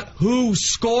talking about who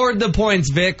scored the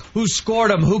points, Vic. Who scored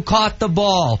them? Who caught the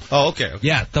ball? Oh, okay.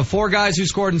 Yeah, the 4 guys who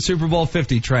scored in Super Bowl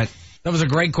 50, Trent. That was a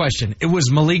great question. It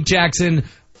was Malik Jackson,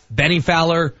 Benny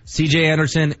Fowler, C.J.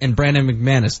 Anderson, and Brandon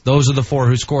McManus. Those are the 4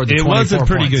 who scored the 24 points. It was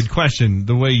a pretty good question.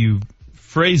 The way you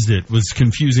phrased it was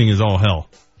confusing as all hell.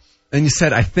 And you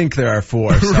said, I think there are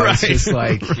 4. So right. It's just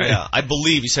like... Yeah, I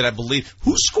believe. You said, I believe.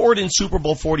 Who scored in Super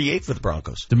Bowl 48 for the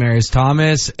Broncos? Demaryius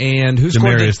Thomas. And who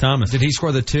scored? Demaryius Thomas. Did he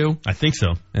score the 2? I think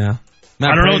so. Yeah.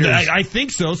 I don't know. I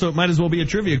think so, so it might as well be a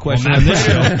trivia question on this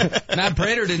show. Matt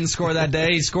Prater didn't score that day.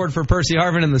 He scored for Percy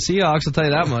Harvin and the Seahawks, I'll tell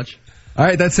you that much. All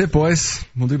right, that's it, boys.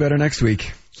 We'll do better next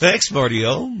week. Thanks,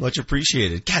 Marty-O. Much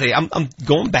appreciated. God, I'm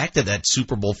going back to that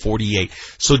Super Bowl 48.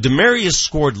 So Demaryius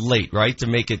scored late, right, to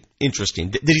make it interesting.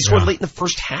 Did he score late in the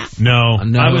first half? No.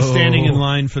 I was standing in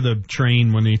line for the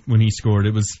train when he scored.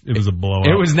 It was a blowout.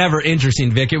 It was never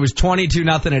interesting, Vic. It was 22-0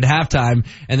 at halftime,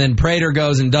 and then Prater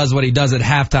goes and does what he does at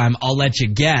halftime. I'll let you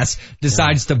guess.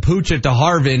 Decides to pooch it to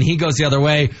Harvin. He goes the other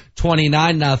way,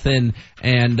 29-0,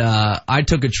 and I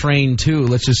took a train too.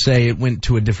 Let's just say it went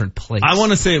to a different place. I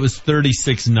want to say it was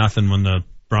 36-0 when the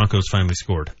Broncos finally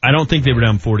scored. I don't think they were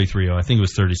down 43-0. I think it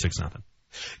was 36-0.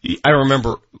 I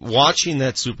remember watching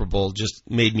that Super Bowl just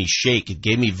made me shake. It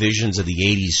gave me visions of the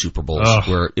 80s Super Bowls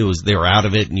where they were out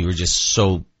of it and you were just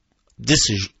so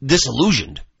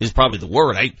disillusioned is probably the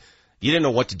word. You didn't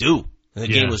know what to do. And the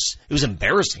game it was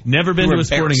embarrassing. Never been to a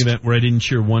sporting event where I didn't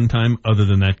cheer one time other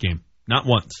than that game. Not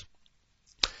once.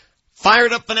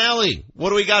 Fired up finale.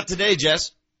 What do we got today,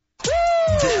 Jess?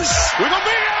 This We're gonna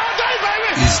be here all day,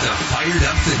 baby! is the Fired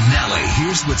Up finale.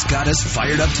 Here's what's got us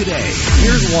fired up today.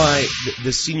 Here's why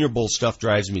the Senior Bowl stuff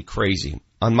drives me crazy.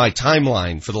 On my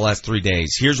timeline for the last 3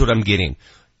 days, here's what I'm getting.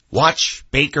 Watch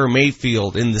Baker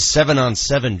Mayfield in the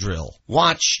 7-on-7 drill.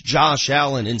 Watch Josh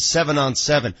Allen in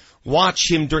 7-on-7. Watch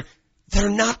him They're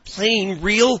not playing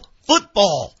real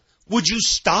football. Would you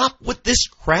stop with this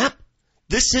crap?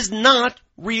 This is not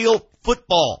real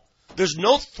football. There's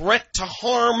no threat to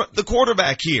harm the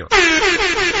quarterback here.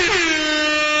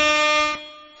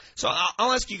 So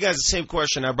I'll ask you guys the same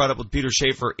question I brought up with Peter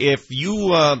Schaefer. If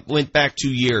you went back 2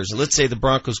 years, and let's say the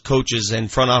Broncos coaches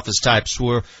and front office types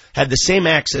had the same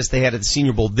access they had at the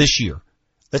Senior Bowl this year.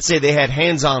 Let's say they had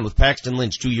hands-on with Paxton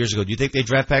Lynch 2 years ago. Do you think they'd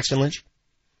draft Paxton Lynch?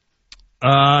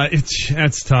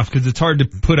 That's tough because it's hard to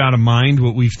put out of mind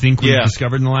what we've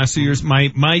discovered in the last 2 years.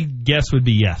 My guess would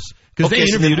be yes. Because they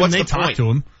interviewed him, they talked to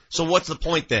him. So what's the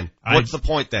point then?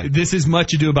 This is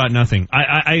much ado about nothing.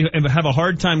 I have a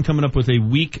hard time coming up with a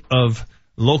week of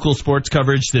local sports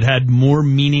coverage that had more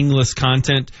meaningless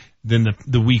content than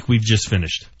the week we've just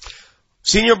finished.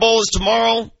 Senior Bowl is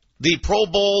tomorrow. The Pro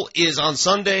Bowl is on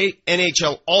Sunday.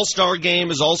 NHL All-Star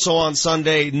Game is also on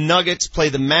Sunday. Nuggets play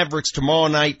the Mavericks tomorrow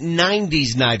night.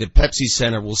 90s night at Pepsi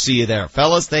Center. We'll see you there.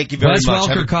 Fellas, thank you very much.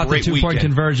 Welker caught the 2-point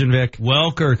conversion, Vic.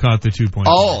 Welker caught the 2-point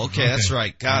Oh, okay, that's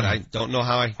right. God, I don't know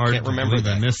how I can't remember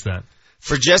that. I missed that.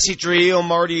 For Jesse Trujillo,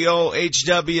 Marty O,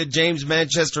 HW, James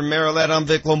Manchester, Maryland, I'm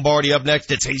Vic Lombardi. Up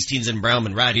next, it's Hastings and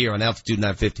Brownman right here on Altitude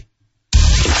 950.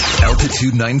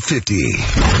 Altitude 950.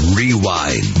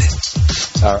 Rewind.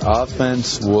 Our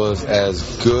offense was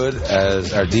as good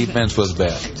as our defense was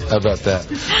bad. How about that?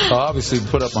 Obviously, we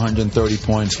put up 130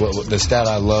 points. The stat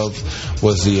I love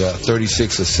was the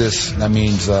 36 assists. That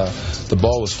means the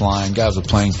ball was flying. Guys were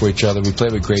playing for each other. We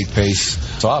played with great pace.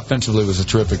 So offensively, it was a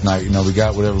terrific night. We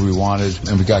got whatever we wanted,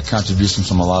 and we got contributions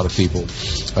from a lot of people.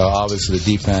 Obviously,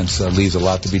 the defense leaves a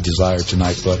lot to be desired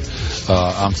tonight, but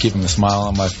I'm keeping a smile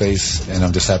on my face, and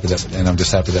I'm just happy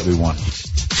that we won.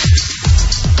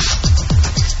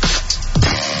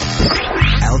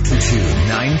 Altitude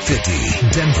 950,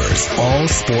 Denver's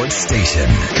all-sports station.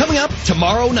 Coming up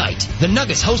tomorrow night, the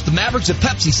Nuggets host the Mavericks at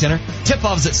Pepsi Center.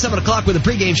 Tip-off is at 7 o'clock with a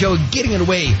pregame show getting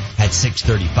underway at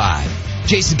 6:35.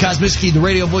 Jason Kosmiski, the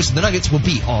radio voice of the Nuggets, will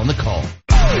be on the call.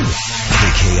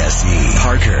 KKSE,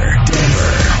 Parker,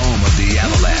 Denver, home of the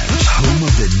Avalanche, home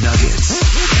of the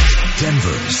Nuggets.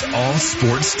 all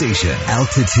sports station,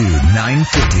 Altitude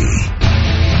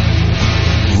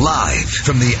 950. Live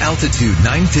from the Altitude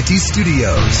 950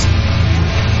 studios.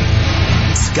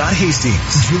 Scott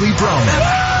Hastings, Julie Browman.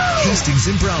 Hastings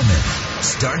and Browman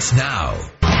starts now.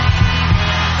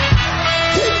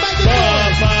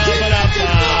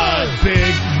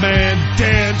 Big man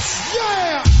dance.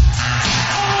 Yeah.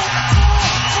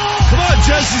 Come on,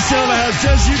 Jesse's still in the house.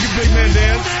 Jesse, you can big man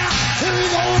dance. Here we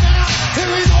go now. Here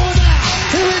we go now.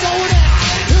 Here we go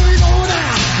now. Here we go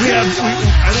now.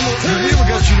 I don't know. Have we ever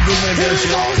got you to big man dance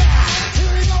yet?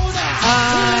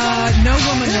 No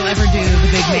woman will ever do the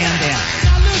big man dance.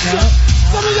 No.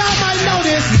 Some of y'all might know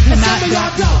this. You cannot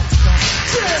drop low.